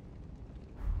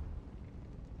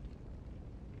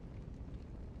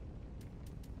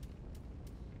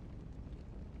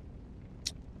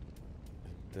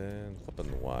 Then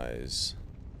weapon-wise,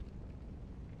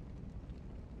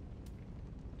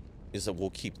 is that we'll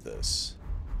keep this.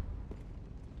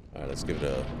 All right, let's give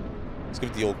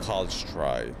it the old college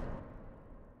try.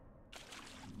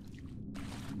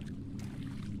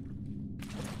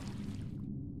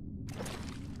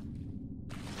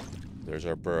 There's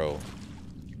our bro,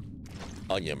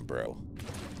 Onion Bro.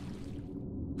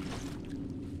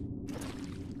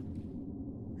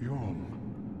 Yhorm,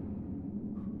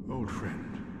 old friend.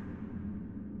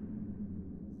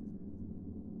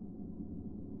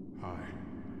 I,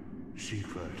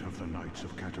 Siegfried of the Knights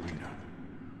of Catarina,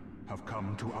 have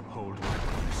come to uphold my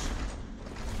promise.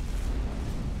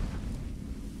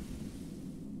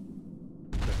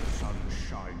 Let the sun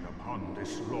shine upon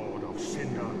this Lord of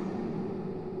Cinder.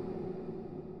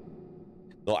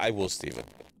 No, I will, Steven.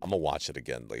 I'm gonna watch it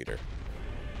again later.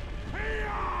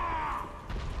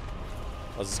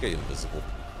 Let's just get invisible.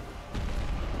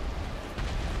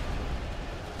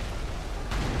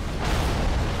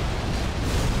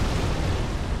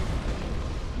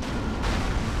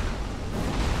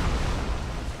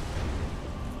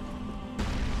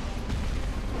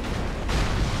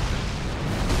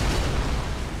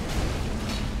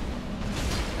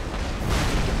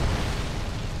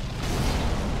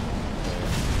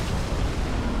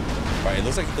 It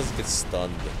looks like he doesn't get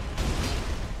stunned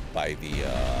by the,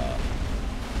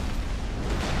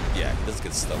 yeah, he doesn't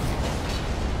get stunned anymore.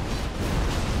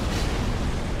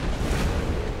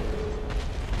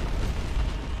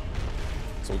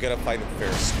 So we gotta fight him fair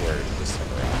and square this time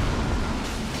around.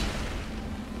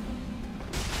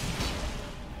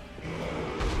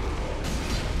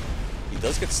 He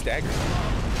does get staggered.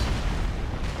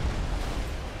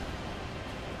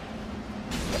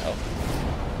 What the hell?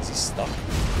 Is he stuck?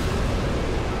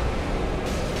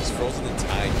 He's frozen in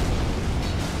time.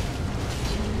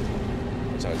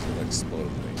 Which I was gonna explode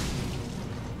at me.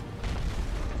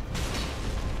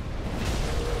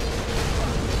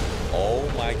 Oh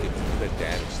my god, look at that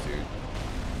damage, dude.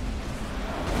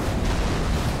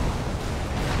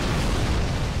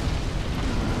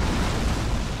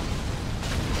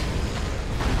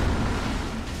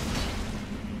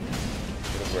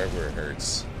 Get him wherever it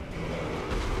hurts.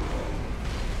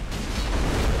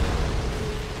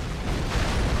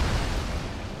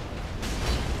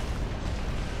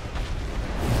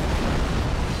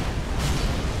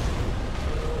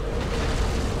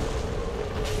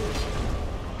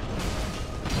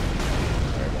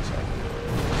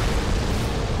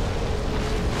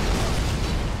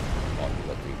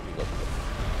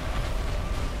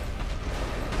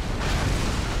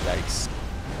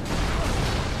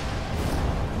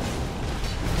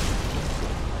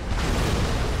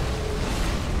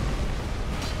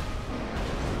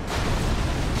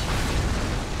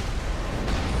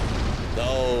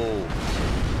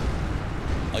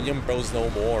 Onion Bros no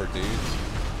more, dude.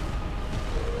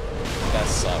 That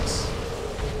sucks.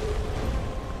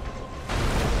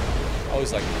 I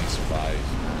always like when you survive.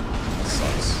 That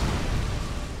sucks.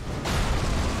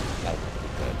 I would do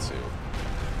that too.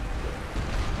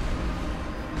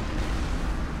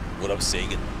 What up,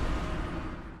 Sagan?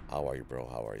 How are you, bro?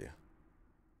 How are you?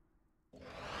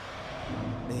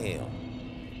 Damn.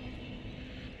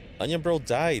 Onion Bro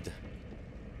died.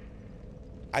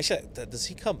 Does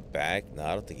he come back? No,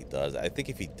 I don't think he does. I think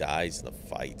if he dies in the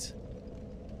fight,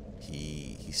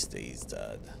 he stays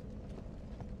dead.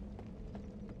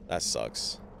 That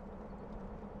sucks.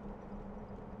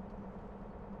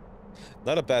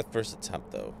 Not a bad first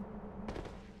attempt, though.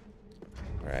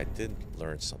 Alright, I did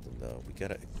learn something, though. We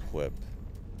gotta equip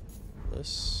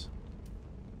this.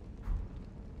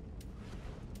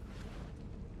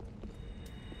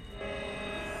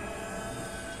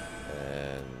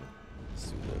 And let's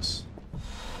do this.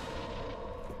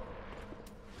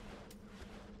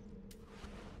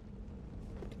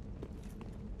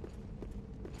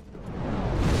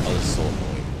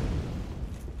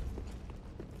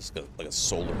 like a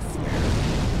solar flare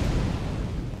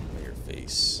on your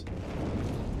face.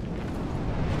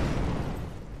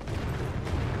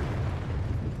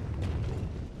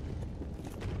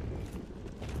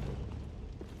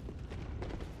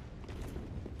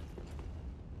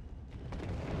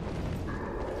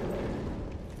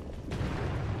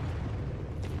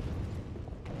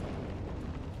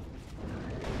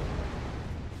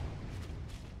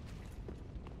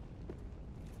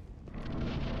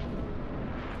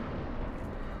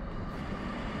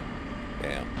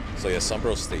 So yeah,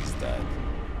 Sombro stays dead.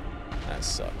 That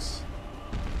sucks.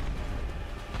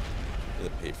 I'm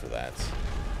gonna pay for that.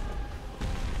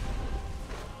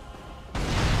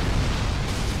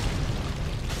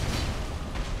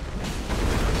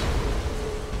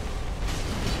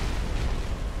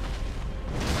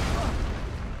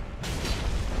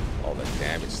 All that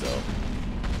damage though.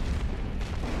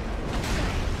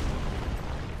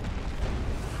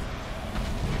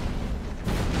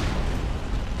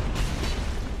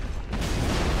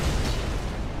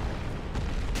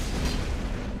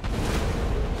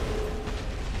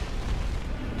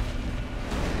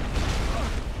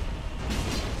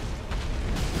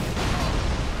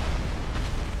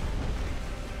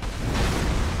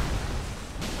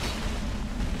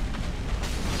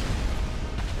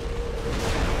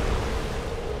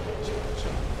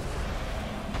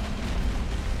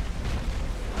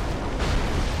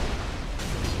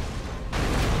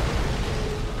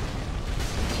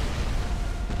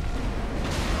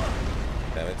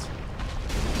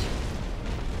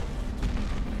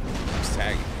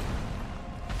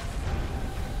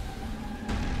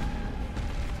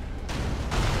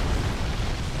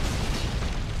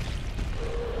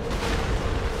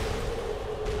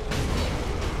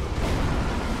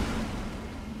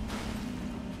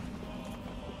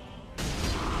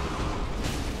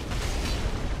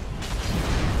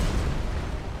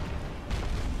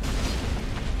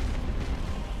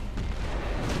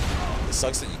 It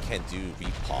sucks that you can't do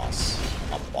repos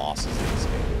on bosses in this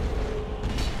game.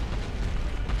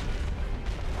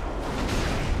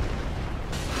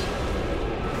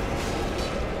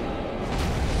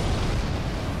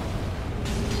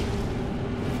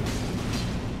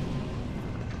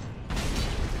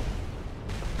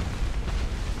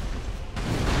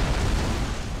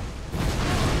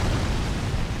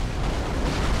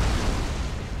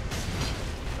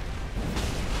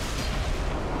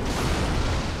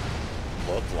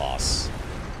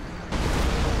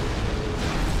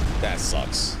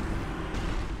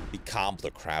 The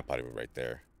crap out of me right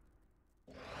there.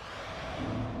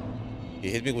 He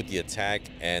hit me with the attack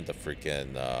and the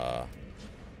freaking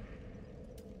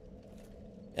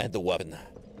and the weapon.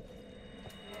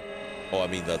 Oh, I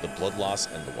mean the blood loss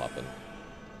and the weapon.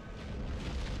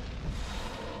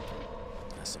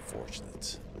 That's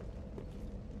unfortunate.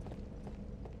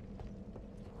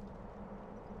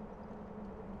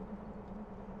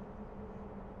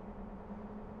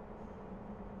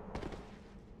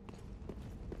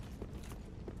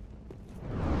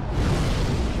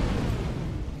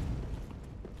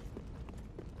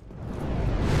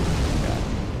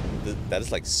 That is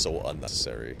like so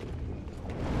unnecessary.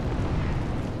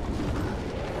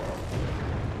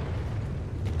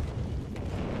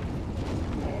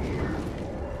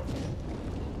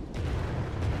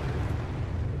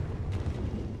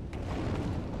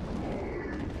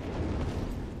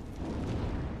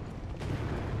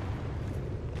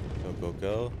 Go, go,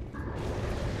 go.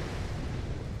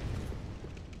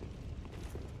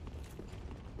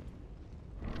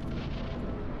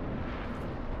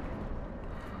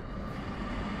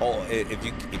 Oh,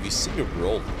 if you see me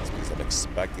roll, it's because I'm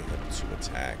expecting him to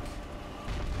attack.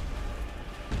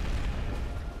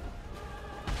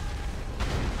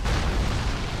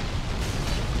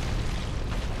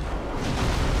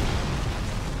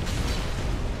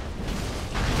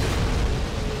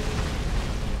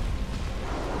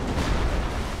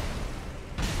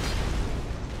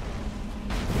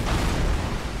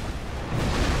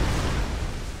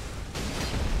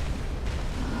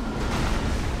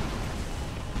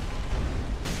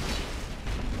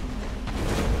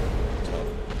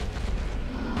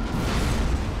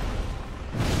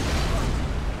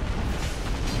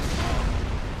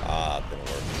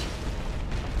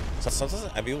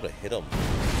 Sometimes I'm able to hit him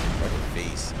right in the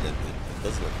face, and it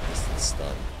does like instant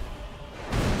stun.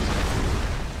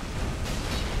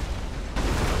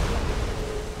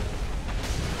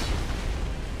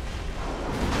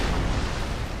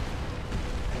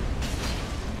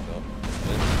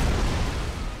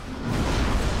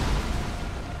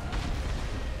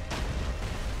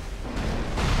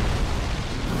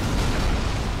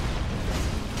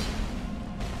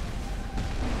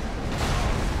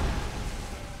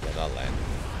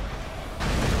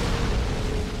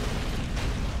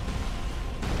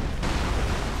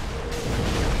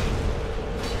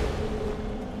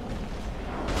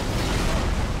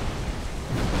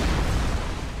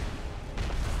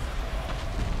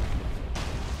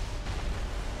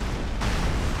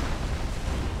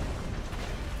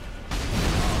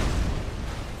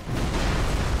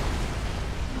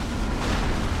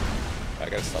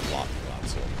 gotta stop locking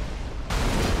onto him.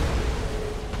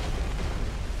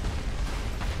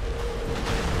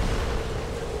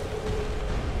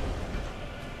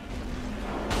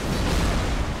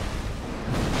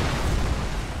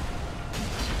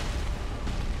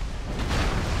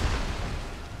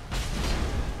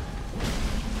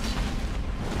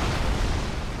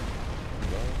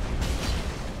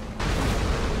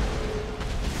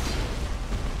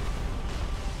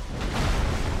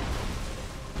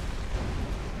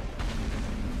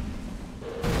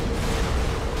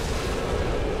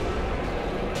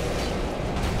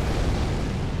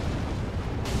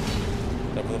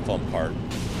 Fun part.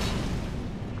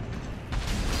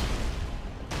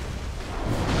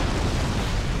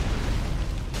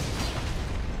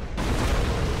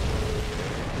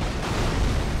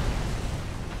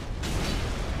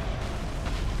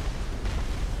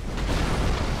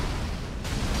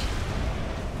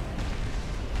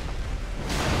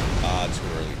 Too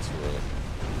early, too early.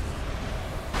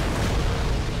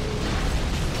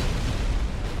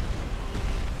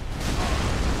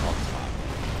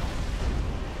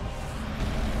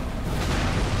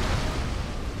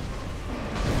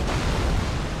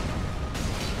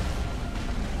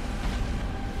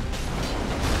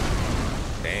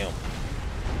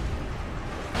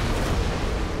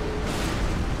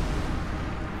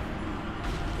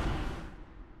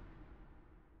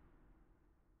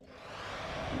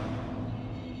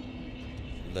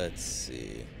 Let's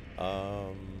see.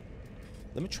 Let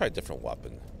me try a different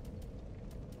weapon.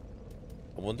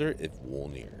 I wonder if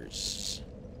Wolnir's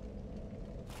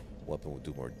weapon would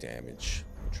do more damage.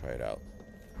 We'll try it out.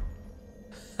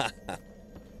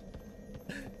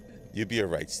 You'd be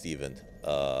alright, Steven.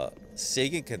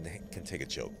 Sagan can take a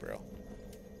joke, bro.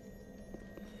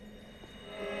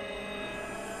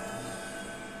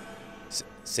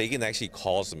 Sagan actually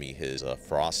calls me his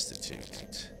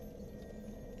prostitute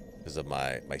because of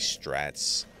my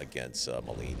strats against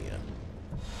Melania.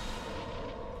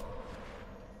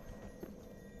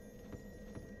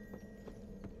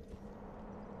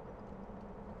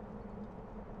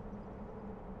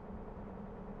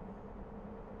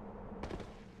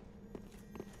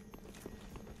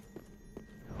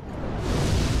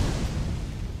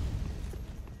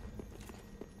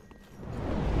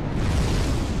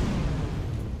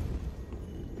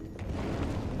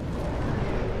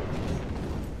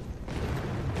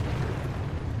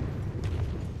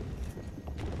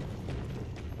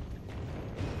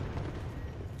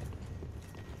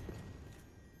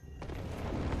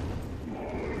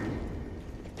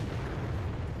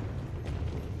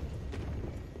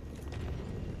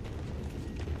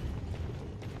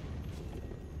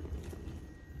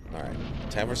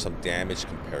 Time for some damage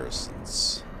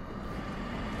comparisons.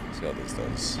 Let's see how this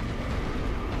does.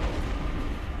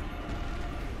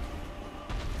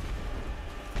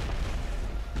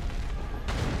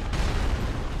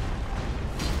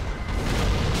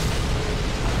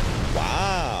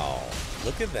 Wow!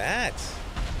 Look at that!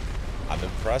 I'm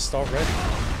impressed already.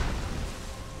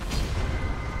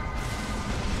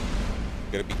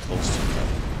 I'm gonna be close to that.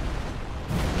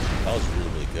 That was really,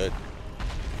 really good.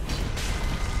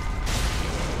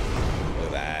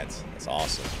 That's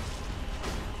awesome.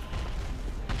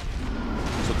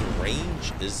 So the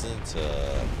range isn't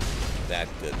that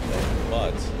good though,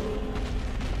 but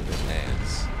it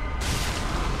enhances.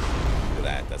 Look at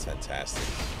that. That's fantastic.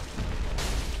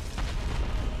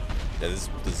 Yeah, this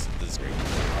is great.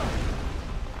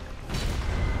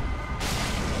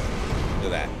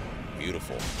 Look at that.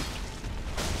 Beautiful.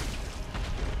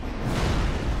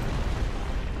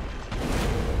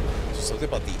 Something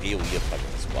about the AoE effect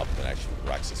of this weapon that actually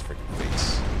wrecks his freaking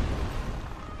face.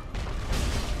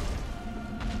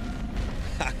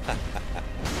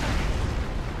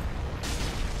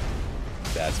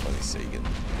 That's funny, Sagan.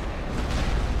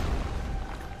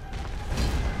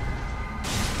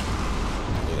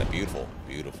 Look at that. Beautiful.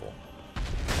 Beautiful.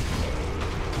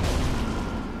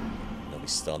 Then we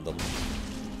stunned them.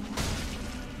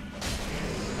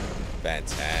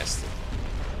 Fantastic.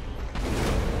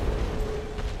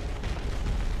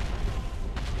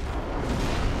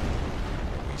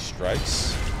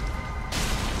 Strikes.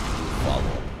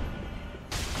 Follow.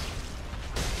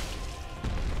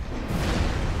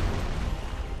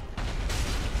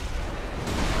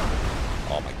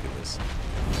 Oh my goodness.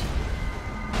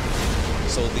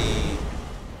 So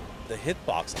the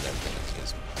hitbox on that thing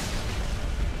is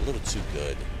a little too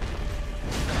good.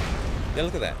 Yeah,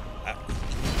 look at that.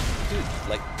 Dude,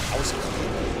 like I was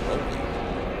completely rolling.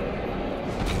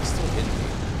 He still hit me.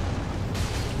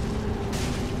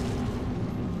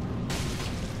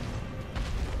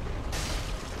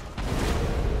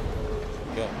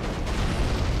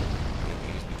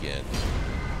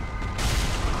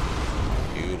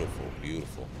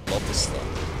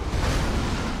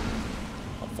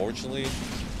 unfortunately.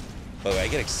 But I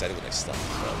get excited when I stun them.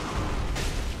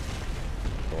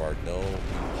 There are no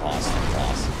impossible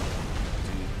losses.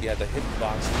 Dude, yeah, the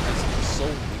hitbox is so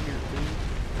weird, dude.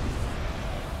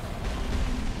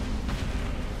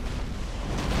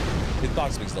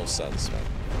 Hitbox makes no sense, man.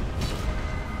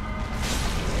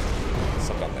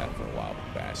 Suck on that for a while,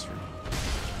 bastard.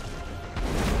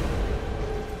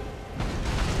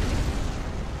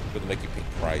 Gonna make you pay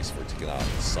price for taking out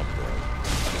some bro.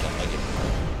 I mean, an onion bro.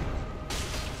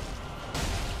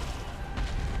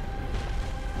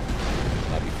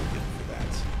 Not be forgiven for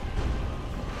that.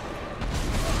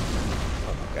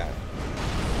 Oh my god.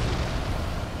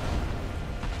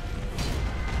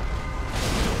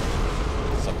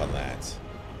 Suck on that.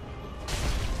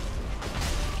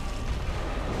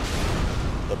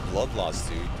 The blood loss,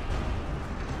 dude.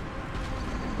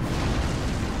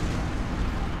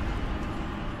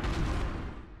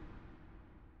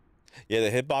 Yeah, the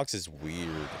hitbox is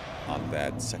weird on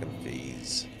that second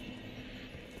phase.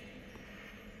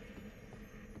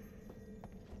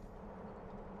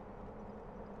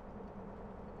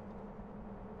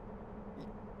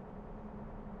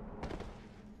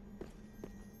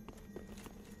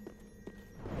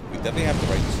 We definitely have the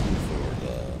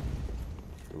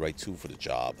right tool for the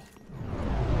job.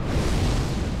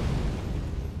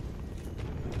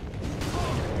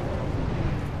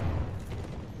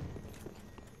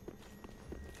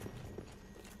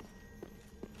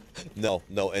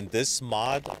 No, in this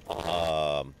mod,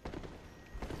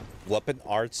 weapon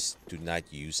arts do not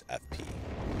use FP,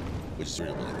 which is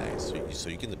really, really nice. So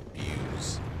you can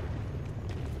abuse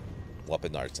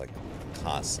weapon arts like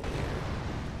constantly.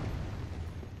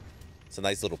 It's a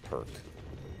nice little perk.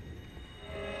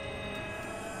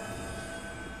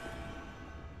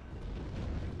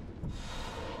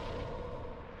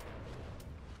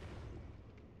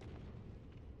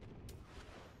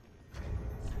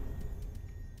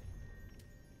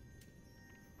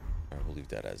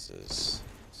 That as is.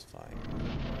 It's fine.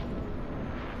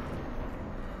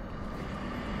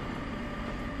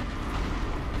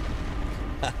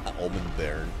 Omen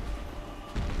Baron.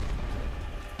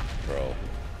 Bro.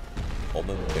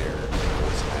 Omen Baron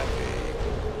always have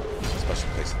a special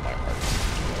place in my heart.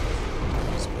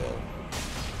 Use Bill.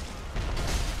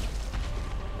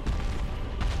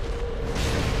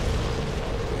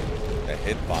 That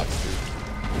hitbox, dude.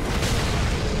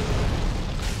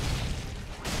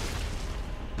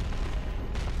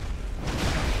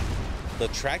 The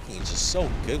tracking is just so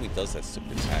good when he does that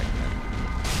super attack, man.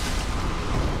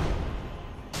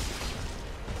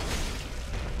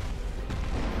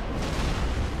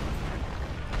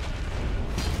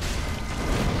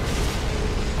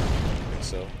 I think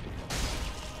so.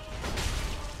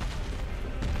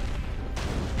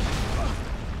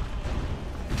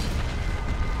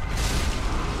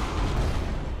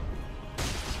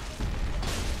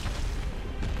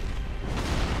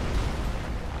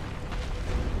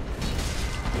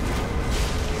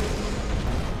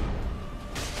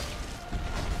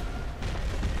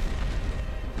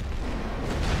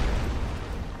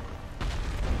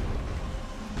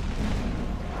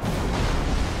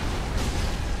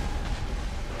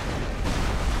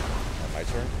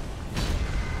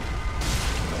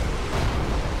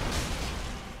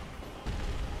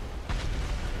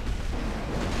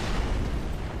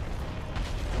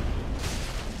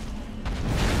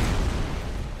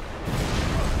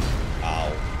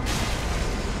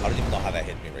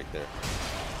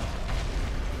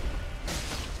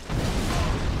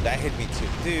 That hit me too.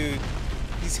 Dude,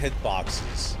 these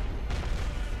hitboxes.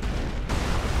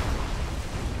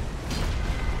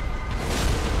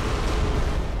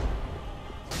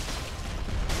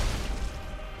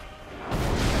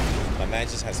 My man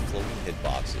just has floating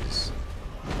hitboxes.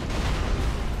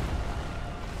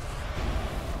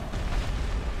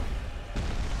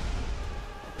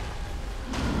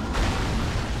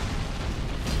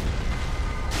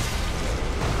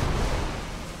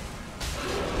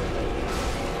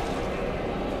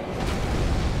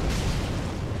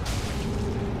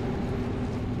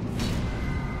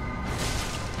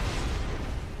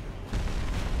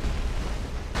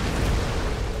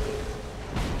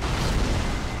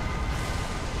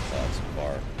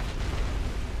 Far.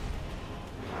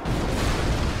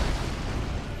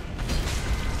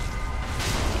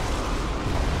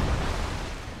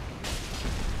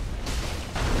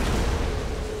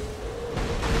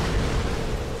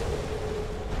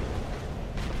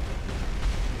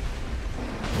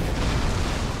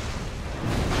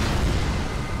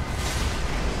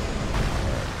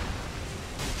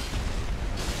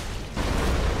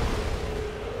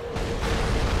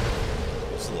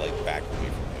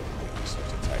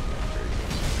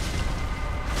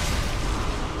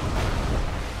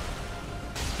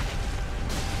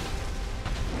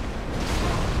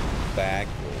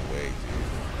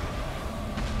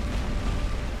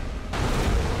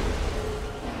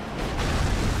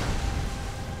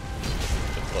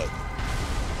 put.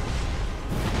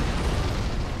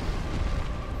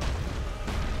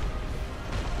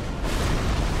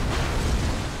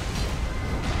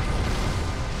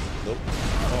 Nope.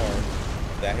 Hard.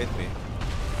 That hit me.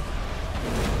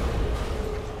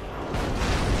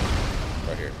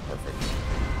 Right here. Perfect.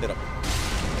 Hit him.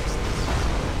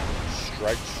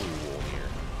 Strike true on here.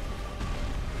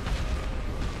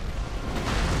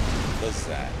 Does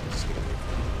that? Just get away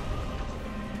from it.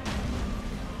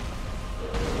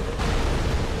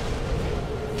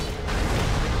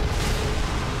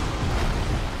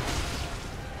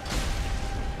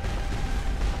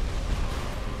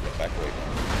 Get back away.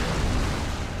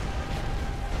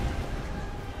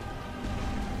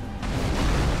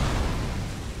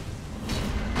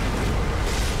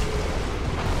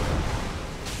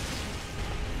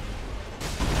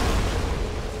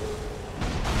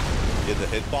 The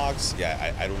hitbox,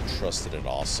 yeah, I don't trust it at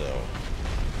all. So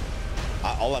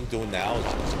all I'm doing now is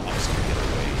I'm just gonna get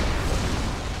away.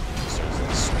 So it's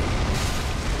like swing,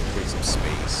 create some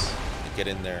space, and get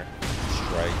in there,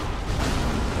 strike,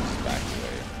 and just back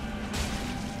away.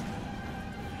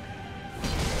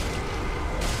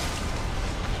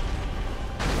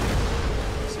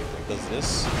 Let's see if it does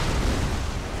this.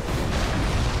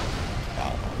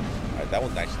 Wow, all right, that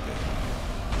one's actually good.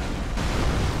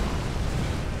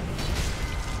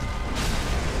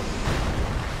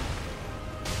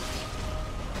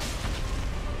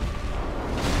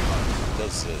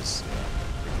 This, yeah,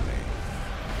 freaking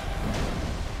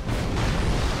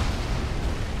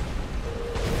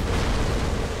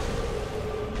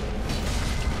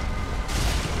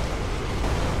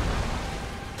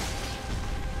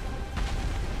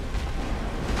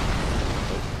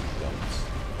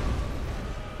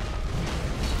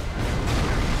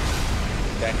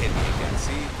that hit me again.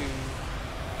 See, dude,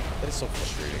 that is so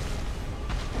frustrating.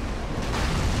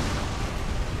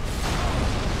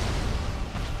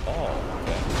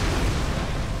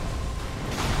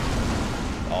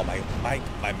 Oh,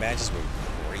 my matches were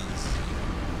crazy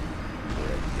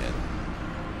right at the end.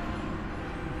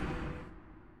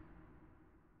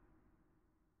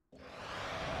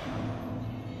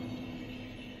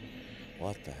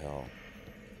 What the hell?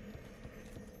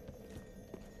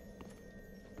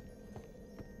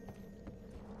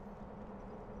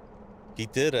 He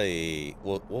did a,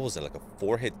 what was it, like a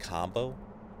 4-hit combo?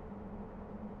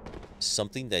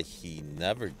 Something that he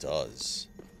never does.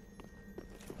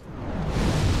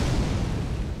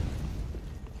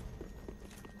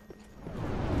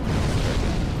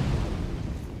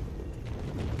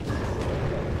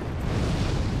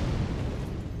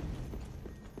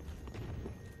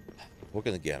 We're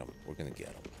gonna get him. We're gonna get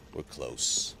him. We're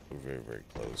close. We're very, very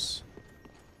close.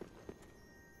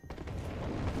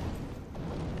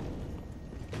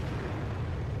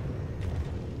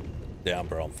 Damn,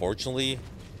 bro. Unfortunately,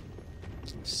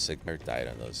 Sigmar died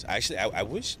on us. Actually, I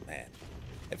wish, man,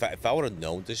 if I would have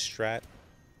known this strat,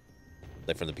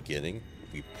 like from the beginning,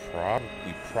 we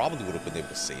probably would have been able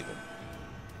to save him.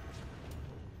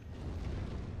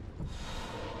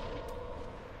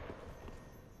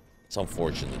 It's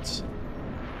unfortunate.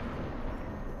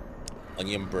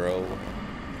 Onion Bro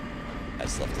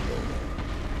has left to go.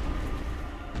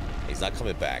 He's not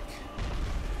coming back.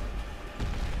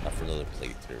 Not for another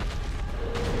playthrough.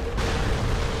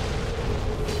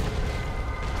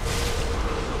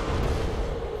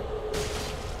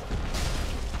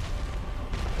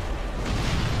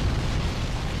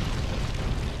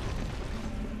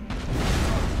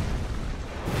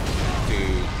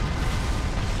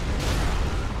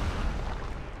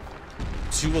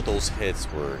 Two of those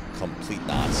hits were complete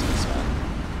nonsense, man.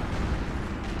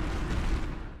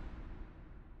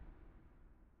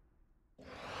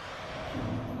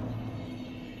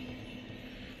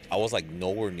 I was like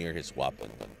nowhere near his weapon,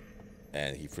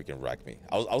 and he freaking wrecked me.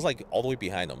 I was like all the way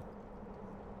behind him.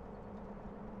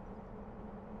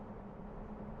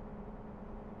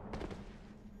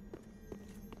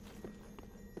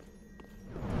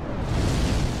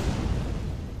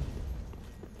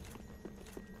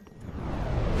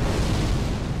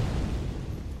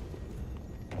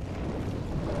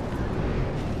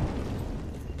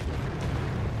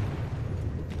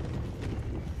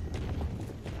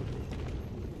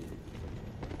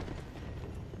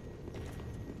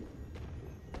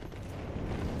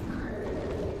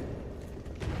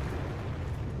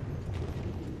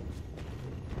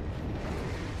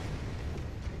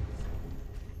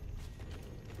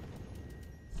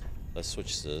 Let's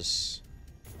switch this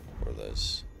or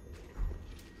this.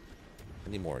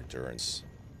 I need more endurance.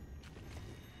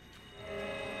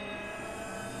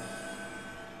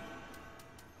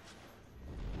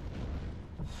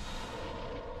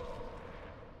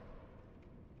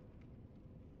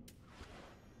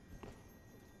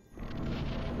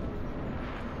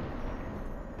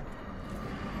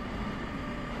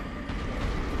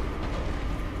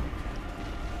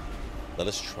 Let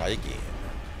us try again.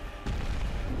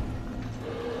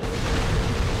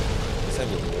 This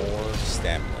time with more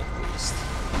stamina at least.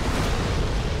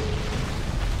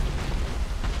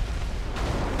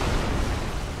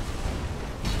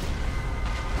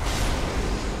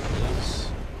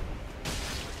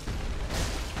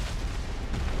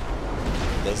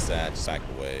 Does that, just back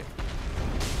away.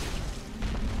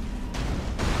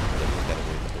 Then we gotta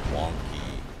wait for the wonky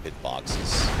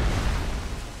hitboxes.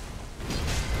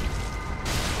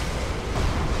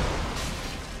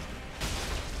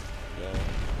 Yeah.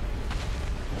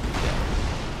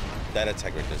 That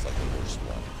attack right there is like the worst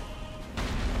one.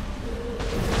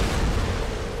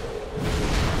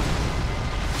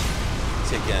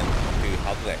 See again, dude,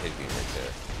 how did that hit me right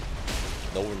there?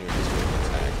 Nowhere near his rate of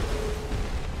attack.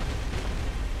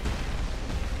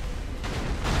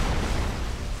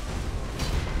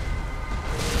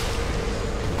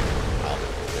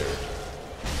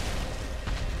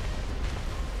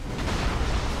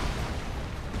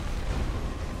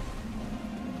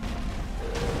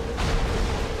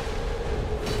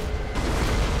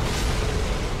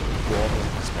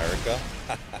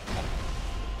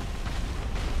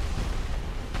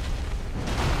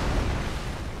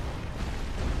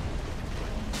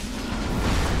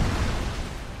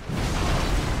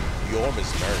 Yhorm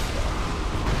is America.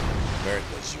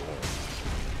 America is Yhorm.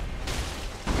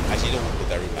 Actually, you know what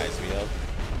that reminds me of?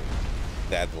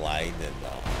 That line in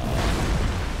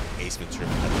Ace Ventura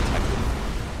at the Detective.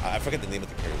 I forget the name of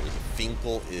the character.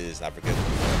 Finkel is, I forget who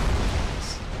it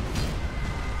is.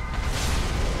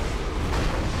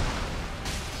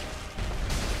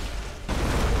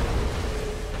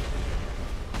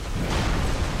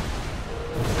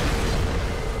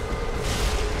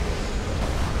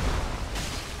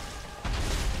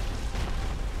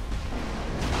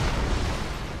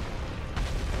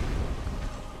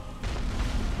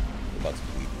 About to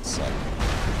bleed inside.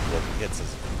 Well, he hits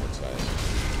us one more time.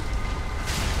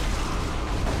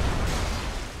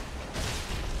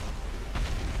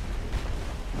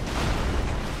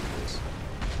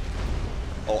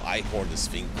 Oh, Yhorm is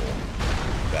Finkel.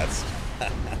 That's...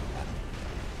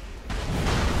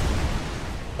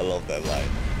 I love that line.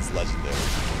 It's legendary.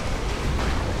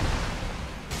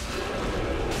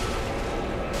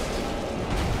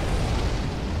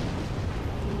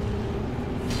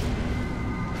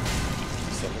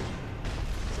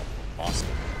 Awesome.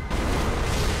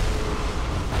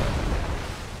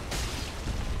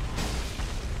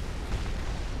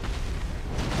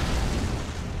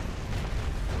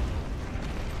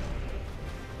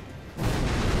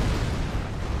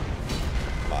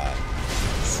 Come on.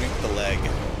 Sweep the leg.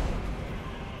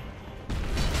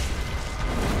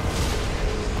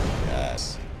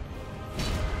 Yes.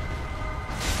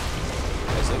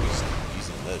 I said we're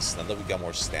using this. Now that we got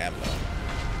more stamina.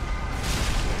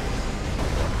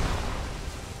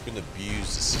 We're gonna abuse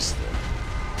the system.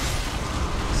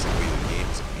 It's the way the game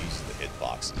is abusing the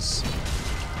hitboxes.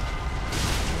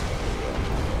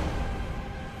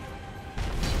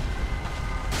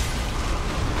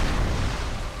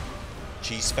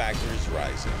 Cheese factor is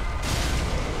rising.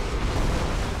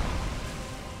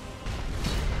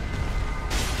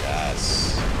 Yes.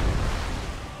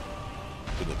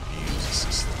 We're gonna abuse the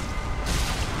system.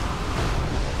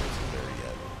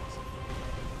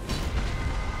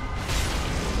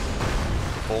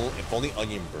 If only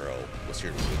Onion Bro was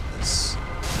here to witness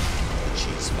the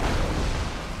cheese factor.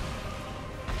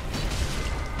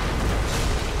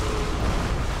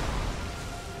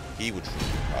 He would truly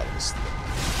be proud of this thing.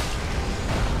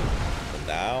 But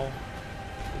now,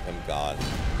 with him gone,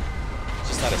 it's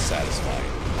just not as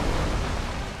satisfying.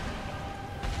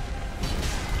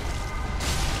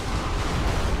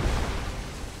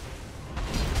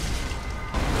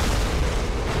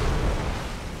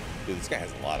 Dude, this guy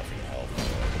has a lot of freaking health.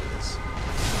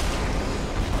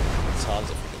 Tons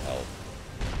of freaking health.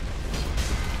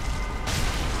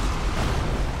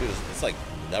 Dude, it's like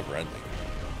never ending.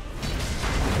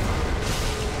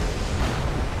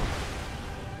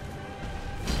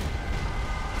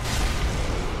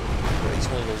 He's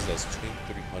one of those that's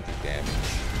 2300 damage.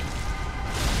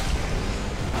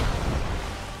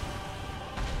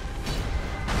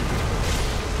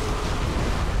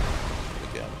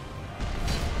 Again.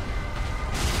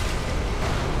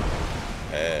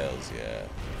 Hells yeah.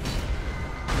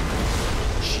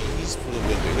 Cheese for the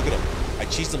win. Look at him. I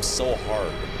cheesed him so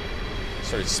hard. He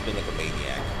started spinning like a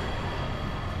maniac.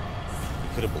 You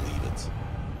couldn't believe it.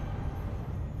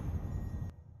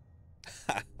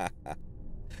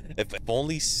 If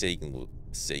only Sagan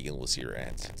was here,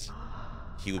 Ant.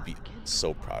 He would be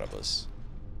so proud of us.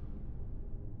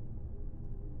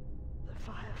 The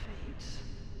fire fades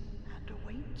and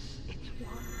awaits its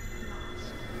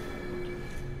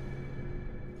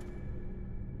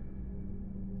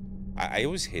I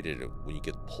always hated it when you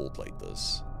get pulled like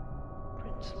this.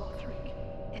 Prince Lothric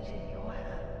is in your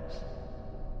hands.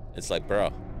 It's like,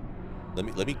 bro, let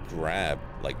me grab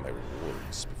like my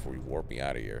rewards before you warp me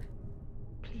out of here.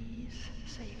 Please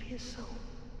save his soul.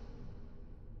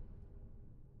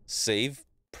 Save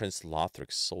Prince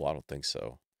Lothric's soul? I don't think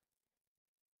so.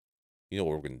 You know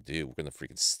what we're gonna do? We're gonna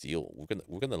freaking steal.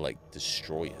 We're gonna like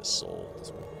destroy his soul. This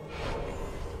one.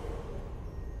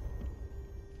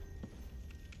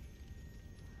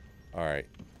 All right.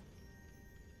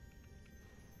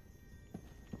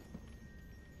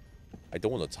 I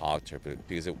don't want to talk to her,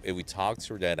 because if we talk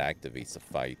to her, that activates the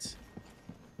fight.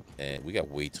 And we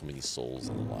got way too many souls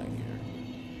on the line here.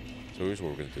 So here's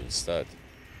what we're going to do instead.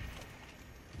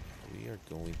 We are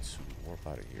going to warp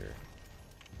out of here.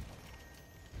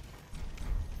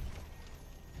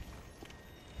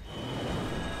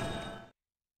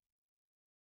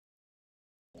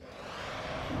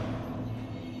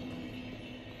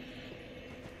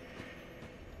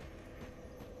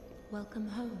 Welcome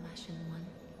home, Ashen One.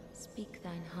 Speak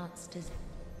thine heart's desire.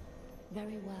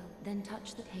 Very well, then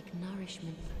touch the take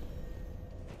nourishment.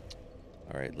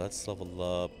 Alright, let's level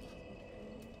up.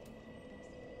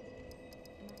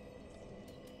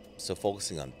 So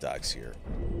focusing on Dax here.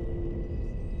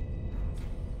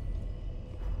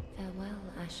 Farewell,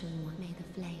 Ashen One. May the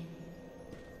flame.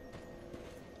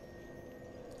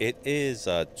 It is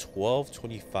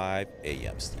 12:25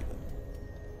 a.m., Steven.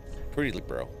 Pretty late,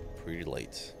 bro. Pretty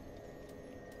late.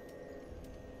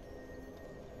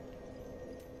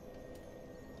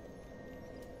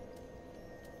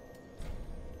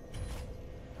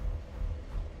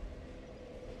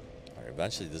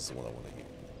 Eventually, this is the one I want to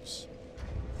use.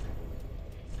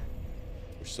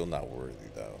 We're still not worthy,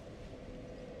 though.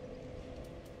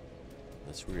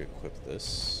 Let's re-equip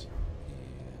this.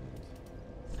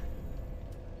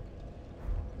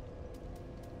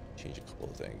 And change a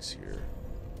couple of things here.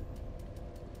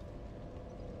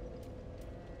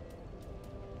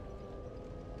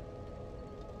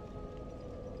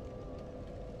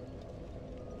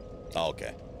 Oh,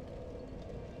 okay.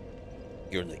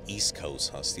 You're on the East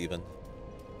Coast, huh, Steven?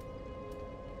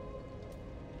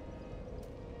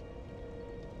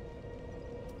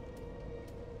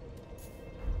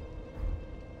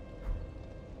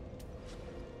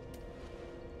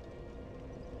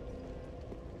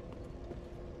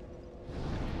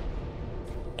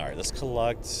 Alright, let's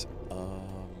collect.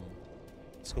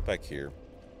 Let's go back here.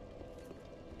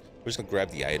 We're just gonna grab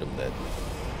the item that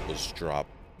was dropped.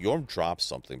 Yhorm dropped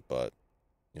something, but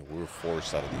you know, we were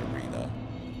forced out of the arena.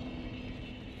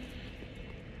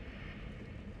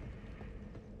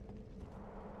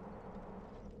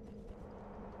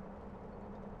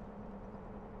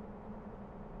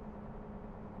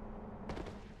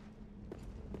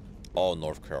 Oh,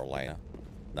 North Carolina.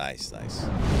 Nice, nice.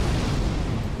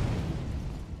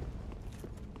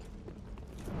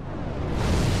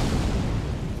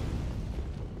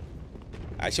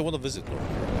 I actually want to visit North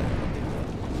Carolina.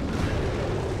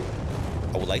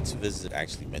 I would like to visit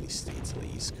actually many states on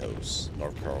the East Coast.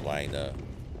 North Carolina,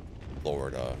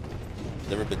 Florida.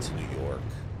 Never been to New York.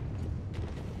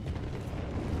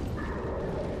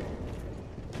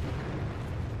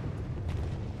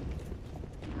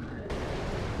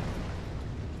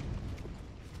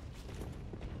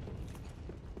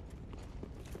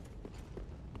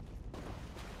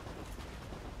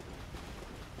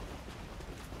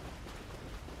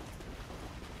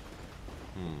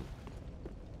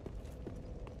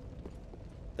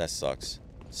 That sucks.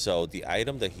 So the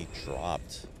item that he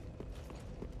dropped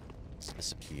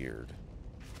disappeared.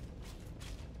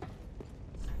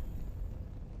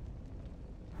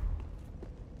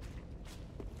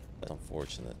 That's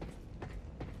unfortunate.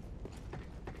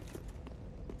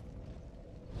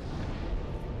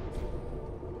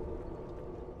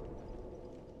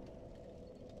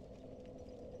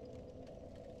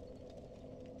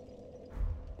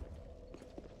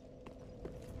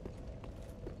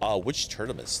 Which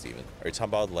tournament, Steven? Are you talking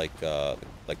about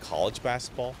like college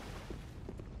basketball?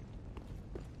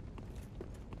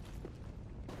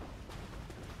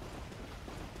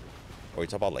 Or are you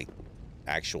talking about like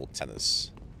actual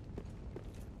tennis?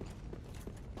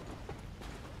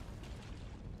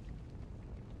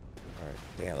 Alright,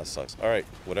 damn, that sucks. Alright,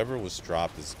 whatever was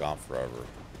dropped is gone forever.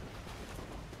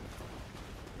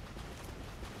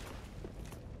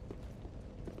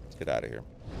 Let's get out of here.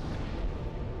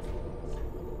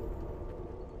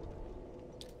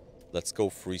 Let's go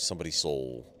free somebody's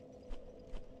soul.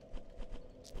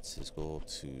 Let's just go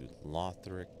to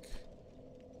Lothric.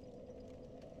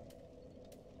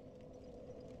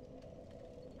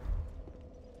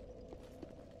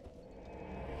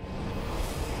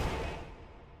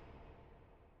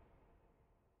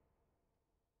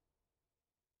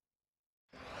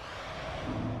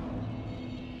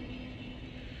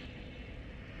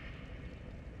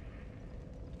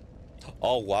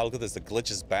 Oh wow, look at this. The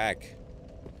glitch is back.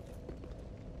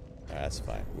 Alright, that's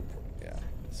fine. Yeah,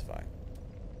 that's fine.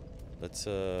 Let's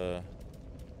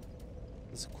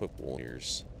equip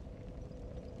warriors.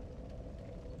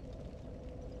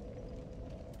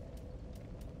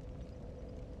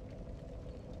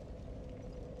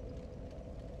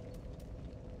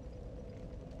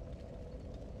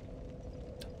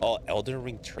 Oh, Elden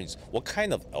Ring tourneys. What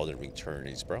kind of Elden Ring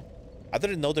tourneys, bro? I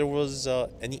didn't know there was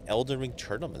any Elden Ring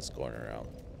tournaments going around.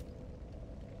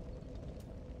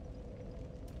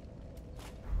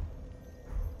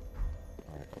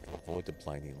 Alright, avoid the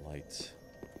blinding light.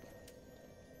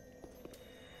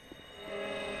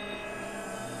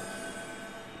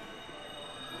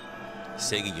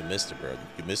 Sega, you missed it, bro.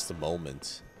 You missed the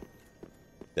moment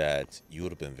that you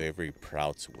would have been very, very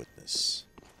proud to witness.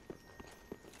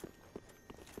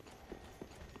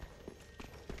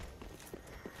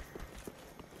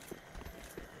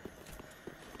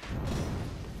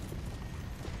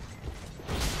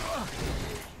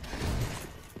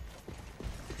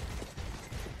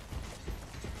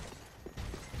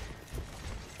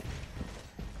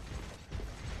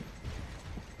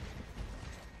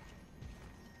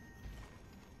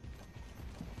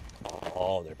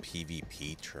 Oh, they're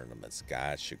PvP tournaments.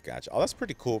 Gotcha, gotcha. Oh, that's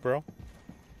pretty cool, bro.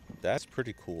 That's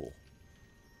pretty cool.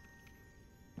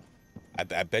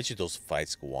 I bet you those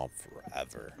fights go on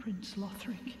forever. Prince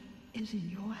Lothric is in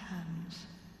your hands.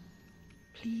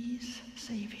 Please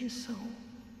save his soul.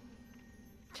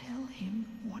 Tell him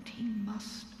what he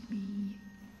must be,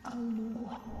 a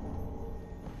law.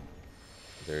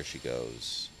 There she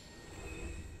goes.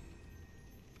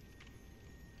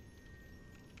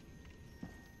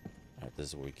 Alright, this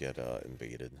is where we get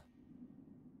invaded.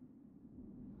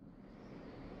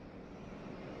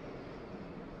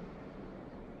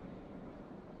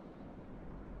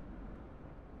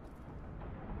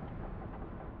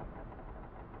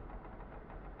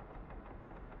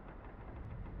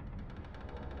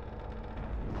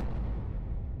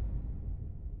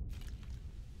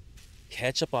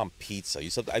 Ketchup on pizza.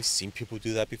 You said I've seen people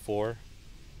do that before.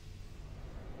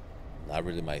 Not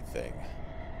really my thing.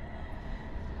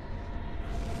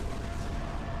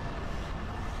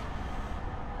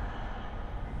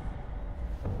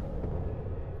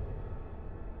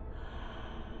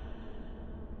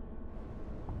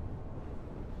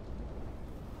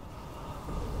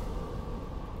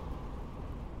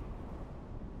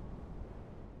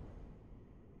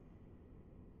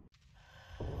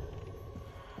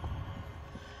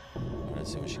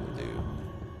 Let's see what she can do.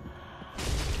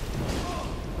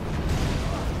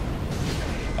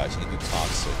 She can do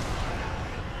toxic.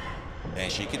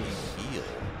 And she can heal.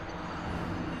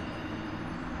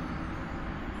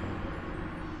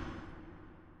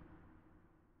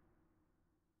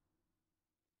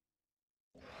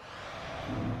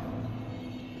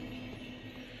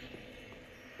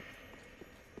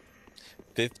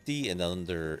 $50 and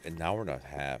under an hour and a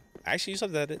half. Actually, you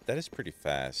said that is pretty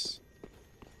fast.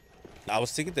 I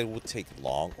was thinking that it would take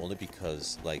long, only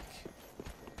because like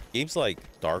games like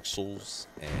Dark Souls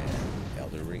and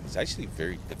Elden Ring is actually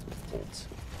very difficult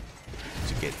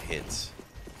to get hit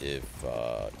if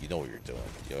you know what you're doing.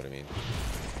 You know what I mean?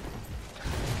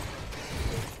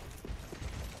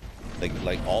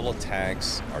 Like all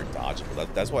attacks are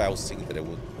dodgeable. That's why I was thinking that it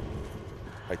would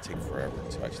probably take forever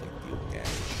to actually deal damage.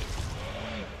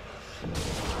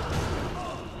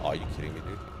 Oh, are you kidding me,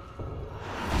 dude?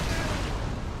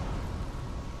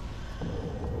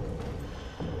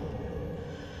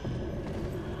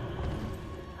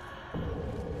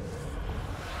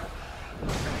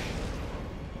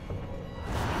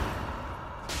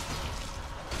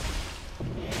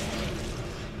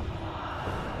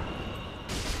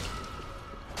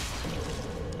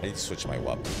 I need to switch my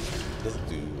weapon. It doesn't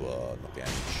do no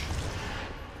damage.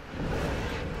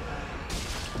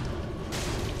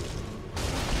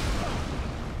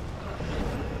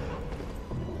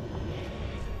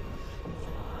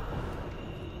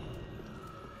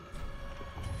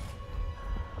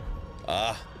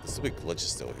 Ah, this stupid glitch is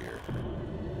still here.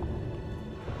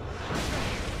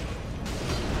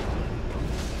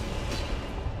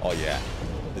 Oh yeah,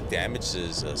 the damage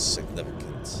is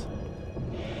significant.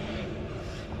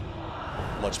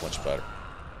 Much better.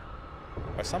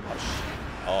 By somehow.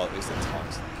 Oh, it was the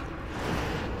toxic.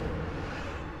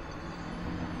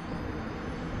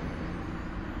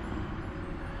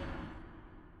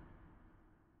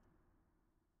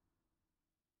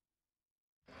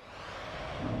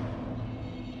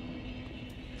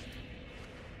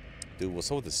 Dude,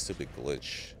 what's up with this stupid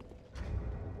glitch?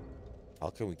 How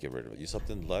can we get rid of it? Use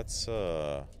something. Let's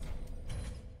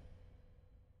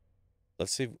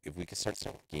see if we can start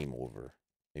some game over.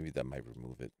 Maybe that might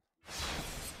remove it. I'm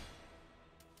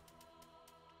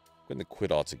gonna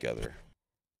quit altogether.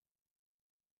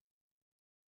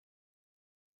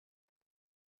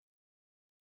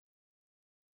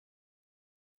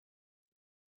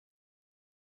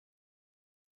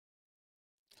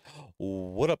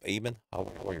 What up, Eamon?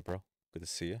 How are you, bro? Good to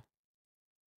see you.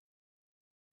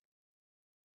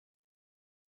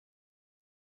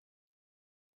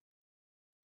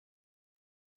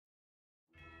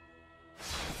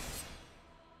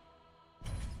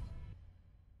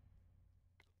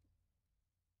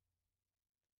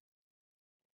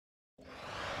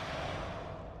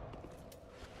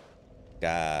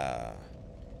 Ah.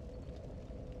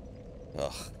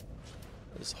 Ugh.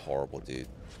 This is horrible, dude.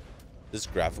 This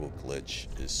graphical glitch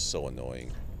is so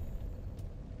annoying.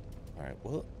 Alright,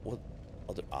 what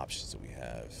other options do we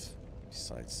have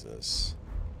besides this?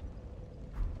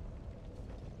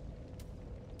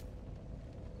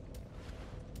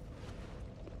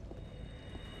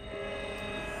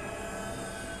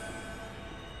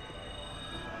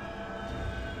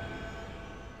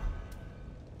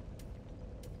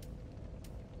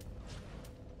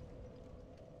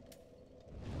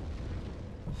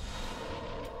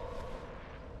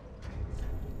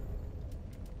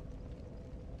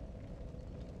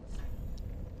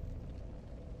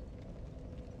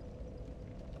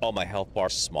 Oh, my health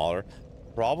bar's smaller.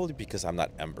 Probably because I'm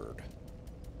not embered.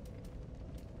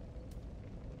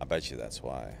 I bet you that's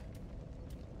why.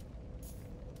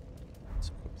 Let's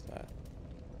equip that.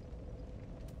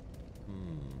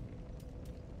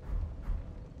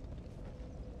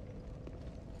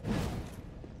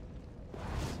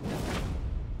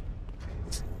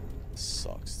 This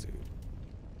sucks, dude.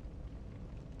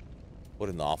 What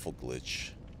an awful glitch.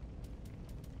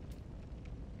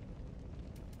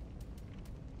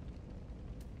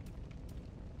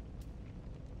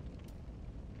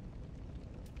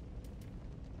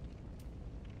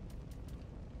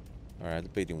 Alright,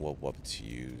 debating what weapon to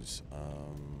use.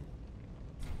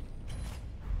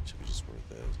 Wish I could just work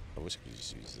this. I wish I could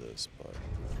just use this, but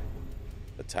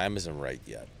the time isn't right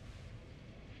yet.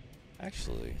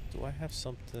 Actually, do I have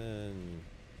something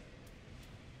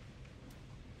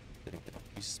that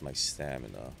increases my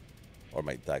stamina? Or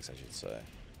my dex, I should say.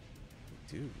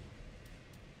 I do.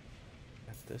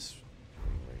 I got this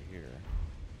thing right here.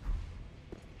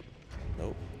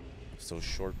 Nope. Still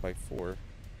short by 4.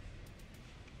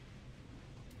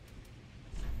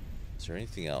 Is there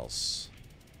anything else?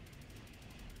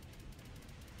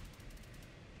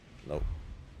 Nope.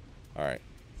 Alright.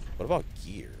 What about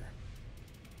gear?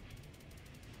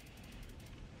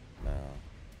 No.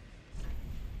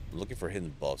 I'm looking for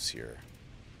hidden buffs here.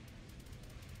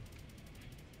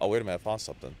 Oh, wait a minute. I found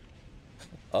something.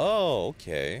 Oh,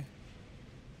 okay.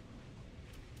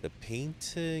 The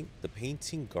painting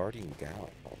guardian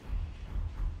gown.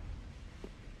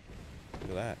 Look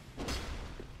at that.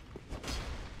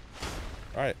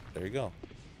 Alright, there you go.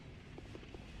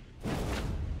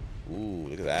 Ooh,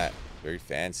 look at that. Very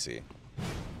fancy.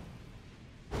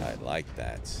 I like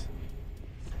that.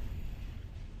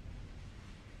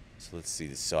 So let's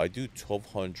see. So I do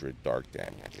 1200 dark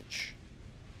damage.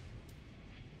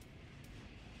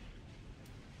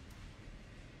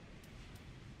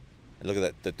 And look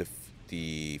at that.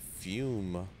 The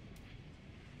fume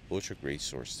ultra great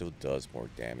sword still does more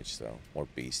damage though. More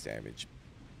base damage.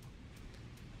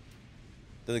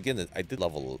 Then again, I did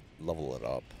level it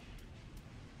up.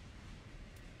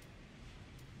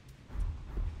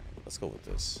 Let's go with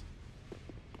this.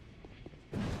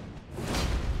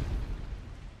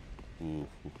 Ooh,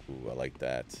 I like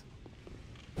that.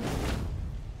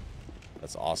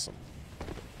 That's awesome.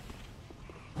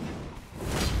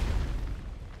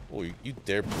 Oh, you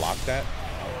dare block that?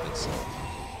 I don't think so.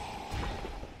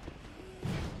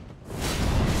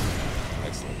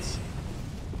 Excellent.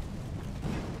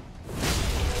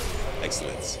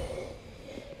 Excellent.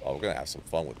 Oh, we're gonna have some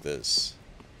fun with this.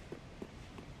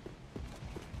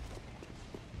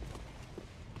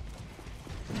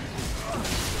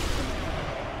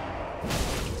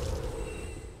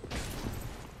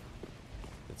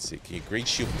 Let's see. Can you Great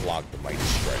Shield block the Mighty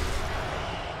Strike?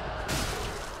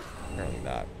 Apparently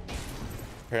not.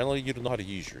 Apparently you don't know how to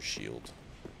use your shield.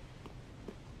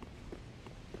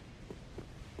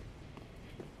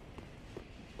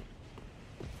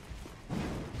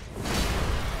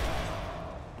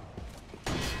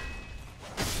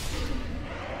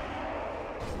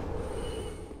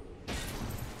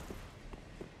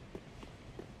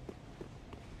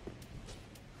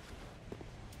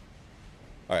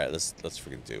 All right, let's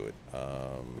freaking do it.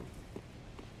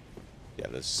 Yeah,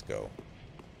 let's just go.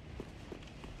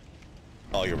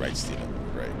 Oh, you're right, Steven.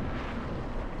 You're right.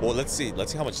 Well, let's see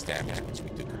how much damage we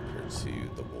do compared to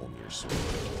the Wolnir sword.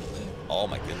 Oh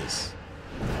my goodness.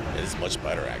 It is much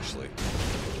better, actually.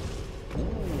 Ooh,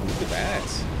 look at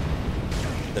that.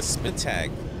 The spin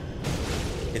tag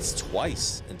hits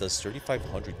twice and does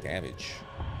 3,500 damage.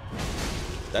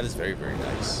 That is very, very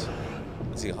nice.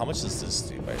 Let's see, how much does this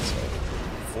do by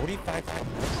itself?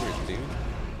 4,500, dude.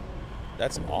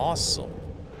 That's awesome.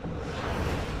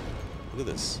 Look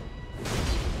at this.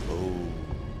 Oh,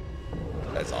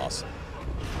 that's awesome.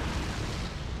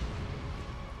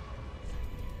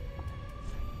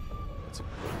 Let's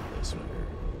equip this right here.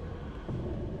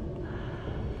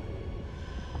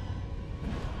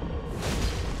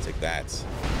 Take that.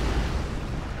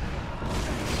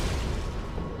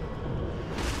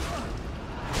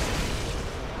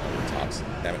 Toxic.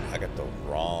 Damn it, I got the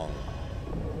wrong.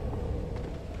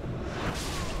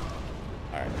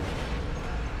 Alright.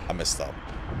 I messed up.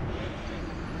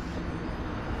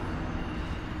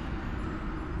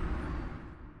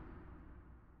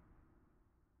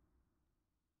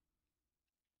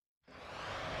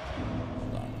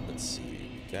 Hold on, let's see.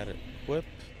 We got it equipped.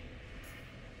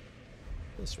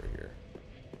 This right here.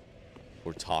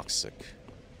 We're toxic.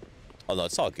 Oh no,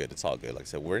 it's all good. It's all good. Like I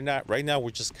said, we're not right now.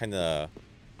 We're just kind of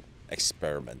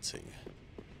experimenting.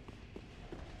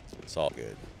 It's all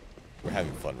good. We're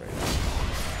having fun right now.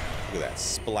 Look at that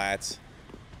splat.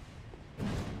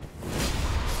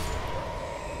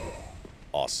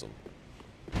 Awesome.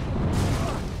 I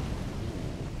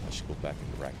should go back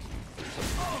and wreck you.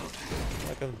 I'm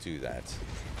not gonna do that.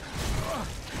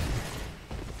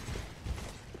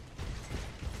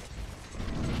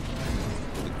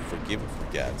 Forgive and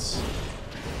forgets.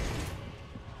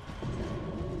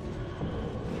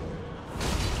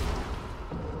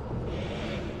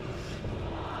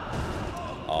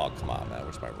 Oh, come on, man.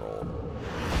 Where's my roll?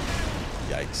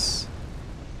 Yikes.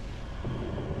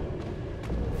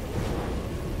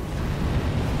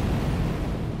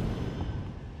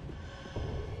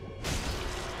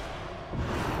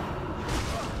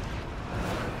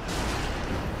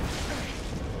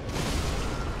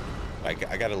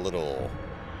 I got a little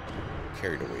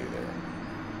carried away there.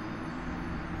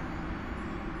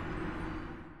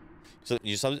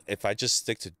 So if I just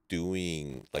stick to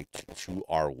doing like 2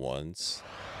 R1s,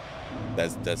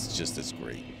 that's just as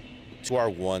great. 2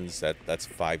 R1s, that's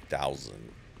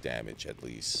 5,000 damage at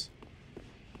least,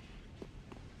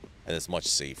 and it's much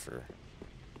safer.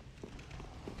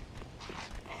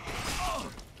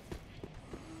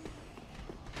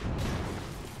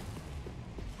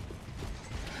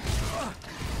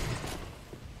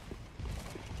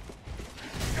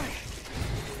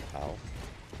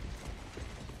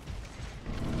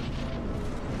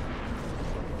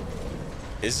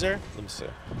 Is there? Let me see.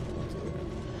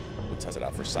 We'll test it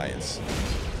out for science.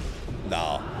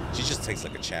 No, she just takes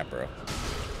like a champ, bro.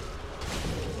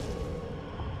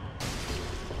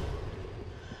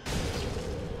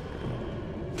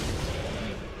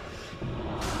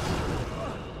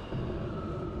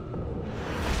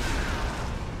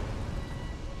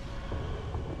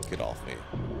 Get off me.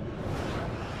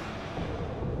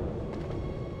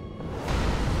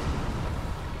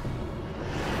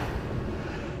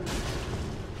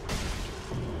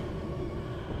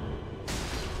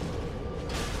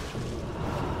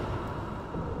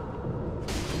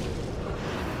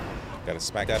 Gotta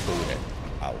smack that blue head.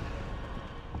 Ow.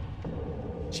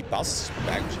 She bounces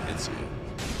back when she hits you.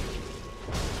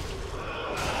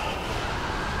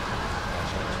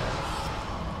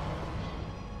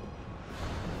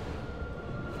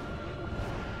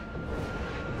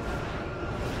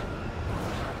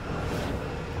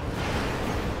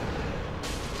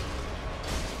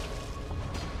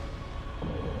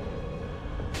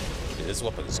 Dude, this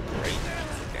weapon is great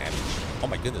for damage. Oh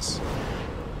my goodness.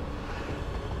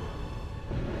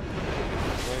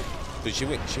 Dude, she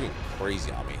went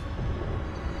crazy on me.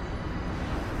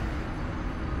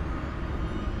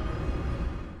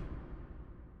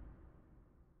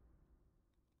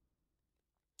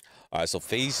 Alright, so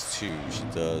phase 2, she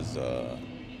does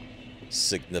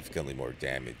significantly more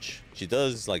damage. She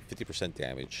does like 50%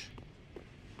 damage.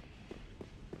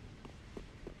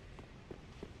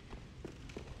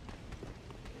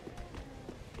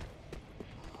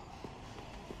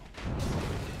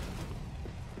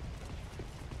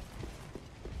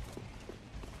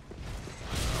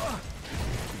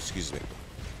 Excuse me.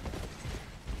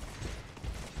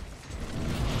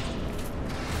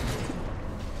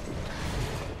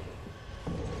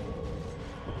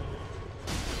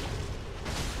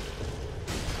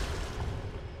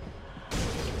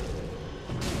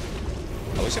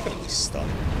 I wish I could at least stun.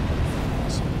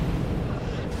 Awesome.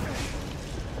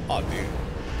 Oh, dude.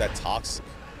 That toxic.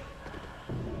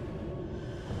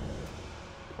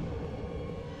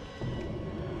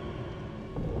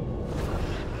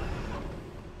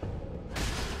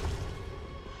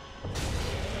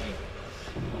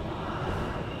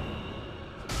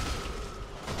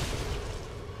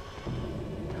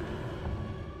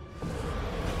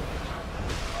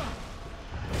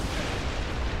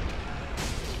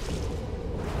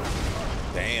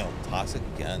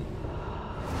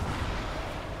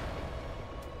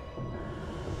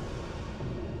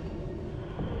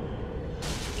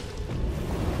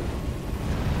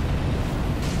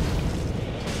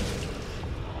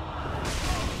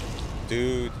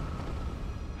 dude.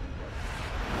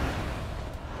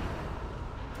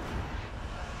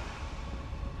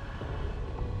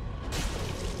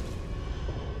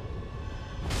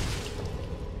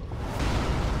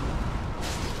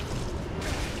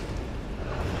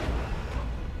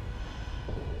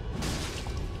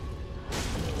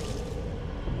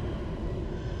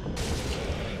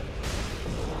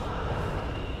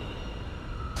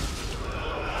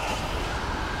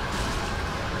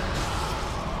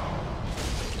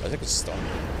 I think it's stunned.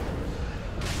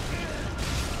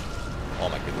 Oh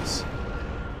my goodness.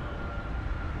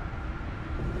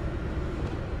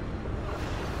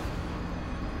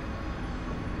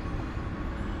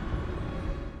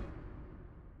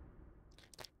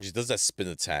 She does that spin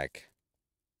attack.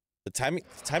 The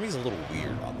timing's a little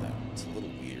weird on that. It's a little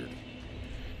weird.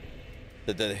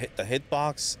 The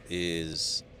hitbox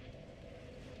is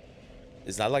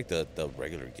not like the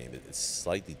regular game. It's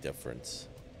slightly different.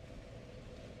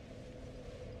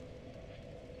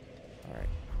 All right,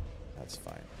 that's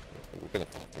fine. We're gonna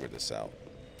figure this out.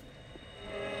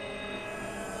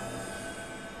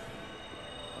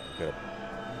 We're gonna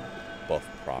buff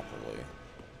properly.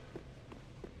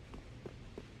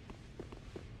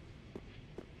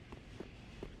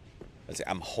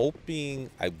 I'm hoping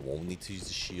I won't need to use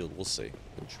the shield. We'll see.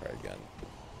 We'll try again.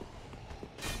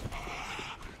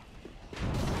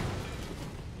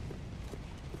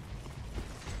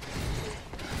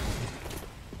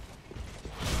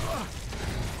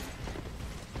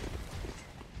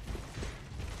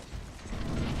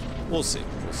 We'll see.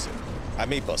 We'll see. I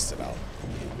may bust it out.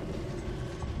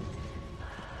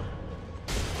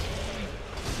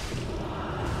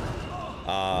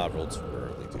 Ah, rolled too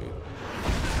early, dude.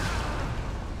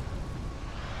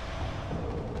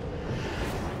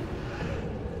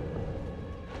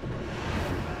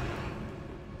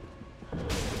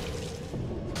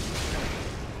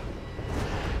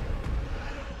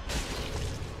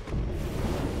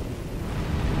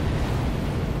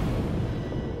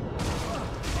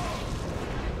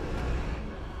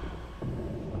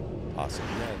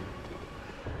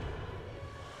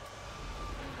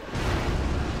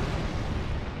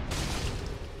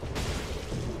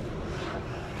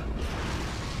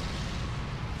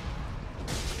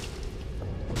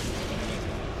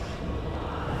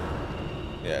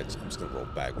 Yeah, I'm just gonna roll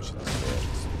back when she does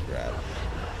this grab.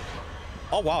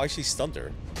 Oh wow, I actually stunned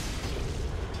her.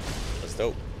 That's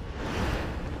dope.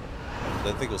 I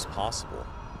didn't think it was possible.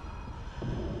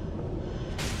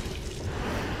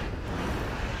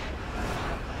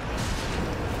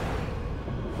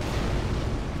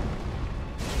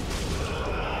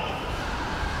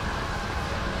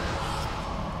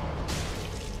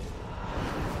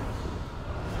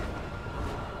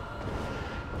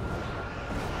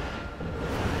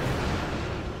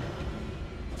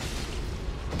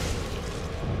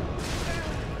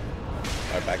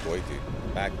 Back away,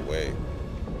 dude. Back away.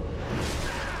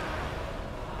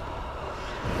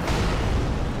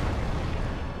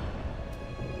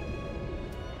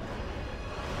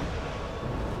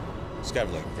 This guy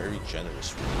was like very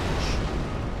generous reach.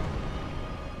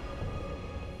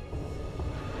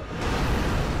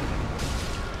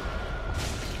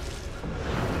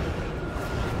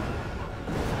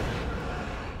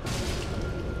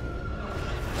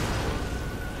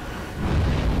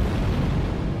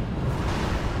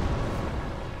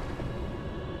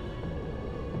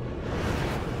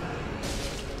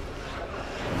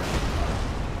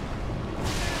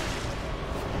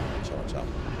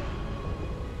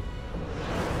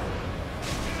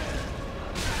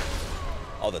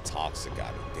 The toxic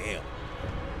got me. Damn.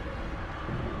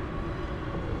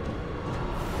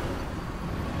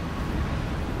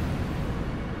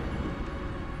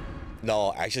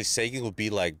 No, actually, Sagan would be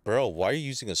like, bro, why are you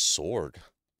using a sword?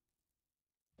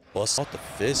 Bust out the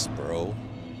fist, bro.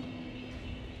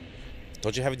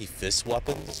 Don't you have any fist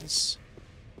weapons?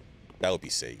 That would be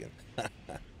Sagan.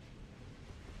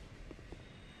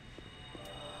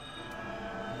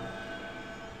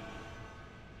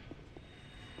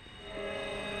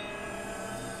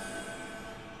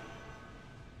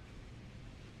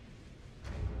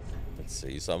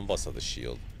 See, so I'm bust out the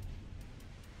shield.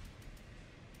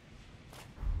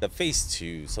 The phase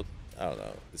 2, so I don't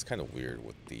know. It's kind of weird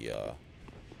with the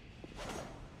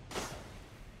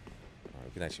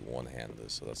we can actually one-hand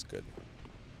this, so that's good.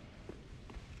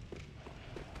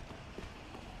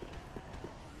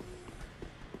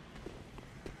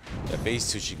 Yeah, phase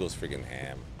 2, she goes friggin'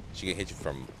 ham. She can hit you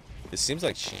from. It seems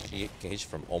like she can hit you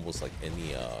from almost like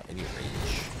any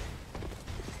range.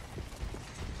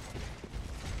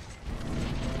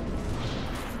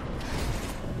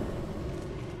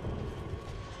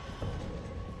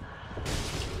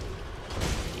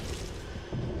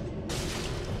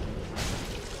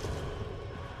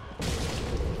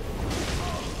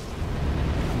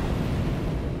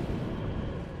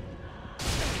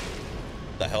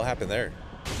 The hell happened there?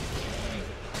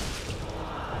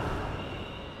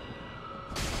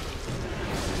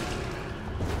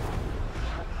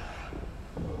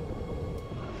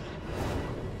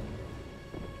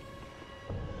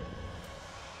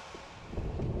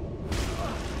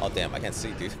 Oh damn, I can't see,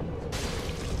 dude.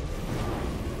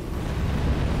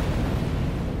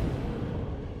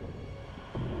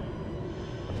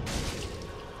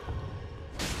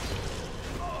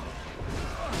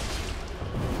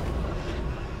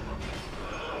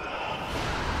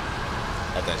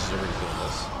 Oh damn, she's already doing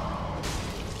this.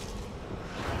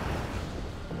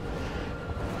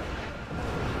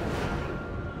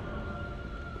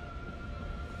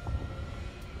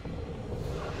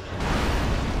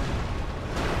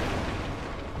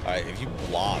 Alright, if you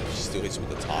block, she still hits you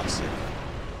with the toxic.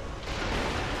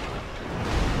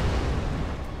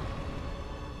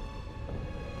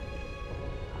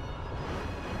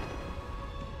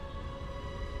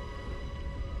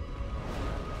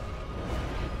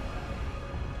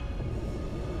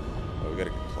 Oh, we gotta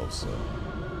get closer.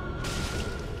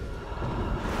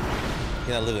 You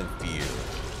cannot live in fear.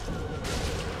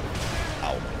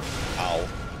 Ow. Ow.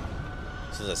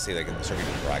 As soon as I say that, I start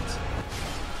getting wrecked.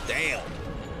 Damn!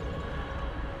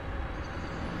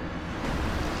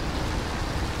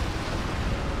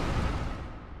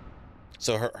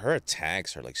 So her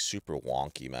attacks are like super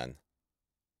wonky, man.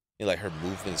 You know, like her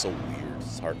movement is so weird.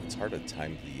 It's hard to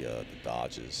time the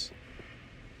dodges.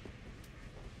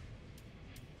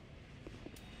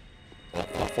 Well,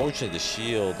 unfortunately, the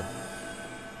shield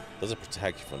doesn't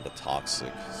protect you from the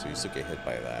toxic, so you still get hit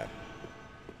by that.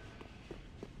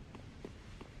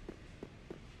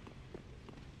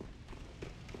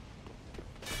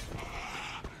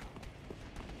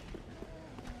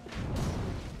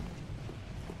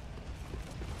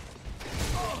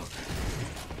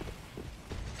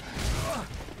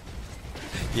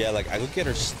 Yeah, like I could get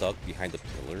her stuck behind the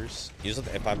pillars. Usually,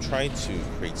 if I'm trying to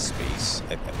create space,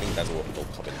 I think that's what will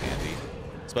come in handy.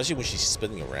 Especially when she's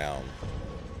spinning around,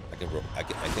 I can move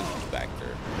back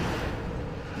there.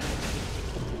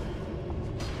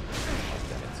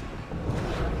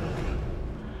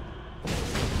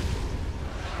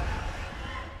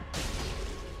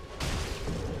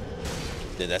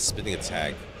 Then that spinning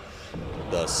attack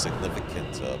does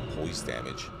significant poise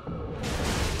damage.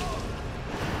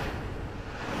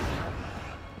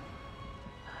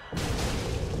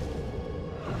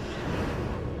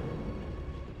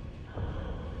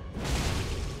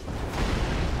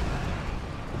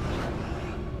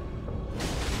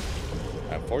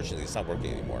 Unfortunately, it's not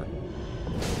working anymore.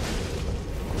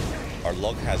 Our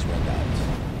luck has run out.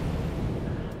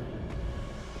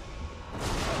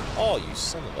 Oh, you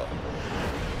son of a...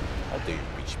 How dare you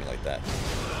reach me like that?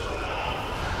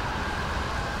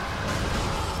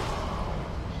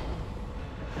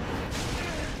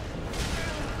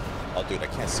 Oh, dude, I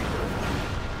can't see her.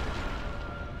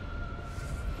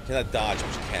 You cannot dodge,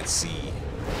 but you can't see.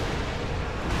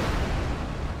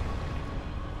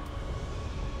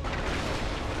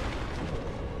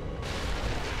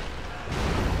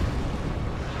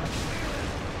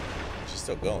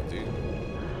 Still going, dude.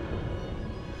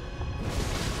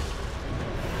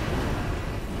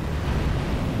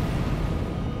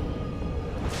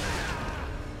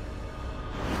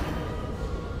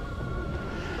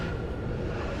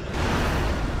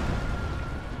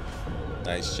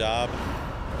 Nice job.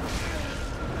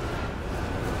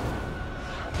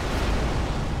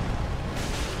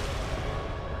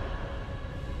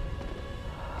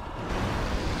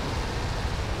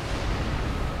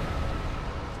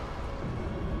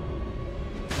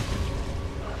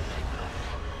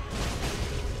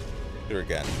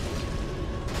 Again.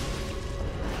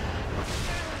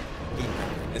 Dude,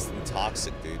 it's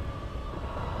toxic, dude.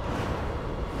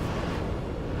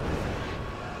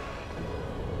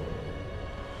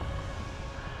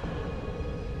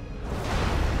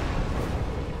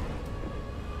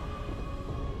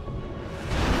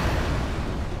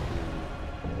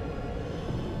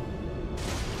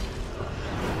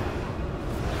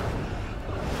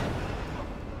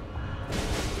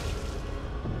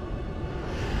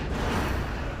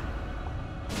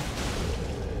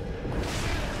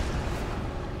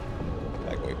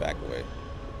 Back away.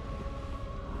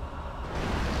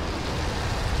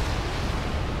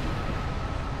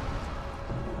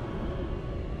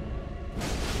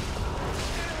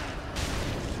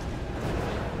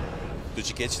 Dude,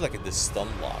 she gets you like this stun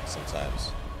lock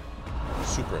sometimes.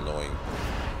 Super annoying.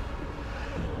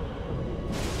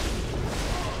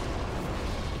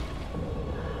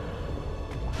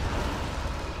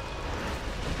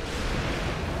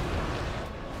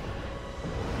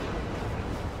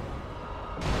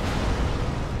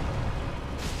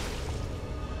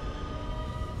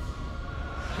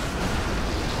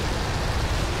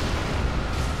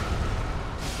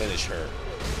 finish her.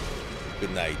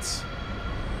 Good night.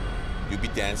 You be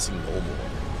dancing no more.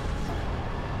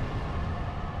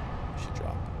 She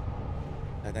dropped.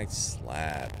 That night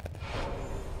slap.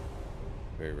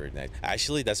 Very, very nice.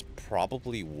 Actually, that's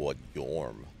probably what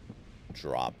Yhorm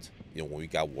dropped. You know, when we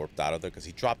got warped out of there, because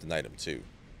he dropped an item too.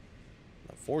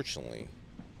 Unfortunately,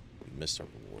 we missed our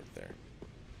reward there.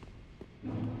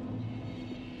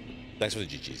 Thanks for the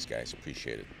GGs, guys.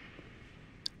 Appreciate it.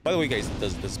 By the way, guys,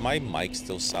 does my mic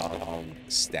still sound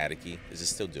staticky? Is it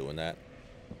still doing that?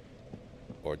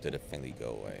 Or did it finally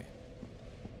go away?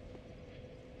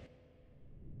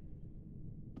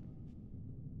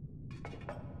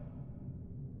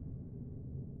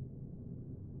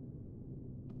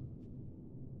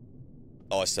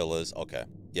 Oh, it still is? Okay.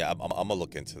 Yeah, I'm gonna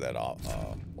look into that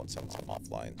once I'm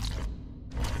offline.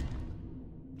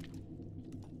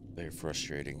 Very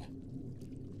frustrating.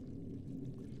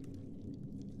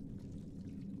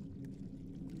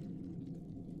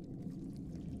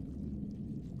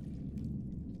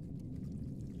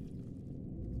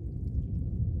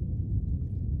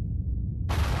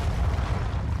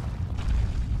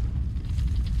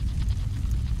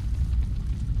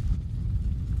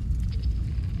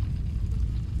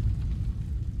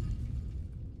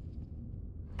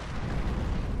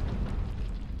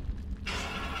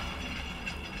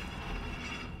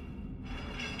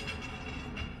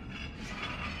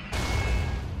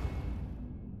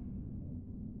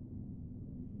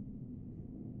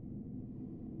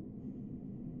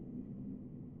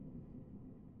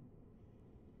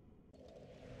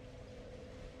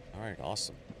 Alright,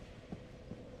 awesome.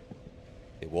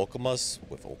 They welcome us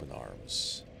with open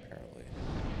arms, apparently.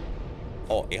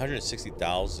 Oh,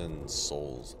 860,000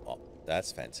 souls. Oh,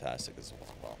 that's fantastic as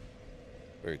well.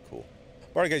 Very cool.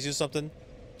 Alright, guys, do something.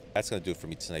 That's going to do it for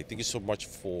me tonight. Thank you so much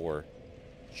for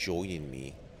joining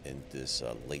me in this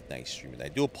late night stream. And I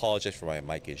do apologize for my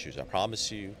mic issues. I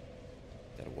promise you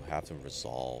that I will have them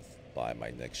resolved by my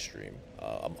next stream.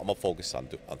 I'm going to focus on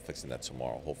fixing that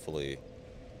tomorrow. Hopefully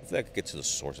I could get to the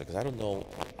source, because I don't know,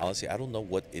 honestly, I don't know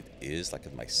what it is like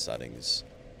in my settings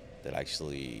that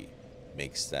actually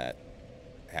makes that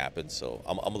happen. So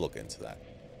I'm gonna look into that.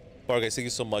 All right, guys, thank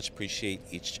you so much. Appreciate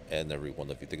each and every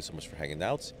one of you. Thank you so much for hanging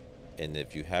out. And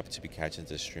if you happen to be catching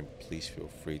this stream, please feel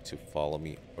free to follow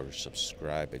me or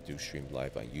subscribe. I do stream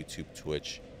live on YouTube,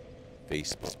 Twitch,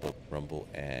 Facebook, Rumble,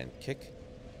 and Kick.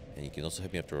 And you can also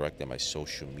hit me up directly on my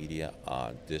social media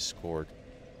on Discord,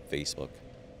 Facebook,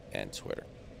 and Twitter.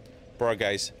 Alright,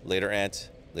 guys, later Ant,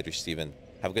 later Steven.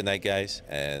 Have a good night, guys,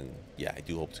 and yeah, I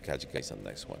do hope to catch you guys on the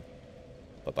next one.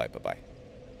 Bye-bye, bye-bye.